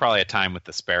sure there's probably a time with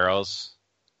the sparrows.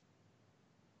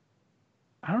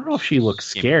 I don't know if she looked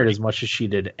Seemed scared pretty- as much as she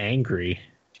did angry.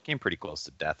 She came pretty close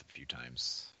to death a few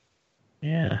times.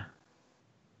 Yeah.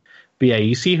 But yeah,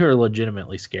 you see her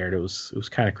legitimately scared. It was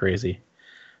kind of crazy.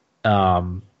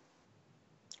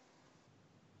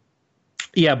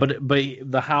 Yeah, but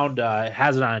the Hound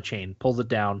has it on a chain, pulls it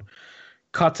down,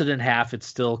 cuts it in half. It's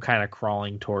still kind of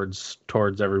crawling towards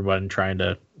everyone, trying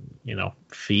to,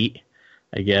 feet,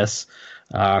 I guess.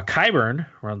 Qyburn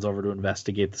runs over to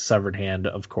investigate the severed hand,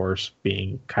 of course,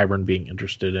 Qyburn being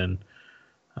interested in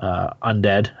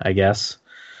undead, I guess.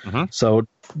 Mhm. So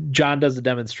Jon does a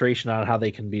demonstration on how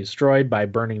they can be destroyed by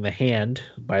burning the hand,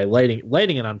 by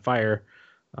lighting it on fire,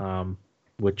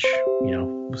 which,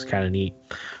 was kind of neat.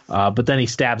 But then he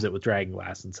stabs it with dragon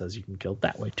glass and says you can kill it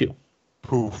that way too.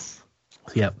 Poof.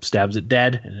 Yep, stabs it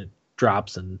dead, and it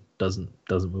drops and doesn't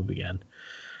move again.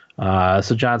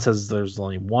 So Jon says there's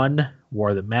only one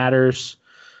war that matters.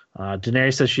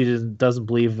 Daenerys says she doesn't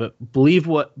believe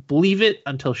it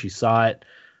until she saw it.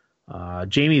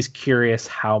 Jaime's curious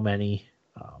how many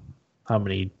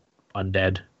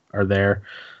undead are there.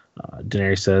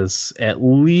 Daenerys says at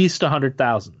least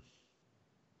 100,000.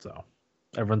 So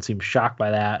everyone seems shocked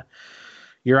by that.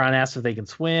 Euron asks if they can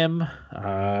swim.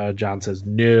 Jon says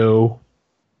no.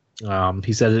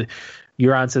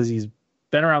 Euron says he's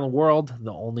been around the world. That's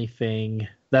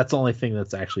the only thing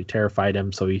that's actually terrified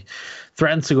him. So he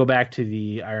threatens to go back to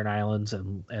the Iron Islands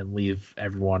and leave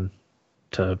everyone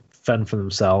to fend for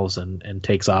themselves and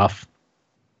takes off.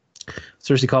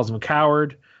 Cersei calls him a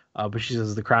coward, but she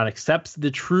says the crown accepts the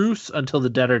truce until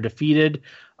the dead are defeated.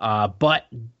 But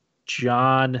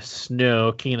Jon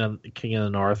Snow, King of the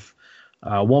North,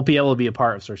 won't be able to be a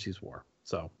part of Cersei's war.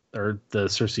 Or the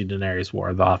Cersei-Daenerys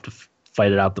war. They'll have to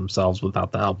fight it out themselves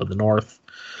without the help of the North.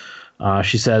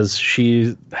 She says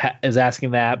she is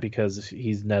asking that because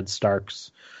he's Ned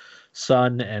Stark's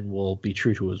son and will be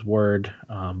true to his word.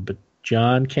 But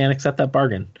Jon can't accept that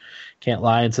bargain. Can't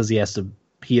lie and says he has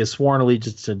sworn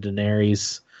allegiance to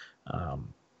Daenerys.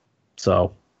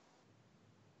 So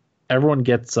everyone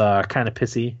gets kind of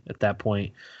pissy at that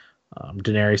point.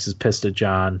 Daenerys is pissed at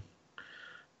Jon.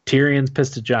 Tyrion's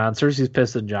pissed at Jon. Cersei's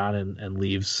pissed at Jon and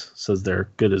leaves. Says they're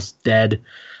good as dead.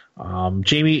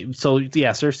 Jaime. So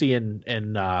yeah, Cersei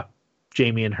and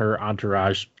Jaime and her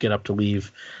entourage get up to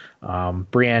leave.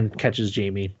 Brienne catches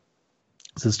Jaime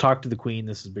says, talk to the queen.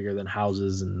 This is bigger than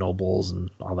houses and nobles and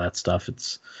all that stuff.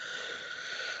 It's,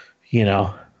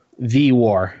 the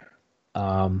war.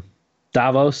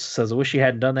 Davos says, I wish you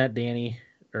hadn't done that, Danny.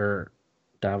 Or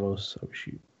Davos, I wish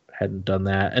you hadn't done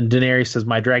that. And Daenerys says,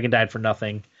 my dragon died for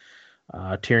nothing.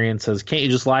 Tyrion says, can't you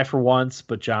just lie for once?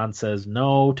 But Jon says,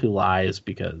 no to lies,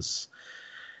 because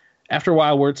after a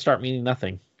while, words start meaning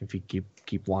nothing if you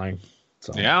keep lying.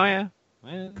 So Yeah.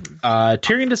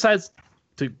 Tyrion decides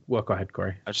to... Well, go ahead,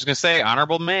 Corey. I was just going to say,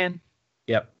 honorable man.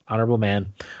 Yep, honorable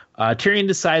man. Tyrion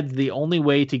decides the only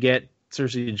way to get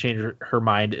Cersei to change her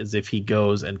mind is if he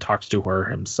goes and talks to her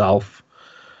himself.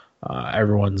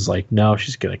 Everyone's like, no,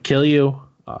 she's going to kill you.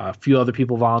 A few other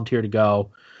people volunteer to go,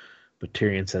 but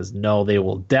Tyrion says, no,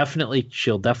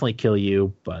 she'll definitely kill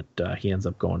you, but he ends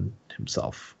up going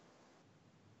himself.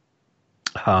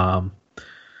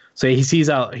 So he sees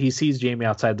Jaime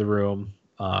outside the room.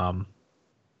 Jaime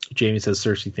says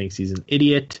Cersei thinks he's an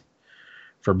idiot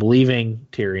for believing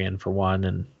Tyrion for one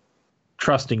and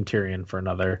trusting Tyrion for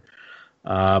another.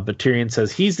 But Tyrion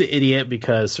says he's the idiot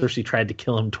because Cersei tried to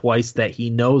kill him twice that he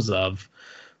knows of,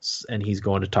 and he's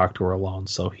going to talk to her alone.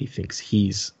 So he thinks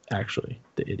he's actually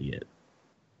the idiot.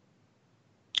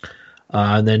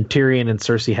 And then Tyrion and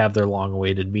Cersei have their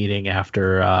long-awaited meeting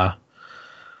after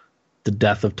the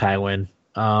death of Tywin.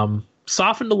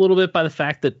 Softened a little bit by the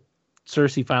fact that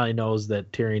Cersei finally knows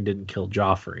that Tyrion didn't kill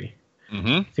Joffrey. Mm-hmm.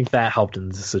 I think that helped in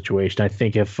the situation. I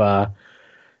think if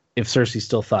Cersei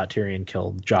still thought Tyrion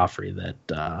killed Joffrey,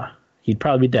 that he'd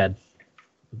probably be dead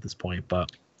at this point.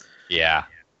 But yeah,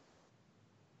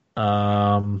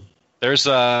 there's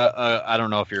I don't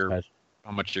know if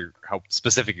how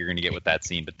specific you're going to get with that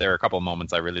scene, but there are a couple of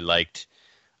moments I really liked.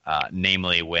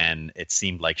 Namely, when it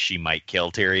seemed like she might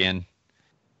kill Tyrion.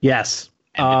 Yes,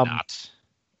 and did not.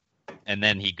 And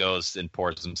then he goes and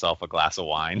pours himself a glass of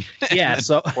wine. Yeah,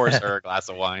 so pours her a glass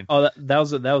of wine. Oh, that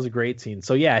was a great scene.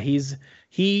 So yeah,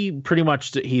 he pretty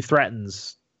much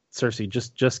threatens Cersei,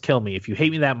 just kill me. If you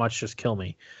hate me that much, just kill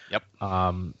me. Yep.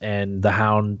 And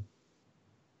the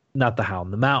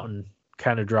Mountain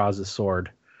kind of draws his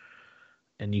sword,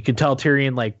 and you can tell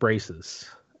Tyrion braces.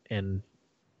 And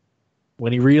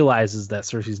when he realizes that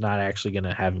Cersei's not actually going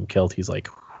to have him killed, he's like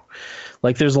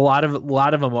there's a lot of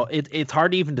it's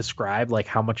hard to even describe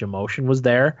how much emotion was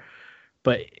there,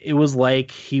 but it was like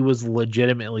he was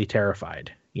legitimately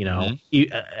terrified,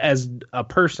 as a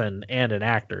person and an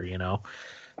actor,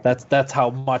 that's how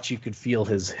much you could feel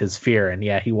his fear. And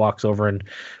yeah, he walks over and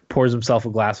pours himself a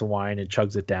glass of wine and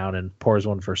chugs it down and pours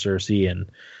one for Cersei and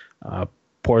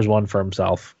pours one for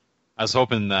himself. I was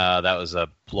hoping that was a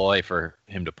ploy for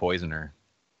him to poison her.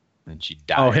 And she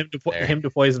died. Oh, him to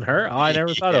poison her? Oh, I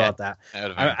never thought about that.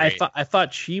 I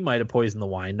thought she might have poisoned the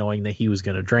wine, knowing that he was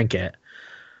going to drink it.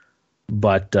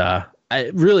 But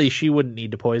she wouldn't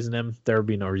need to poison him. There would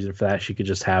be no reason for that. She could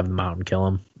just have the Mountain kill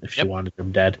him if she wanted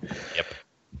him dead.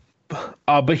 Yep.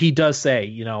 But he does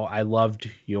say, I loved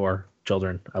your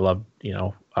children. I loved,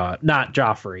 not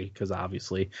Joffrey, because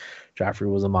obviously Joffrey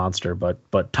was a monster, but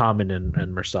Tommen and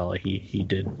Myrcella, he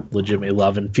did legitimately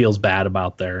love and feels bad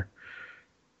about their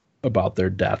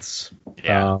deaths.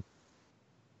 Yeah.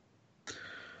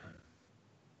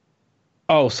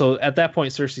 So at that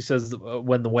point, Cersei says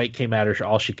when the weight came at her,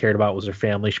 all she cared about was her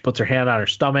family. She puts her hand on her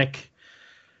stomach,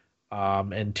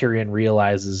 and Tyrion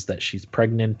realizes that she's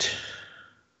pregnant.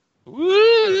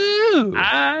 Woo!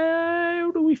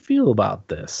 How do we feel about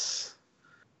this?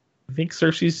 I think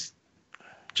Cersei's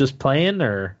just playing,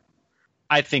 or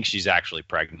I think she's actually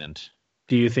pregnant.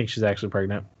 Do you think she's actually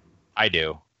pregnant? I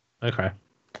do. Okay.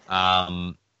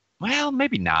 Well,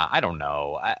 maybe not. I don't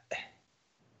know.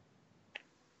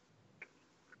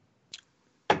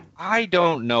 I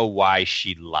don't know why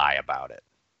she'd lie about it.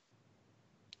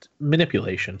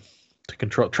 Manipulation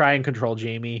to try and control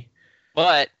Jaime.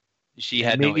 But she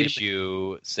had no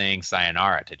issue saying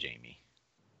sayonara to Jaime.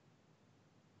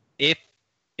 If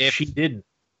she didn't,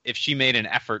 if she made an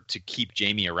effort to keep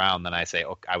Jaime around, then I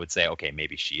would say, okay,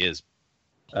 maybe she is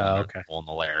pulling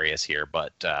hilarious here.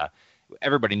 But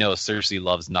everybody knows Cersei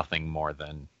loves nothing more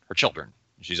than her children.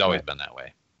 She's always been that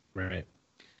way. Right.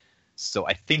 So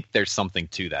I think there's something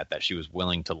to that she was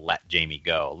willing to let Jaime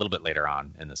go a little bit later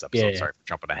on in this episode. Yeah. Sorry for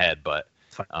jumping ahead, but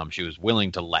she was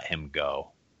willing to let him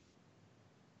go.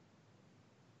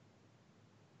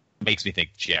 Makes me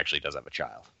think she actually does have a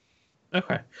child.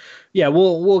 Okay. Yeah,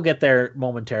 we'll get there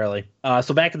momentarily.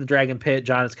 So back in the dragon pit,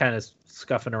 Jon is kind of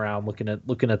scuffing around, looking at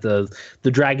the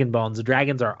dragon bones. The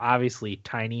dragons are obviously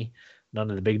tiny. None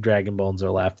of the big dragon bones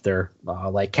are left. They're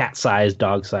like cat-sized,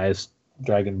 dog-sized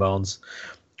dragon bones.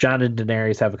 Jon and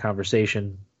Daenerys have a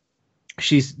conversation.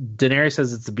 Daenerys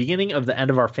says it's the beginning of the end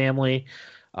of our family,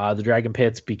 the dragon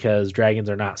pits, because dragons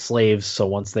are not slaves. So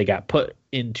once they got put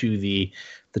into the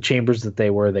chambers that they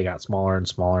were, they got smaller and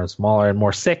smaller and smaller and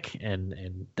more sick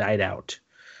and died out.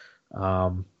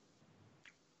 And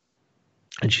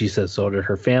she says so did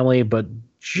her family, but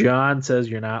Jon says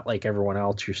you're not like everyone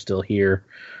else. You're still here.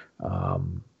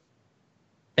 And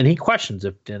he questions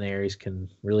if Daenerys can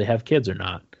really have kids or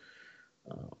not.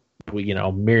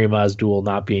 Mirri Maz Duel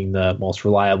not being the most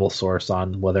reliable source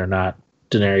on whether or not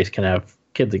Daenerys can have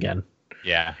kids again.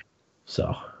 Yeah.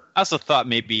 So I also thought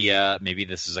maybe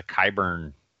this is a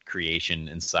Qyburn creation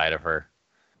inside of her.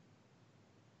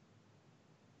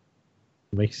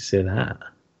 what makes you say that?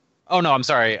 Oh no, I'm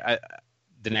sorry.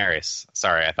 Daenerys.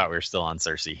 Sorry, I thought we were still on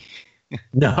Cersei.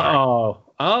 No.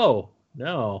 Oh,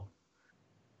 no.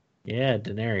 Yeah,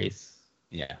 Daenerys.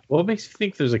 Yeah. What makes you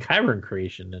think there's a Qyburn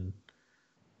creation in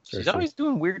Cersei? She's always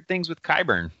doing weird things with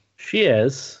Qyburn. She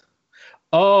is.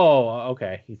 Oh,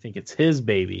 okay. You think it's his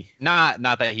baby? Not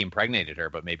that he impregnated her,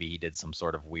 but maybe he did some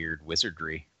sort of weird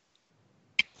wizardry.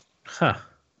 Huh.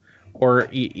 Or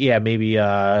yeah, maybe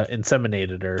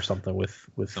inseminated her or something with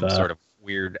Some sort of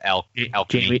weird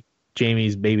alchemy.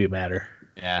 Jamie's baby matter.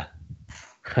 Yeah.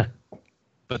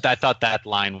 But I thought that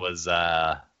line was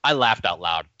I laughed out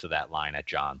loud to that line at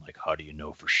Jon. Like, how do you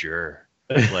know for sure?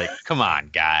 Like, come on,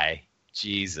 guy.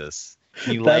 Jesus.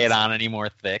 Can you lay it on any more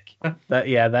thick?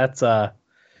 That's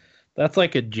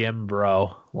like a Jim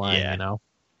bro line, Yeah. you know.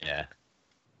 Yeah.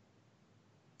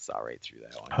 Saw right through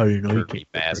that one. How do you know you Pervy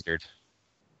can't- bastard.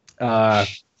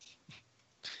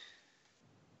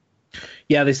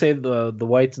 Yeah, they say the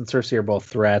Whites and Cersei are both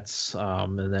threats,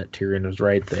 and that Tyrion was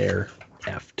right there.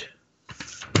 Effed.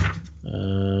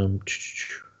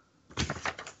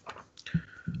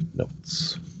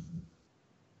 Notes.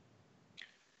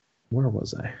 Where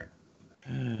was I?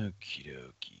 Okie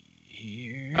dokie.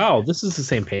 Here. Oh, this is the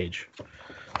same page.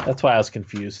 That's why I was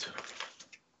confused.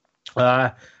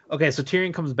 Okay, so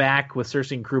Tyrion comes back with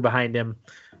Cersei and crew behind him.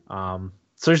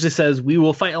 Cersei says, "We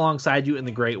will fight alongside you in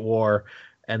the Great War,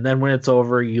 and then when it's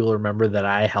over, you'll remember that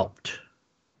I helped."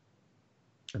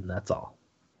 And that's all.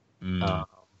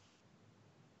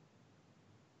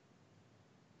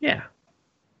 Yeah.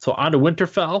 So on to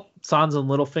Winterfell. Sansa and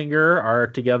Littlefinger are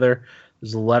together.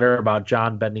 There's a letter about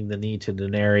Jon bending the knee to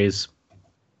Daenerys.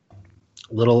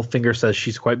 Littlefinger says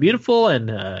she's quite beautiful, and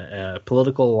a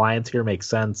political alliance here makes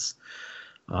sense.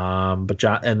 But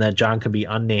that Jon can be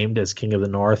unnamed as King of the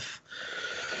North.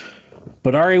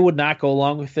 But Arya would not go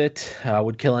along with it.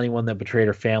 Would kill anyone that betrayed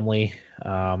her family.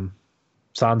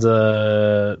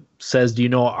 Sansa says, "Do you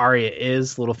know what Arya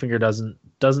is?" Littlefinger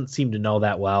doesn't seem to know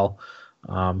that well.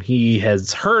 He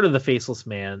has heard of the Faceless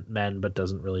Men, but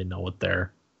doesn't really know what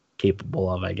they're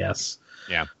capable of, I guess.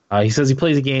 Yeah. He says he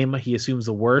plays a game. He assumes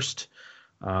the worst.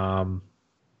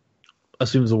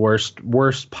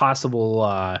 Worst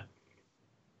possible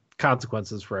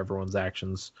consequences for everyone's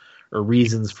actions, or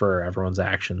reasons for everyone's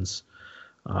actions.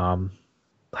 How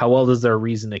well does their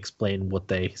reason explain what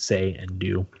they say and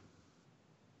do?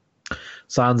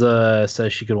 Sansa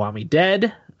says she could want me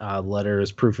dead. The letter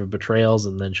is proof of betrayals,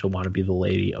 and then she'll want to be the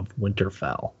Lady of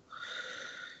Winterfell.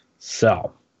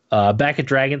 So, back at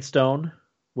Dragonstone,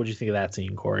 what do you think of that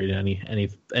scene, Corey?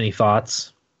 Any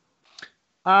thoughts?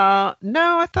 No,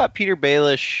 I thought Peter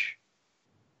Baelish.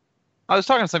 I was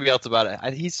talking to somebody else about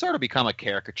it. He's sort of become a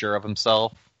caricature of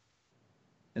himself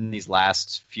in these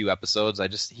last few episodes.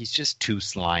 He's just too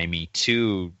slimy,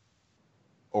 too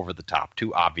over the top,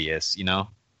 too obvious. You know?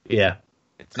 Yeah,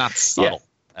 it's not subtle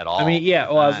at all. I mean, yeah.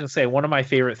 Well, I was gonna say one of my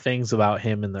favorite things about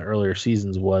him in the earlier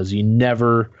seasons was you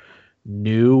never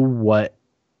knew what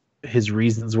his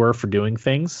reasons were for doing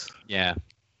things. Yeah,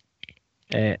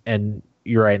 and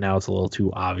you're right, now it's a little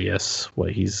too obvious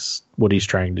what he's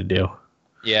trying to do.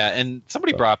 Yeah, and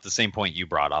somebody brought up the same point you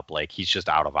brought up. Like, he's just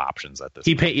out of options at this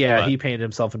point. He painted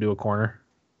himself into a corner.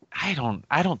 I don't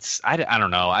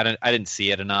know. I didn't see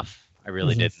it enough. I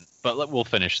really didn't. But we'll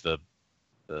finish the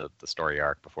story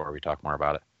arc before we talk more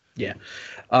about it. Yeah.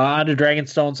 On to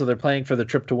Dragonstone. So they're planning for the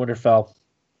trip to Winterfell.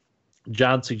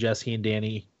 Jon suggests he and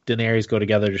Daenerys go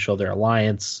together to show their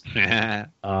alliance. Yeah,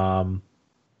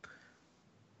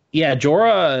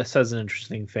 Jorah says an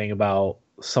interesting thing about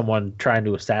someone trying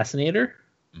to assassinate her.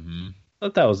 Mm-hmm. I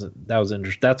thought that was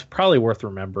interesting. That's probably worth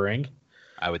remembering.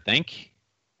 I would think.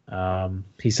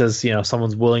 He says,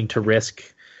 someone's willing to risk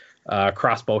a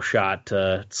crossbow shot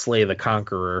to slay the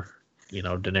Conqueror,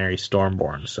 Daenerys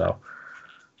Stormborn. So,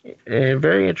 a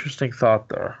very interesting thought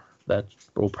there that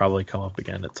will probably come up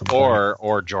again at some point.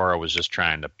 Or Jorah was just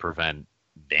trying to prevent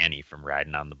Danny from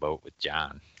riding on the boat with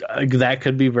John. That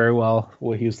could be very well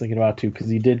what he was thinking about too, because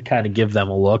he did kind of give them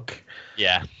a look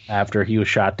Yeah. after he was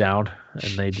shot down,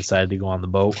 and they decided to go on the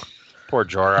boat. Poor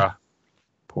Jorah.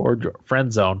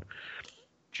 Friend zone.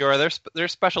 Jorah,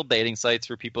 there's special dating sites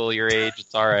for people your age.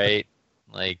 It's all right.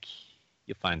 Like,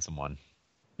 you'll find someone.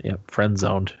 Yep, friend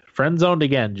zoned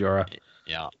again, Jorah.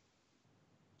 Yeah.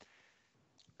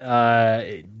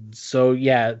 So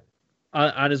yeah,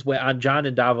 on his way, on John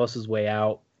and Davos's way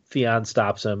out, Theon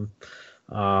stops him.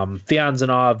 Theon's in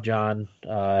awe of John,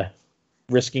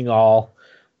 risking all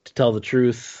to tell the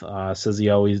truth. Says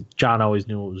John always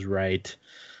knew it was right.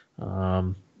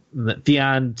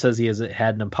 Theon says he has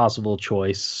had an impossible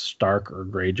choice: Stark or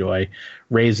Greyjoy.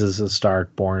 Raised as a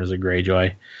Stark, born as a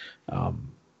Greyjoy.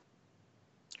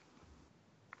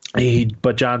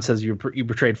 But John says you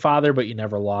betrayed father, but you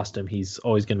never lost him. He's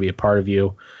always going to be a part of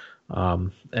you,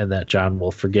 and that John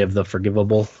will forgive the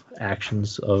forgivable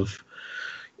actions of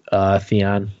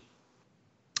Theon.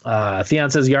 Theon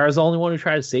says Yara's the only one who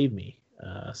tried to save me.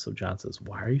 So John says,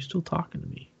 "Why are you still talking to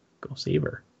me? Go save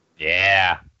her."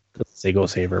 Yeah. Doesn't say go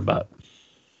save her, but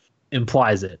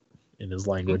implies it in his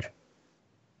language.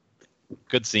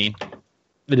 Good scene.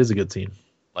 It is a good scene.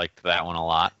 Liked that one a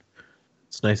lot.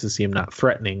 It's nice to see him not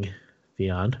threatening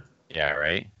Theon. Yeah,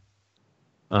 right?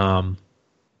 So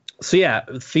yeah,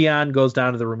 Theon goes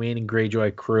down to the remaining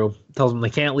Greyjoy crew, tells them they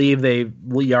can't leave.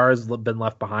 Yara's been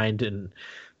left behind, and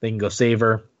they can go save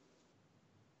her.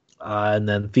 And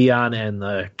then Theon and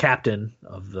the captain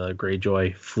of the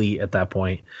Greyjoy fleet at that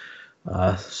point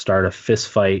start a fist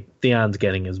fight. Theon's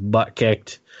getting his butt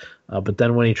kicked, but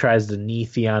then when he tries to knee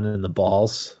Theon in the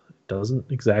balls, it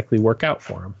doesn't exactly work out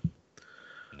for him.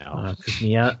 No.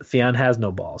 Because Theon has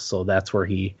no balls, so that's where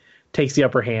he takes the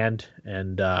upper hand.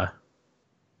 And I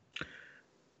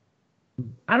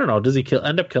don't know, does he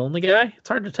end up killing the guy? It's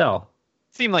hard to tell.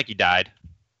 Seemed like he died.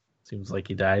 Seems like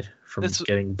he died from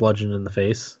getting bludgeoned in the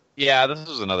face. Yeah, this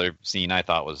was another scene I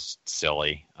thought was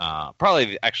silly.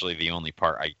 Probably actually the only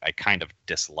part I kind of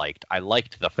disliked. I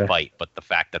liked the fight, but the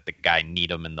fact that the guy kneed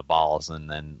him in the balls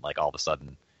and then like all of a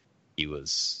sudden he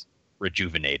was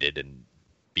rejuvenated and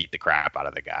beat the crap out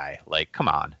of the guy. Like, come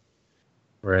on.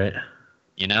 Right.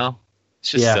 You know?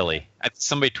 It's just silly.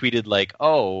 Somebody tweeted like,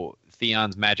 oh,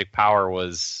 Theon's magic power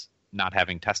was not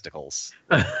having testicles.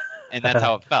 And that's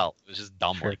how it felt. It was just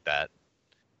dumb like that.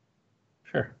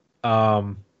 Sure.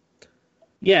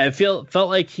 Yeah, it felt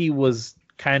like he was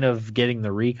kind of getting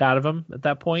the reek out of him at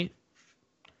that point.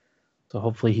 So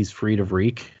hopefully he's freed of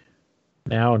reek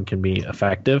now and can be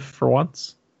effective for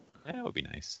once. Yeah, that would be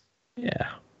nice. Yeah.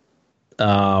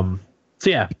 So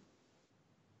yeah.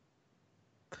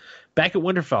 Back at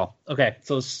Winterfell. Okay,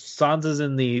 so Sansa's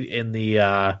in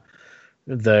the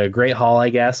Great Hall, I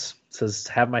guess. Says,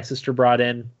 have my sister brought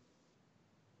in.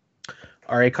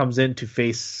 Arya comes in to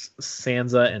face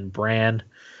Sansa and Bran.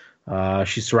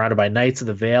 She's surrounded by Knights of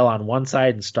the Vale on one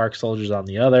side and Stark soldiers on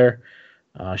the other.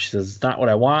 She says, it's not what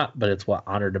I want, but it's what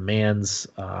honor demands.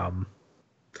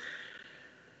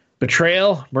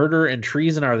 Betrayal, murder, and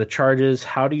treason are the charges.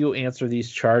 How do you answer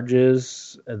these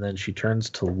charges? And then she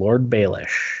turns to Lord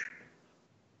Baelish.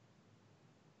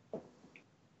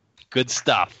 Good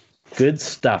stuff. Good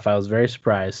stuff. I was very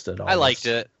surprised at all. I liked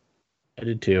it. I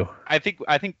did too. I think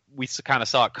we kind of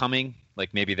saw it coming.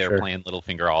 Like maybe they were playing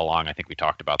Littlefinger all along. I think we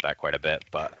talked about that quite a bit.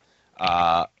 But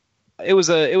it was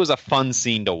a fun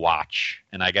scene to watch,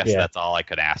 and I guess that's all I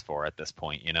could ask for at this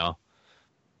point. You know.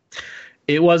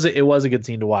 It was a good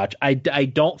scene to watch. I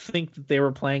don't think that they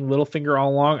were playing Littlefinger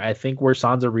all along. I think where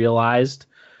Sansa realized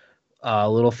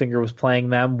Littlefinger was playing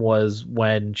them was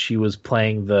when she was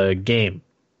playing the game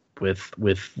with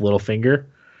Littlefinger,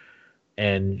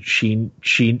 and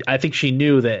I think she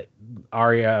knew that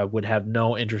Arya would have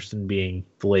no interest in being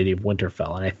the Lady of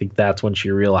Winterfell, and I think that's when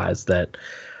she realized that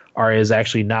Arya is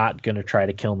actually not going to try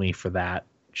to kill me for that.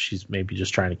 She's maybe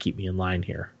just trying to keep me in line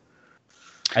here.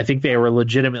 I think they were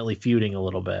legitimately feuding a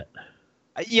little bit.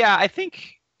 Yeah, I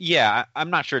think. Yeah, I'm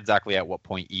not sure exactly at what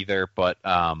point either, but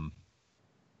I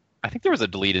think there was a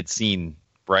deleted scene,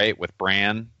 right, with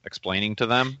Bran explaining to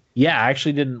them. Yeah, I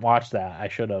actually didn't watch that. I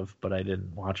should have, but I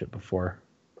didn't watch it before.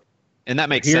 And that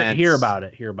makes sense. Hear about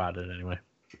it anyway.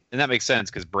 And that makes sense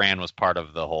because Bran was part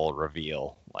of the whole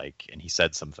reveal, and he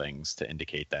said some things to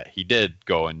indicate that he did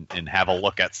go and have a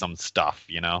look at some stuff,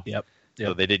 you know. Yep.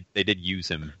 So they did use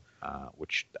him.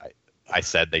 Which I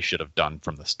said they should have done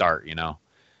from the start, you know.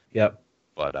 Yep.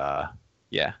 But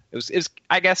yeah, it was.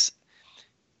 I guess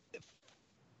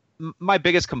my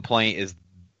biggest complaint is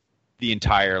the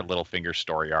entire Littlefinger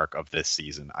story arc of this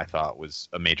season. I thought was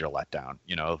a major letdown.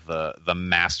 You know, the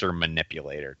master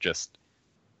manipulator. Just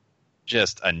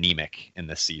just anemic in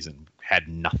this season. Had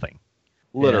nothing.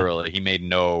 Literally, he made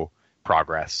no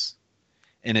progress.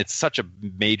 And it's such a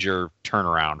major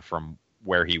turnaround from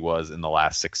where he was in the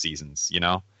last 6 seasons, you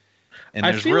know? And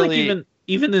I there's feel really like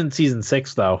even in season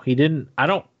 6 though, he didn't. I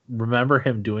don't remember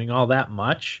him doing all that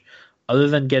much, other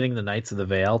than getting the Knights of the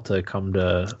Vale to come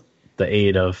to the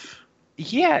aid of.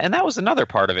 Yeah, and that was another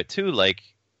part of it too. Like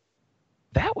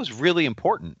that was really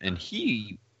important, and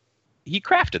he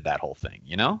crafted that whole thing,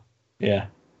 you know? Yeah.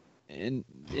 And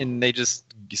they just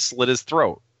slit his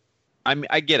throat. I mean,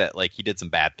 I get it. Like he did some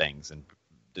bad things and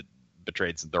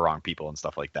betrayed the wrong people and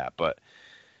stuff like that. But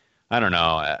I don't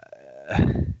know.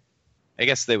 I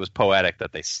guess it was poetic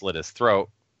that they slit his throat,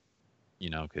 you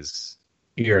know, because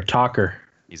You're a talker.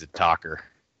 he's a talker.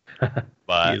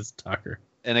 But He is a talker.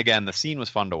 and again, the scene was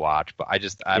fun to watch. But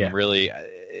I'm really.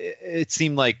 It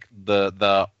seemed like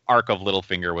the arc of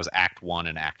Littlefinger was Act 1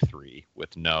 and Act 3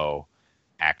 with no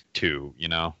Act 2. You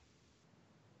know,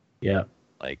 Yeah.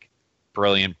 like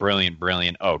brilliant, brilliant,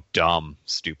 brilliant. Oh, dumb,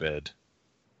 stupid.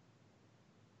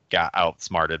 Got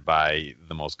outsmarted by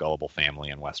the most gullible family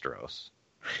in Westeros.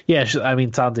 Yeah. I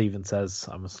mean, Sansa even says,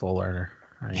 "I'm a slow learner."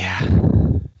 Yeah.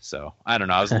 So I don't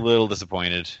know. I was a little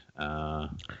disappointed.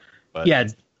 But Yeah.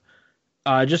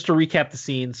 Just to recap the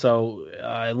scene. So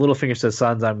Littlefinger says,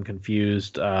 "Sons, I'm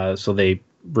confused." So they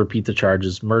repeat the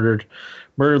charges: murdered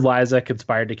Lysa,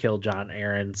 conspired to kill Jon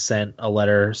Arryn, sent a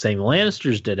letter saying the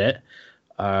Lannisters did it.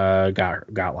 Got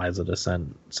Lysa to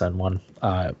send one.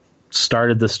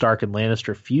 Started the Stark and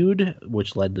Lannister feud,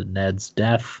 which led to Ned's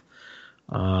death.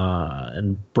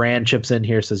 And Bran chips in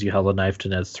here, says you held a knife to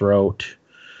Ned's throat.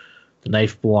 The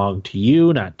knife belonged to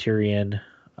you, not Tyrion.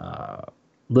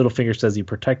 Littlefinger says he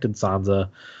protected Sansa.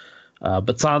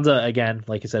 But Sansa, again,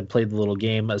 like I said, played the little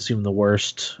game, assumed the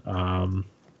worst,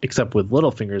 except with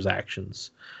Littlefinger's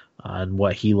actions. And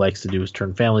what he likes to do is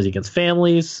turn families against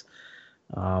families.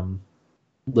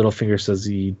 Littlefinger says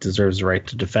he deserves the right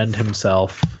to defend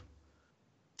himself.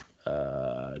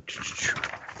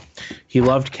 He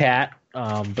loved Kat,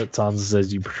 but Sansa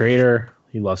says you betrayed her.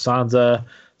 He loves Sansa.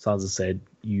 Sansa said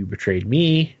you betrayed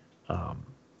me.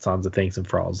 Sansa thanks him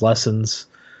for all his lessons.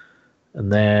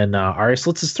 And then Arya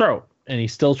slits his throat, and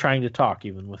he's still trying to talk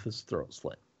even with his throat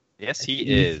slit. yes, he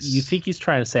is. You think he's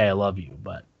trying to say I love you,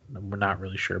 but we're not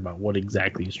really sure about what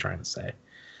exactly he's trying to say.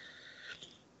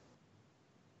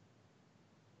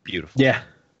 Beautiful.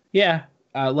 Yeah.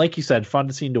 Like you said,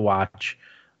 fun scene to watch.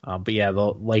 But yeah,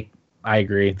 I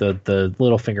agree. The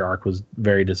Littlefinger arc was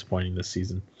very disappointing this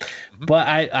season. Mm-hmm. But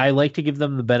I like to give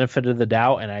them the benefit of the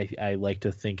doubt, and I like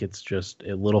to think it's just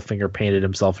Littlefinger painted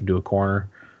himself into a corner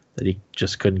that he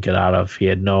just couldn't get out of. He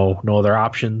had no other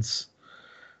options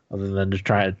other than to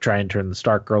try and turn the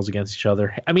Stark girls against each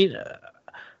other. I mean,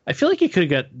 I feel like he could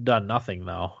have done nothing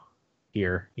though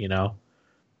here, you know.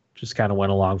 Just kind of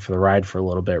went along for the ride for a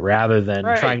little bit rather than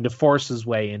trying to force his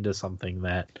way into something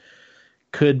that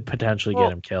could potentially get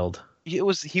him killed. He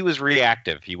was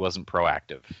reactive. He wasn't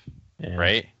proactive, Yeah.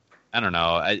 right? I don't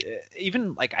know.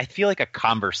 I feel like a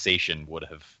conversation would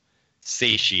have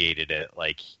satiated it.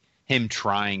 Like him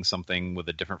trying something with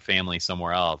a different family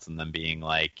somewhere else and then being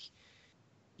like,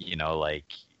 you know, like,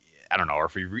 I don't know, or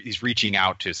if he's reaching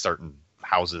out to certain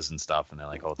houses and stuff and they're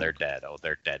like, oh, they're dead. Oh,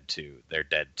 they're dead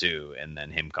too. And then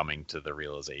him coming to the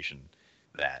realization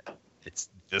that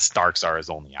the Starks are his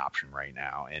only option right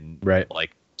now. And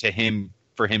like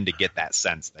for him to get that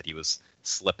sense that he was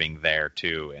slipping there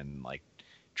too and like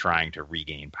trying to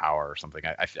regain power or something.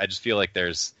 I just feel like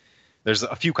there's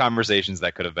a few conversations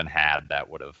that could have been had that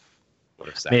would have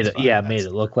made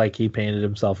it look like he painted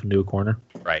himself into a corner.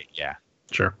 Right. Yeah.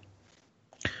 Sure.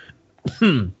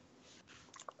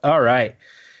 All right.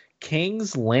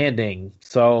 King's Landing.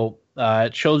 So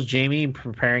it shows Jaime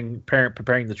preparing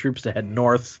the troops to head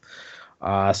north.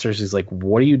 Cersei's like,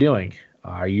 "What are you doing?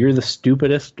 You're the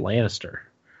stupidest Lannister."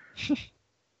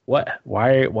 What?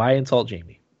 Why insult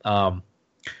Jaime?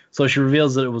 So she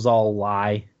reveals that it was all a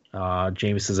lie.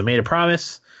 Jaime says, "I made a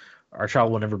promise. Our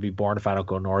child will never be born if I don't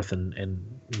go north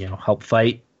and help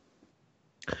fight."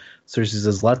 Cersei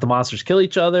says, "Let the monsters kill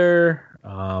each other."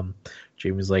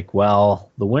 Jaime's like,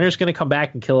 "Well, the winner's going to come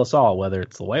back and kill us all, whether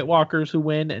it's the White Walkers who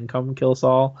win and come and kill us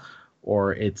all,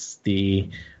 or it's the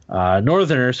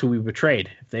Northerners who we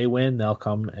betrayed. If they win, they'll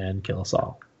come and kill us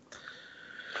all."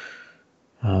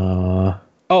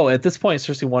 At this point,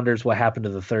 Cersei wonders what happened to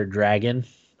the third dragon.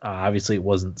 Obviously, it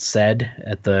wasn't said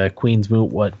at the Queen's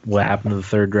Moot what happened to the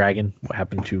third dragon, what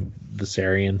happened to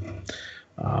Viserion.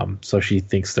 So she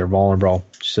thinks they're vulnerable.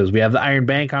 She says, "We have the Iron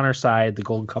Bank on our side. The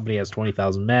Golden Company has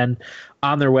 20,000 men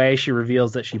on their way." She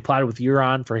reveals that she plotted with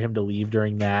Euron for him to leave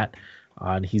during that.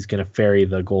 and he's going to ferry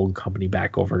the Gold Company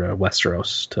back over to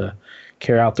Westeros to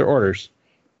carry out their orders.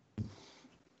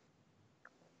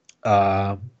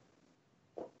 So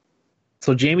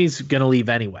Jaime's going to leave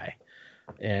anyway,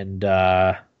 and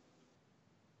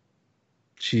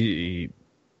she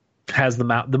has the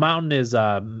mountain. The mountain is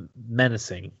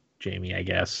menacing Jaime, I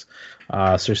guess.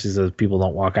 Cersei says, "People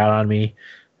don't walk out on me,"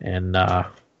 and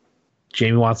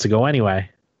Jaime wants to go anyway.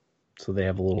 So they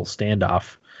have a little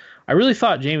standoff. I really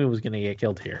thought Jaime was going to get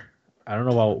killed here. I don't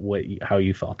know about how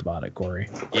you felt about it, Corey.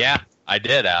 Yeah, I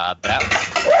did. That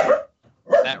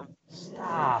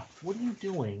Stop! What are you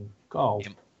doing? Go.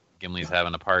 Gimli's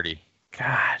having a party.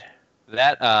 God.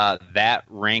 That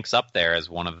ranks up there as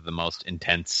one of the most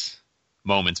intense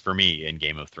moments for me in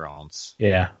Game of Thrones.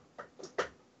 Yeah.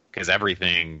 Because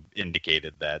everything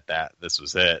indicated that this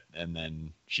was it, and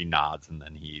then she nods, and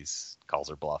then calls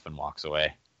her bluff and walks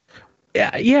away.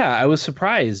 Yeah, I was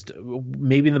surprised.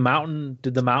 Maybe did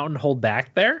the mountain hold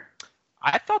back there?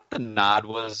 I thought the nod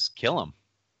was kill him.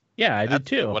 Yeah, I did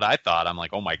too. What I thought. I'm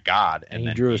like, oh my god! And he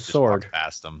then drew his just sword walked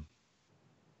past him.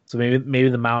 So maybe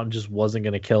the mountain just wasn't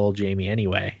going to kill Jaime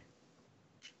anyway.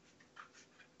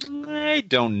 I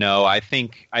don't know. I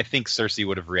think Cersei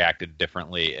would have reacted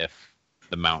differently if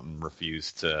the mountain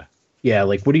refused to. Yeah,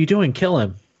 like, what are you doing? Kill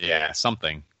him. Yeah,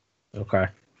 something. Okay.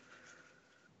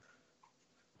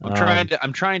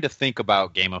 I'm trying to think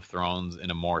about Game of Thrones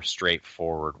in a more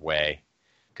straightforward way,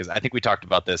 because I think we talked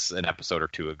about this an episode or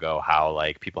two ago. How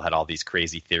like people had all these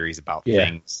crazy theories about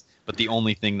things, but the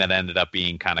only thing that ended up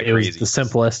being kind of crazy was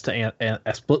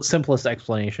the simplest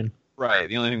explanation. Right.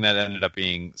 The only thing that ended up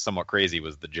being somewhat crazy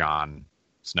was the Jon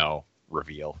Snow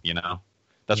reveal. You know,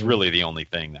 that's really the only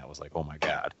thing that was like, oh my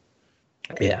god.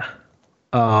 Yeah.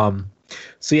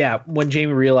 So yeah, when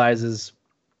Jaime realizes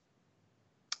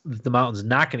the mountain's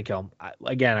not going to kill him,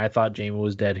 I thought Jaime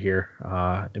was dead here.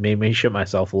 It made me shit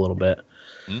myself a little bit.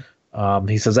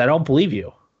 He says, "I don't believe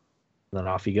you." And then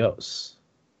off he goes.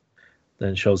 Then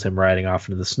it shows him riding off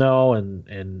into the snow,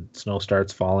 and snow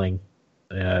starts falling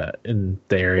in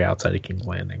the area outside of King's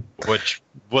Landing, which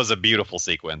was a beautiful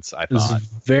sequence. I thought it was a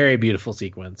very beautiful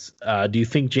sequence. Do you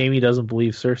think Jaime doesn't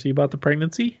believe Cersei about the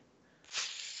pregnancy?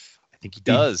 I think he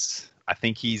does. I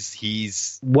think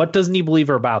he's. What doesn't he believe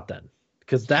her about then?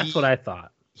 Because that's what I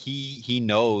thought. He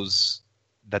knows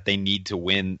that they need to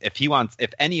win. If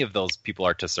any of those people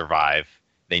are to survive,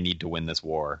 they need to win this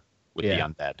war with the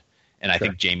undead. And I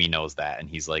think Jaime knows that, and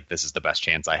he's like, "This is the best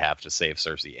chance I have to save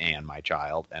Cersei and my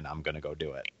child, and I'm going to go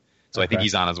do it." So I think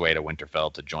he's on his way to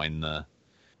Winterfell to join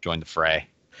the fray.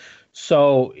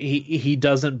 So he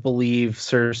doesn't believe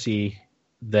Cersei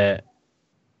that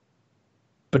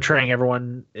betraying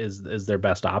everyone is their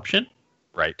best option?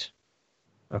 Right.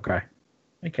 Okay.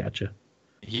 I catch you.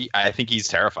 I think he's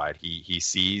terrified. He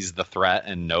sees the threat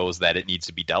and knows that it needs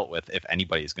to be dealt with if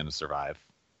anybody's going to survive.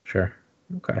 Sure.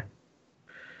 Okay.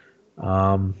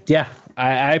 Yeah,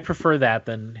 I prefer that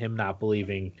than him not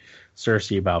believing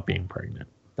Cersei about being pregnant.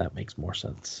 That makes more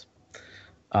sense.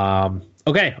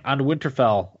 Okay, on to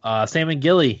Winterfell. Sam and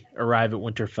Gilly arrive at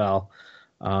Winterfell.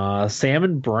 Sam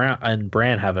and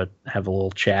Bran have a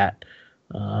little chat.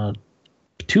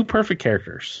 Two perfect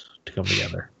characters to come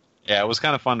together. Yeah, it was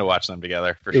kind of fun to watch them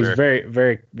together, for sure. It was very,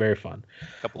 very, very fun.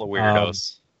 A couple of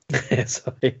weirdos.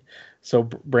 So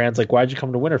Bran's like, "Why'd you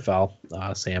come to Winterfell?"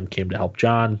 Sam came to help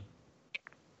Jon.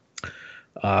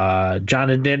 Jon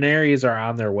and Daenerys are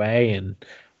on their way, and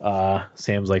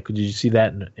Sam's like, "Did you see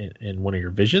that in one of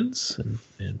your visions?"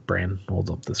 And Bran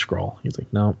holds up the scroll. He's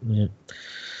like, "No." Yeah.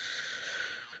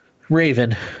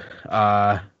 Raven.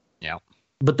 Yeah.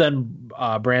 But then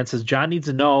Bran says Jon needs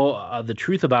to know the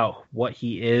truth about what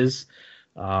he is.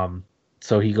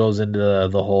 So he goes into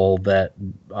the whole that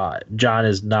Jon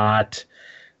is not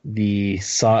the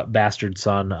bastard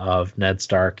son of Ned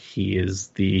Stark. He is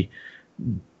the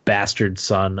bastard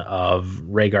son of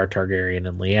Rhaegar Targaryen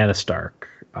and Lyanna Stark.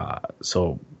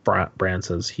 So Bran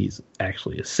says he's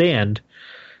actually a Sand.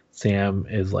 Sam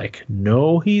is like,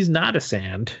 "No, he's not a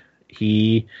Sand.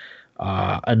 He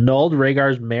annulled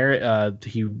Rhaegar's marriage."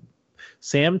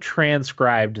 Sam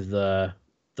transcribed the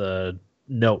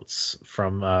notes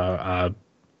from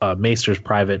Maester's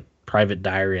private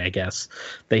diary, I guess,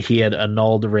 that he had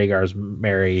annulled Rhaegar's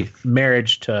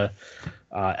marriage to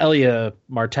Elia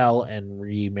Martell and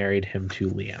remarried him to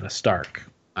Lyanna Stark.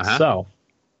 So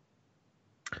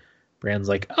Bran's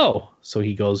like, "Oh," so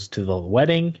he goes to the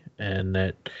wedding, and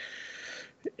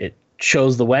it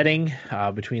shows the wedding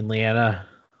between Lyanna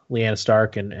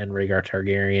Stark and Rhaegar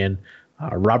Targaryen.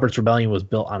 Robert's Rebellion was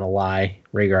built on a lie.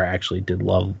 Rhaegar actually did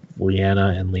love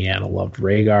Lyanna, and Lyanna loved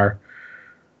Rhaegar.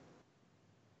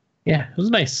 Yeah, it was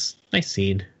a nice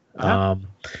scene. Uh-huh.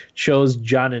 Shows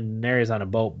Jon and Daenerys on a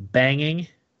boat banging,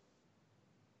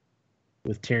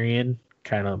 with Tyrion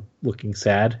kind of looking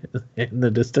sad in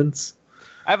the distance.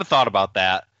 I have a thought about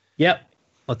that. Yep,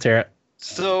 let's hear it.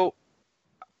 So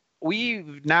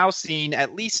we've now seen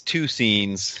at least 2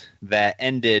 scenes that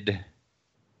ended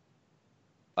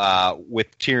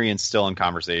with Tyrion still in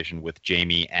conversation with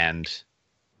Jaime and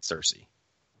Cersei.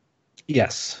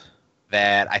 Yes.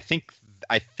 That I think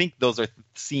those are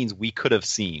scenes we could have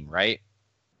seen, right?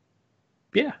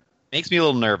 Yeah. Makes me a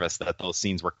little nervous that those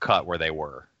scenes were cut where they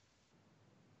were.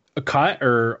 A cut,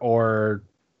 or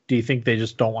do you think they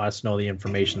just don't want us to know the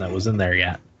information that was in there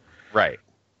yet? Right.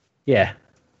 Yeah.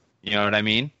 You know what I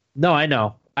mean? No, I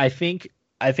know. I think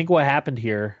what happened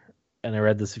here, and I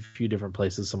read this a few different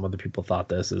places, some other people thought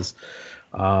this, is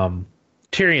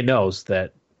Tyrion knows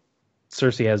that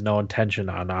Cersei has no intention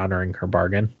on honoring her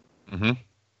bargain. Mm-hmm.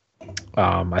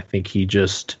 I think he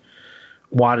just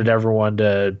wanted everyone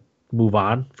to move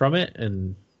on from it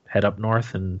and head up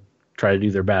north and try to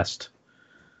do their best.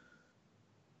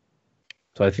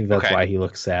 So I think that's Okay. why he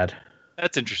looks sad.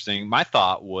 That's interesting. My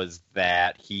thought was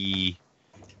that he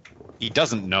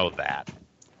doesn't know that.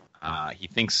 He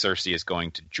thinks Cersei is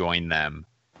going to join them,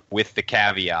 with the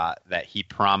caveat that he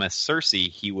promised Cersei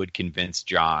he would convince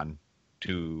Jon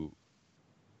to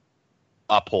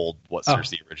uphold what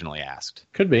Cersei originally asked.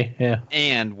 Could be, yeah.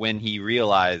 And when he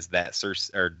realized that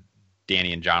Cersei or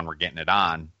Dany and Jon were getting it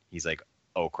on, he's like,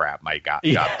 "Oh crap, my job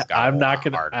Yeah, has got I'm a not lot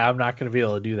gonna. harder." I'm not gonna be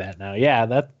able to do that now. Yeah,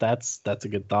 that's a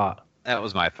good thought. That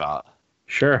was my thought.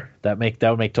 Sure, that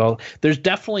would make total. There's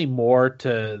definitely more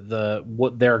to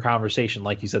their conversation,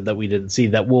 like you said, that we didn't see,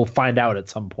 that we'll find out at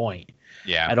some point.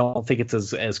 Yeah. I don't think it's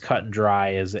as cut and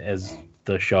dry as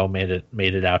the show made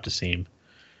it out to seem.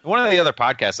 One of the other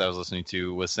podcasts I was listening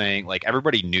to was saying, like,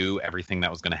 everybody knew everything that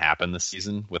was going to happen this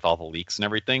season with all the leaks and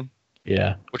everything,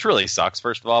 Yeah, which really sucks,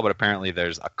 first of all, but apparently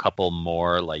there's a couple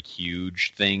more, like,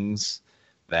 huge things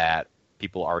that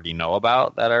people already know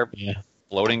about that are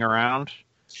floating around.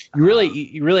 you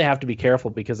really have to be careful,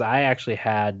 because I actually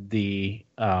had the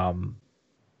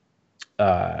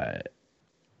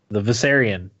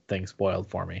Viserion thing spoiled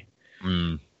for me.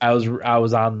 Mm. I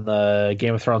was on the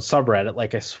Game of Thrones subreddit,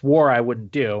 like I swore I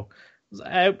wouldn't do.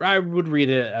 I would read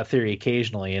a theory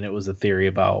occasionally, and it was a theory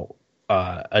about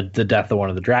the death of one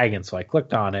of the dragons. So I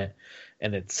clicked on it,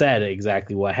 and it said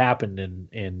exactly what happened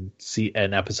in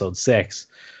episode 6,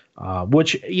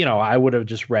 which I would have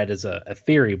just read as a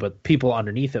theory, but people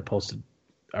underneath it posted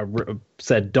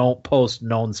said don't post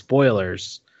known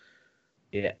spoilers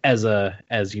as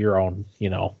your own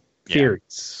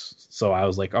theories. So I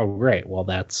was like, oh great, well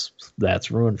that's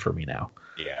ruined for me now.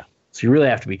 Yeah. So you really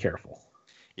have to be careful.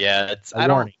 Yeah, I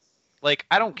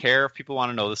don't care if people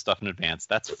want to know this stuff in advance.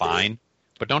 That's fine,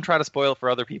 but don't try to spoil it for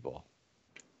other people,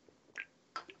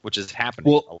 which is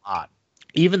happening a lot.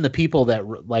 Even the people that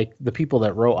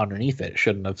wrote underneath it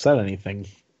shouldn't have said anything.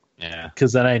 Yeah,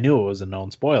 because then I knew it was a known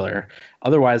spoiler.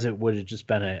 Otherwise, it would have just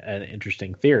been an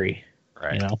interesting theory.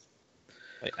 Right.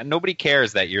 And nobody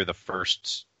cares that you're the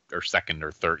first or second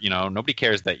or third. Nobody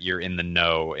cares that you're in the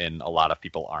know, and a lot of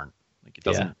people aren't. Like, it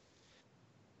doesn't. Yeah.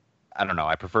 I don't know.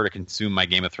 I prefer to consume my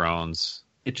Game of Thrones.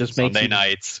 It just Sunday makes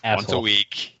nights, asshole. Once a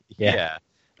week. Yeah.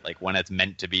 Like when it's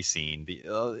meant to be seen.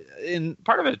 And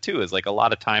part of it too is like a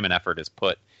lot of time and effort is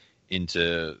put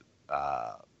into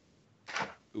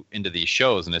these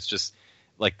shows, and it's just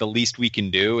like the least we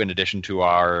can do, in addition to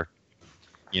our,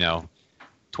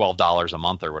 $12 a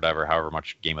month or whatever, however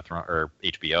much Game of Thrones or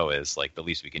HBO is, like the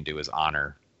least we can do is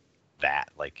honor that,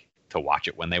 like to watch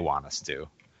it when they want us to.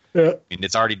 Yeah. And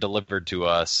it's already delivered to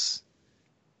us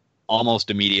almost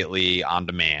immediately on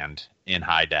demand in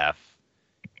high def,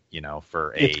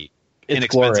 for a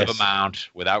inexpensive glorious. amount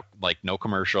without like no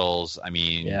commercials. I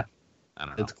mean, yeah, I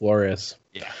don't know. It's glorious.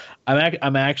 Yeah.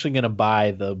 I'm actually going to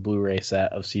buy the Blu-ray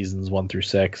set of seasons 1 through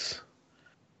 6.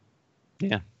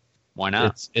 Yeah. Why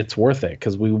not? It's worth it,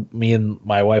 because me and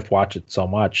my wife watch it so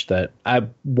much that I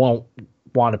won't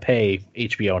want to pay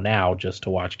HBO now just to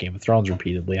watch Game of Thrones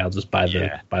repeatedly. I'll just buy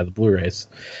the Blu-rays.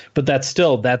 But that's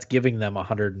giving them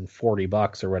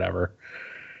 $140 or whatever,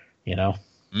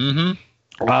 Mm-hmm.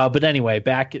 But anyway,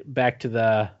 back to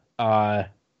the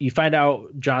you find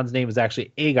out Jon's name is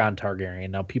actually Aegon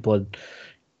Targaryen. Now people had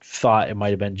thought it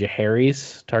might have been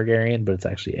Jaehaerys Targaryen, but it's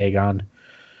actually Aegon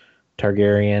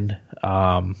Targaryen.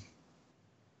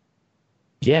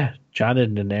 Yeah, Jon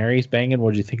and Daenerys banging.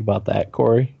 What did you think about that,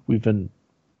 Corey? We've been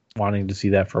wanting to see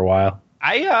that for a while.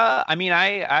 I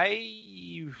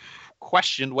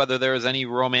questioned whether there was any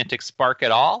romantic spark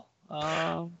at all.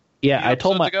 Yeah, I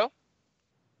told my. Ago,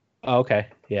 oh, okay,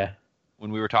 yeah.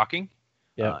 when we were talking,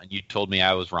 Yeah. And you told me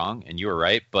I was wrong, and you were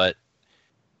right. But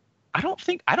I don't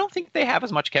think they have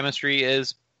as much chemistry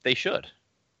as they should.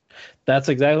 That's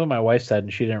exactly what my wife said,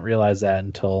 and she didn't realize that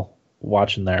until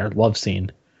watching their love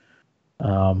scene.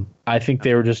 I think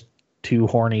they were just two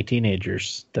horny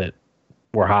teenagers that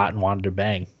were hot and wanted to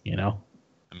bang, you know?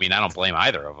 I mean, I don't blame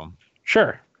either of them.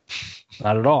 Sure.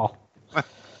 Not at all.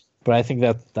 But I think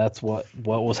that's what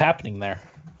was happening there.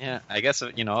 Yeah, I guess,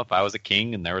 if I was a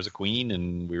king and there was a queen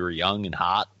and we were young and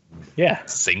hot, Yeah.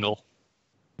 single,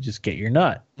 Just get your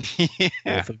nut. yeah,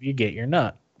 Both of you get your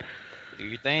nut. do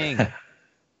your thing.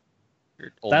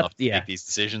 You're old That- enough to yeah. make these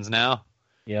decisions now.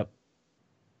 Yep.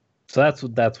 So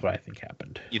that's what I think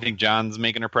happened. You think John's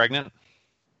making her pregnant?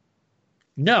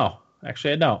 No,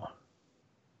 actually I don't.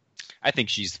 I think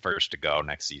she's first to go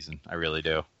next season. I really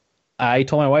do. I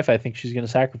told my wife I think she's going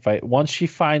to sacrifice. Once she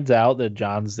finds out that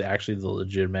John's actually the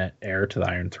legitimate heir to the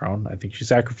Iron Throne, I think she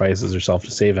sacrifices herself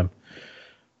to save him.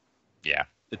 Yeah,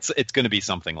 it's going to be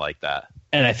something like that.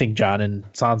 And I think John and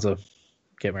Sansa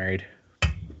get married.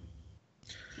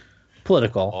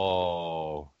 Political.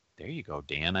 Oh, there you go,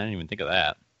 Dan. I didn't even think of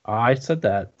that. I said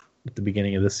that at the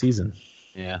beginning of this season.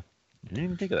 Yeah, I didn't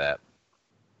even think of that.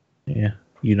 Yeah.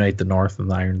 Unite the North and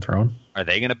the Iron Throne. Are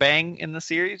they going to bang in the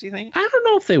series, you think? I don't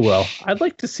know if they will. I'd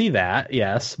like to see that,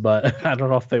 yes, but I don't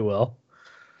know if they will.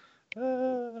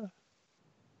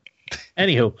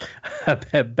 Anywho,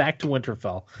 back to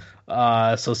Winterfell.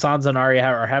 So Sansa and Arya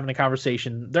are having a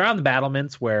conversation. They're on the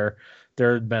battlements where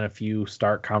there had been a few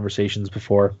Stark conversations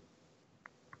before.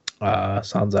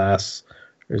 Sansa asks,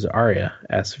 or is it Arya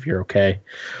asks if you're okay.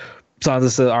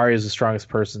 Sansa says Arya is the strongest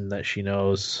person that she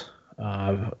knows,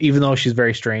 even though she's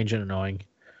very strange and annoying.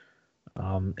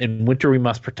 In winter, we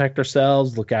must protect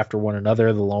ourselves, look after one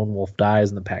another. The lone wolf dies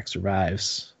and the pack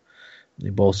survives. They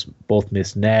both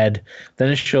miss Ned. Then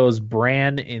it shows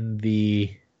Bran in the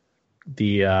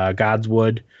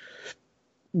Godswood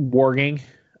warging,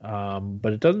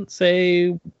 but it doesn't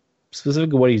say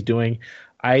specifically what he's doing.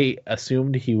 I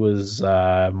assumed he was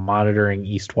monitoring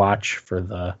Eastwatch for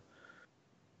the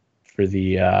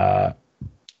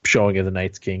showing of the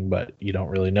Night's King, but you don't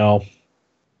really know.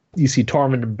 You see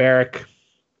Tormund and Beric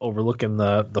overlooking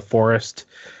the forest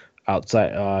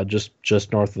outside,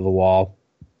 just north of the wall.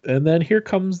 And then here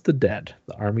comes the dead,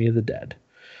 the army of the dead.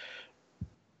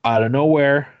 Out of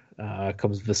nowhere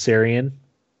comes Viserion,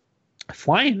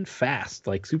 flying fast,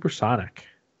 like supersonic.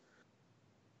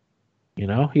 You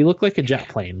know, he looked like a jet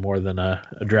plane more than a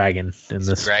dragon in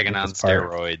this. Dragon on this part.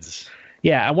 steroids.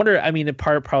 Yeah, I wonder. I mean,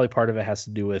 probably part of it has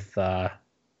to do with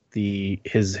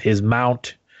his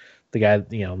mount. The guy,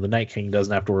 the Night King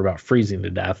doesn't have to worry about freezing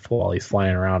to death while he's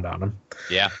flying around on him.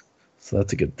 Yeah. So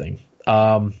that's a good thing.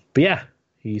 But yeah,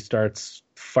 he starts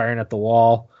firing at the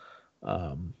wall,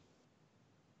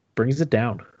 brings it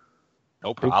down.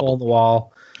 No Big hole in problem. the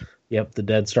wall. Yep, the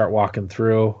dead start walking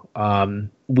through.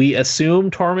 We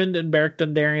assume Tormund and Beric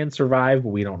Dondarrion survive, but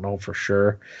we don't know for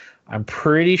sure. I'm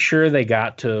pretty sure they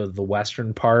got to the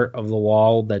western part of the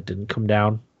wall that didn't come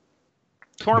down.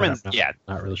 Tormund's, Not- yeah.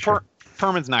 Not really sure.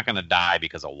 Tormund's not going to die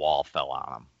because a wall fell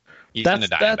on him. He's going to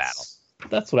die in battle.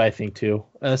 That's what I think too.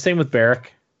 Same with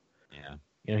Beric.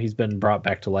 Yeah. He's been brought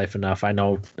back to life enough. I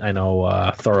know.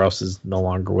 Thoros is no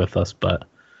longer with us, but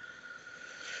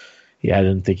yeah, I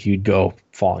didn't think he'd go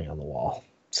falling on the wall.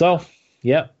 So,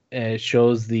 yep, it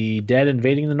shows the dead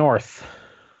invading the north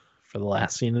for the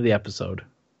last scene of the episode.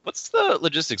 What's the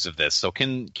logistics of this? So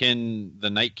can the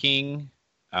Night King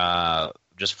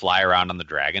just fly around on the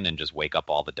dragon and just wake up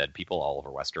all the dead people all over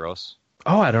Westeros?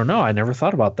 Oh, I don't know. I never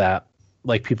thought about that.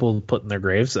 Like people put in their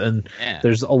graves, and Yeah.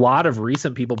 there's a lot of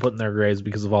recent people put in their graves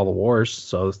because of all the wars.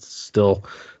 So it's still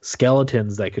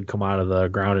skeletons that could come out of the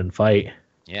ground and fight.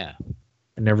 Yeah.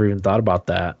 I never even thought about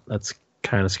that. That's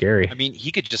kind of scary. I mean,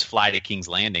 he could just fly to King's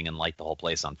Landing and light the whole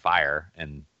place on fire,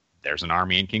 and there's an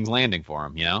army in King's Landing for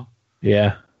him,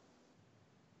 Yeah.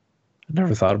 I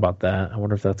never thought about that. I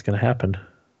wonder if that's going to happen.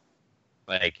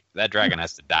 Like, that dragon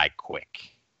has to die quick.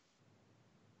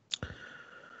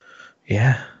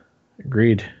 Yeah.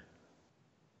 Agreed.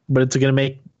 But it's going to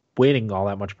make waiting all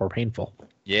that much more painful.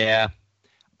 Yeah.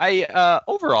 I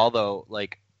overall though,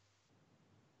 like,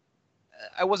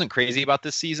 I wasn't crazy about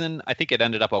this season. I think it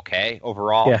ended up okay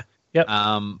overall. Yeah. Yep.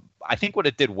 I think what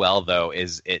it did well though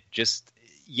is it just,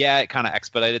 it kind of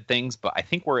expedited things, but I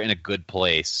think we're in a good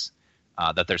place,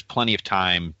 that there's plenty of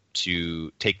time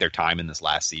to take their time in this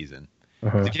last season.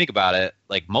 Uh-huh. If you think about it,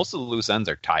 like, most of the loose ends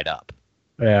are tied up.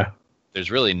 Yeah. There's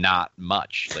really not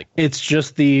much. Like, It's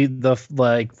just the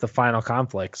final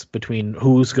conflicts between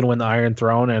who's going to win the Iron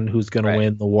Throne and who's going Right. to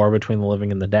win the war between the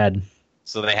living and the dead.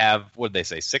 so they have, what did they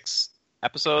say, six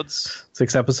episodes.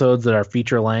 6 episodes that are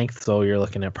feature length, so you're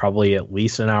looking at probably at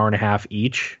least an hour and a half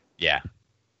each. Yeah.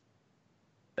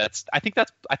 I think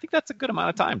that's a good amount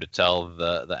of time to tell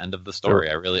the end of the story.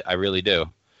 Sure. I really do.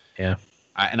 Yeah.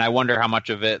 And I wonder how much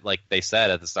of it, like they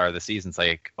said at the start of the season, it's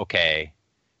like, okay,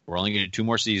 we're only going to do 2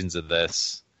 more seasons of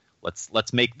this.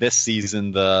 Let's make this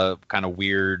season the kind of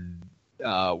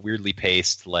weirdly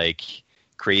paced, like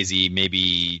crazy,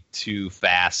 maybe too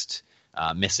fast,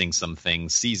 missing some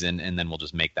things season, and then we'll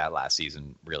just make that last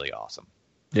season really awesome.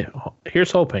 Yeah.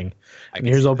 Here's hoping. And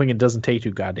here's hoping it doesn't take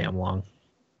too goddamn long,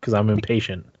 because I'm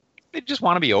impatient. They just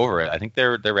want to be over it. I think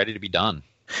they're ready to be done.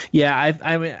 Yeah,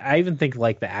 I even think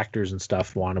like the actors and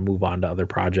stuff want to move on to other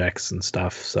projects and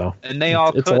stuff. So and they all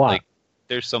it's could. a lot. Like,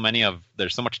 there's so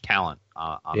much talent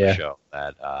on the show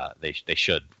that they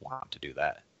should want to do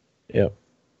that. Yep.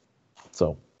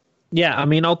 So, yeah, I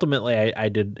mean, ultimately, I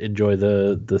did enjoy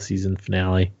the season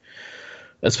finale,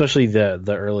 especially the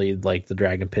early, like the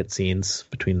dragon pit scenes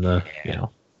between the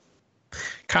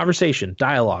conversation,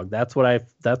 dialogue. That's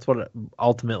what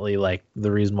ultimately, like, the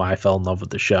reason why I fell in love with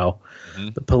the show.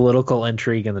 Mm-hmm. The political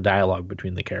intrigue and the dialogue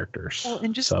between the characters. Well,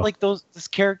 and just like those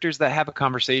characters that have a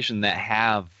conversation that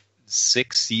have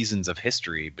 6 seasons of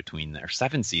history between them, or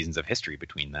 7 seasons of history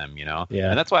between them, Yeah.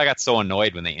 And that's why I got so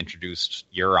annoyed when they introduced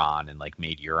Euron and like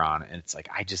made Euron, and it's like,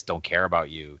 I just don't care about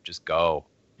you. Just go.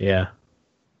 Yeah.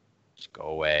 Just go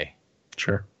away.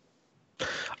 Sure.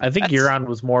 I think Euron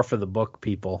was more for the book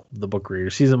people, the book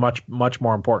readers. He's a much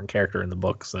more important character in the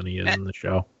books than he is in the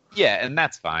show. Yeah, and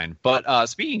that's fine. But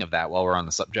speaking of that, while we're on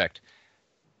the subject,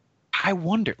 I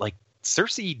wonder, like,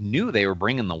 Cersei knew they were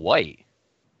bringing the White.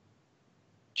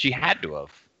 She had to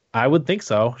have. I would think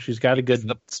so. She's got a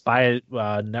good spy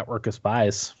network of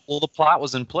spies. Well, the plot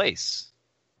was in place.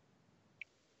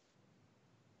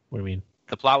 What do you mean?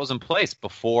 The plot was in place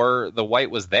before the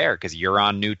White was there, because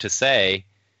Euron knew to say,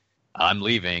 I'm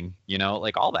leaving,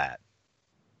 like all that.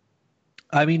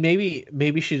 I mean,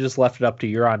 maybe she just left it up to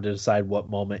Euron to decide what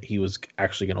moment he was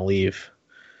actually going to leave.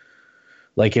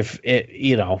 Like if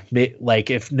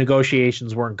if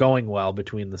negotiations weren't going well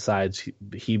between the sides,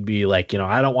 he'd be like,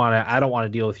 I don't want to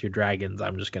deal with your dragons.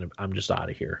 I'm just out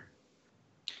of here.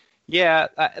 Yeah,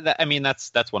 I mean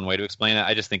that's one way to explain it.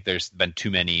 I just think there's been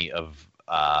too many of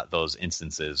those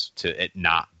instances to it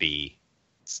not be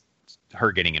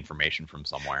her getting information from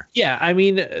somewhere. Yeah, I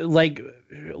mean,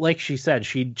 like she said,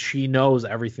 she knows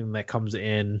everything that comes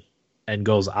in and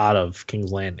goes out of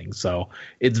King's Landing, so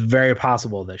it's very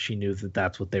possible that she knew that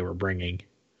that's what they were bringing.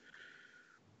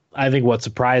 I think what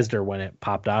surprised her when it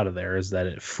popped out of there is that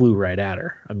it flew right at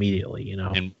her immediately.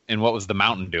 And what was the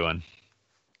mountain doing?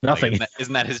 Nothing. Like,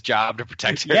 isn't that his job to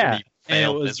protect her? Yeah, and he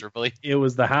failed miserably. It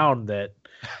was the hound that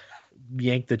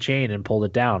yanked the chain and pulled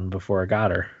it down before it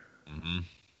got her. Mm-hmm.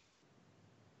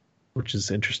 Which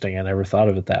is interesting. I never thought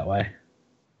of it that way.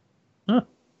 Huh.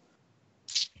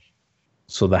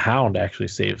 So the hound actually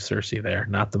saved Cersei there,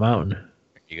 not the mountain.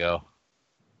 There you go.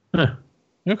 Huh.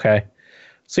 Okay.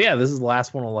 So yeah, this is the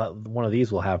last one of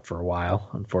these we'll have for a while,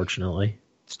 unfortunately.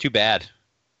 It's too bad.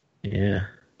 Yeah.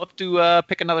 We'll have to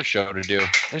pick another show to do.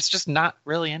 There's just not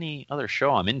really any other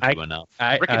show I'm into enough.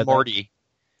 Rick and Morty.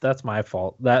 That's my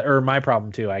fault. My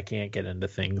problem too. I can't get into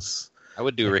things. I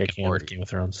would do like Rick and Morty. Game of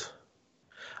Thrones.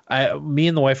 Me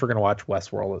and the wife are going to watch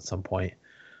Westworld at some point,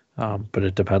 but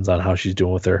it depends on how she's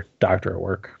doing with her doctor at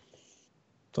work.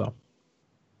 So, you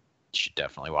should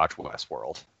definitely watch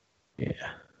Westworld. Yeah,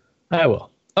 I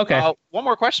will. Okay. One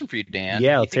more question for you, Dan.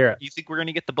 Yeah, let's hear it. You think we're going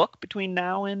to get the book between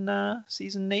now and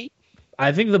season 8?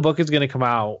 I think the book is going to come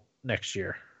out next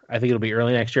year. I think it'll be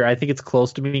early next year. I think it's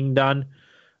close to being done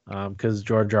because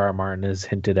George R. R. Martin has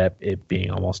hinted at it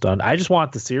being almost done. I just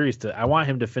want the series I want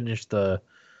him to finish the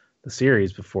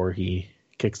series before he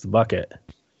kicks the bucket.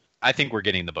 I think we're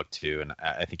getting the book too, and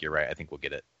I think you're right. I think we'll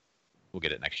get it. We'll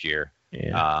get it next year.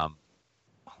 Yeah.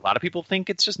 A lot of people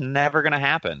think it's just never going to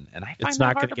happen, and I find it's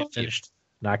not going to get finished.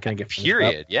 Not going to get finished.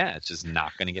 Period. Yeah, it's just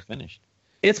not going to get finished.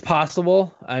 It's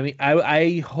possible. I mean,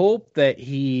 I hope that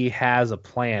he has a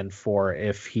plan for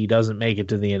if he doesn't make it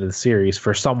to the end of the series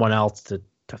for someone else to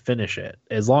finish it.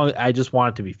 As long I just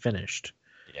want it to be finished.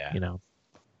 Yeah.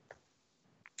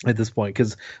 At this point,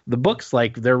 because the books,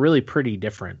 like, they're really pretty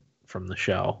different from the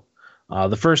show.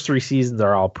 The first 3 seasons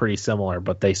are all pretty similar,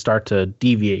 but they start to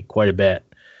deviate quite a bit.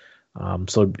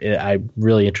 So I'm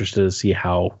really interested to see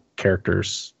how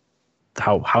characters,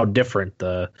 how different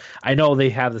I know they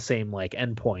have the same like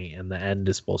end point, and the end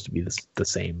is supposed to be the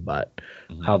same, but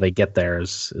how they get there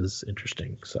is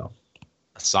interesting. So,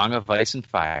 A Song of Ice and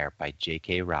Fire by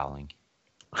J.K. Rowling.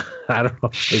 I don't know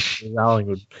if J.K. Rowling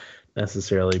would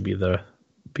necessarily be the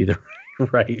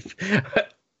right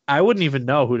I wouldn't even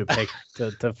know who to pick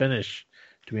to finish.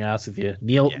 To be honest with you,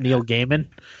 Neil Gaiman.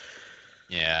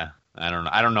 Yeah, I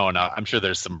don't know enough. I'm sure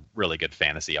there's some really good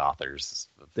fantasy authors.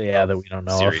 That we don't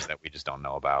know series of. that we just don't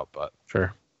know about. But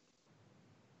Sure.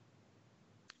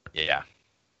 yeah,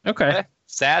 Okay.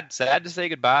 sad to say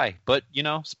goodbye. But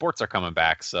sports are coming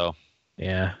back, so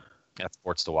Yeah. got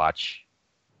sports to watch.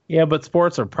 Yeah, but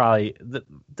sports are probably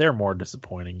they're more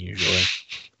disappointing usually.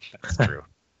 That's true.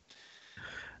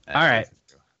 All right.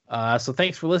 So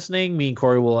thanks for listening. Me and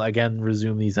Corey will again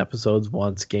resume these episodes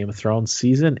once Game of Thrones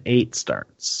season 8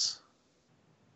 starts.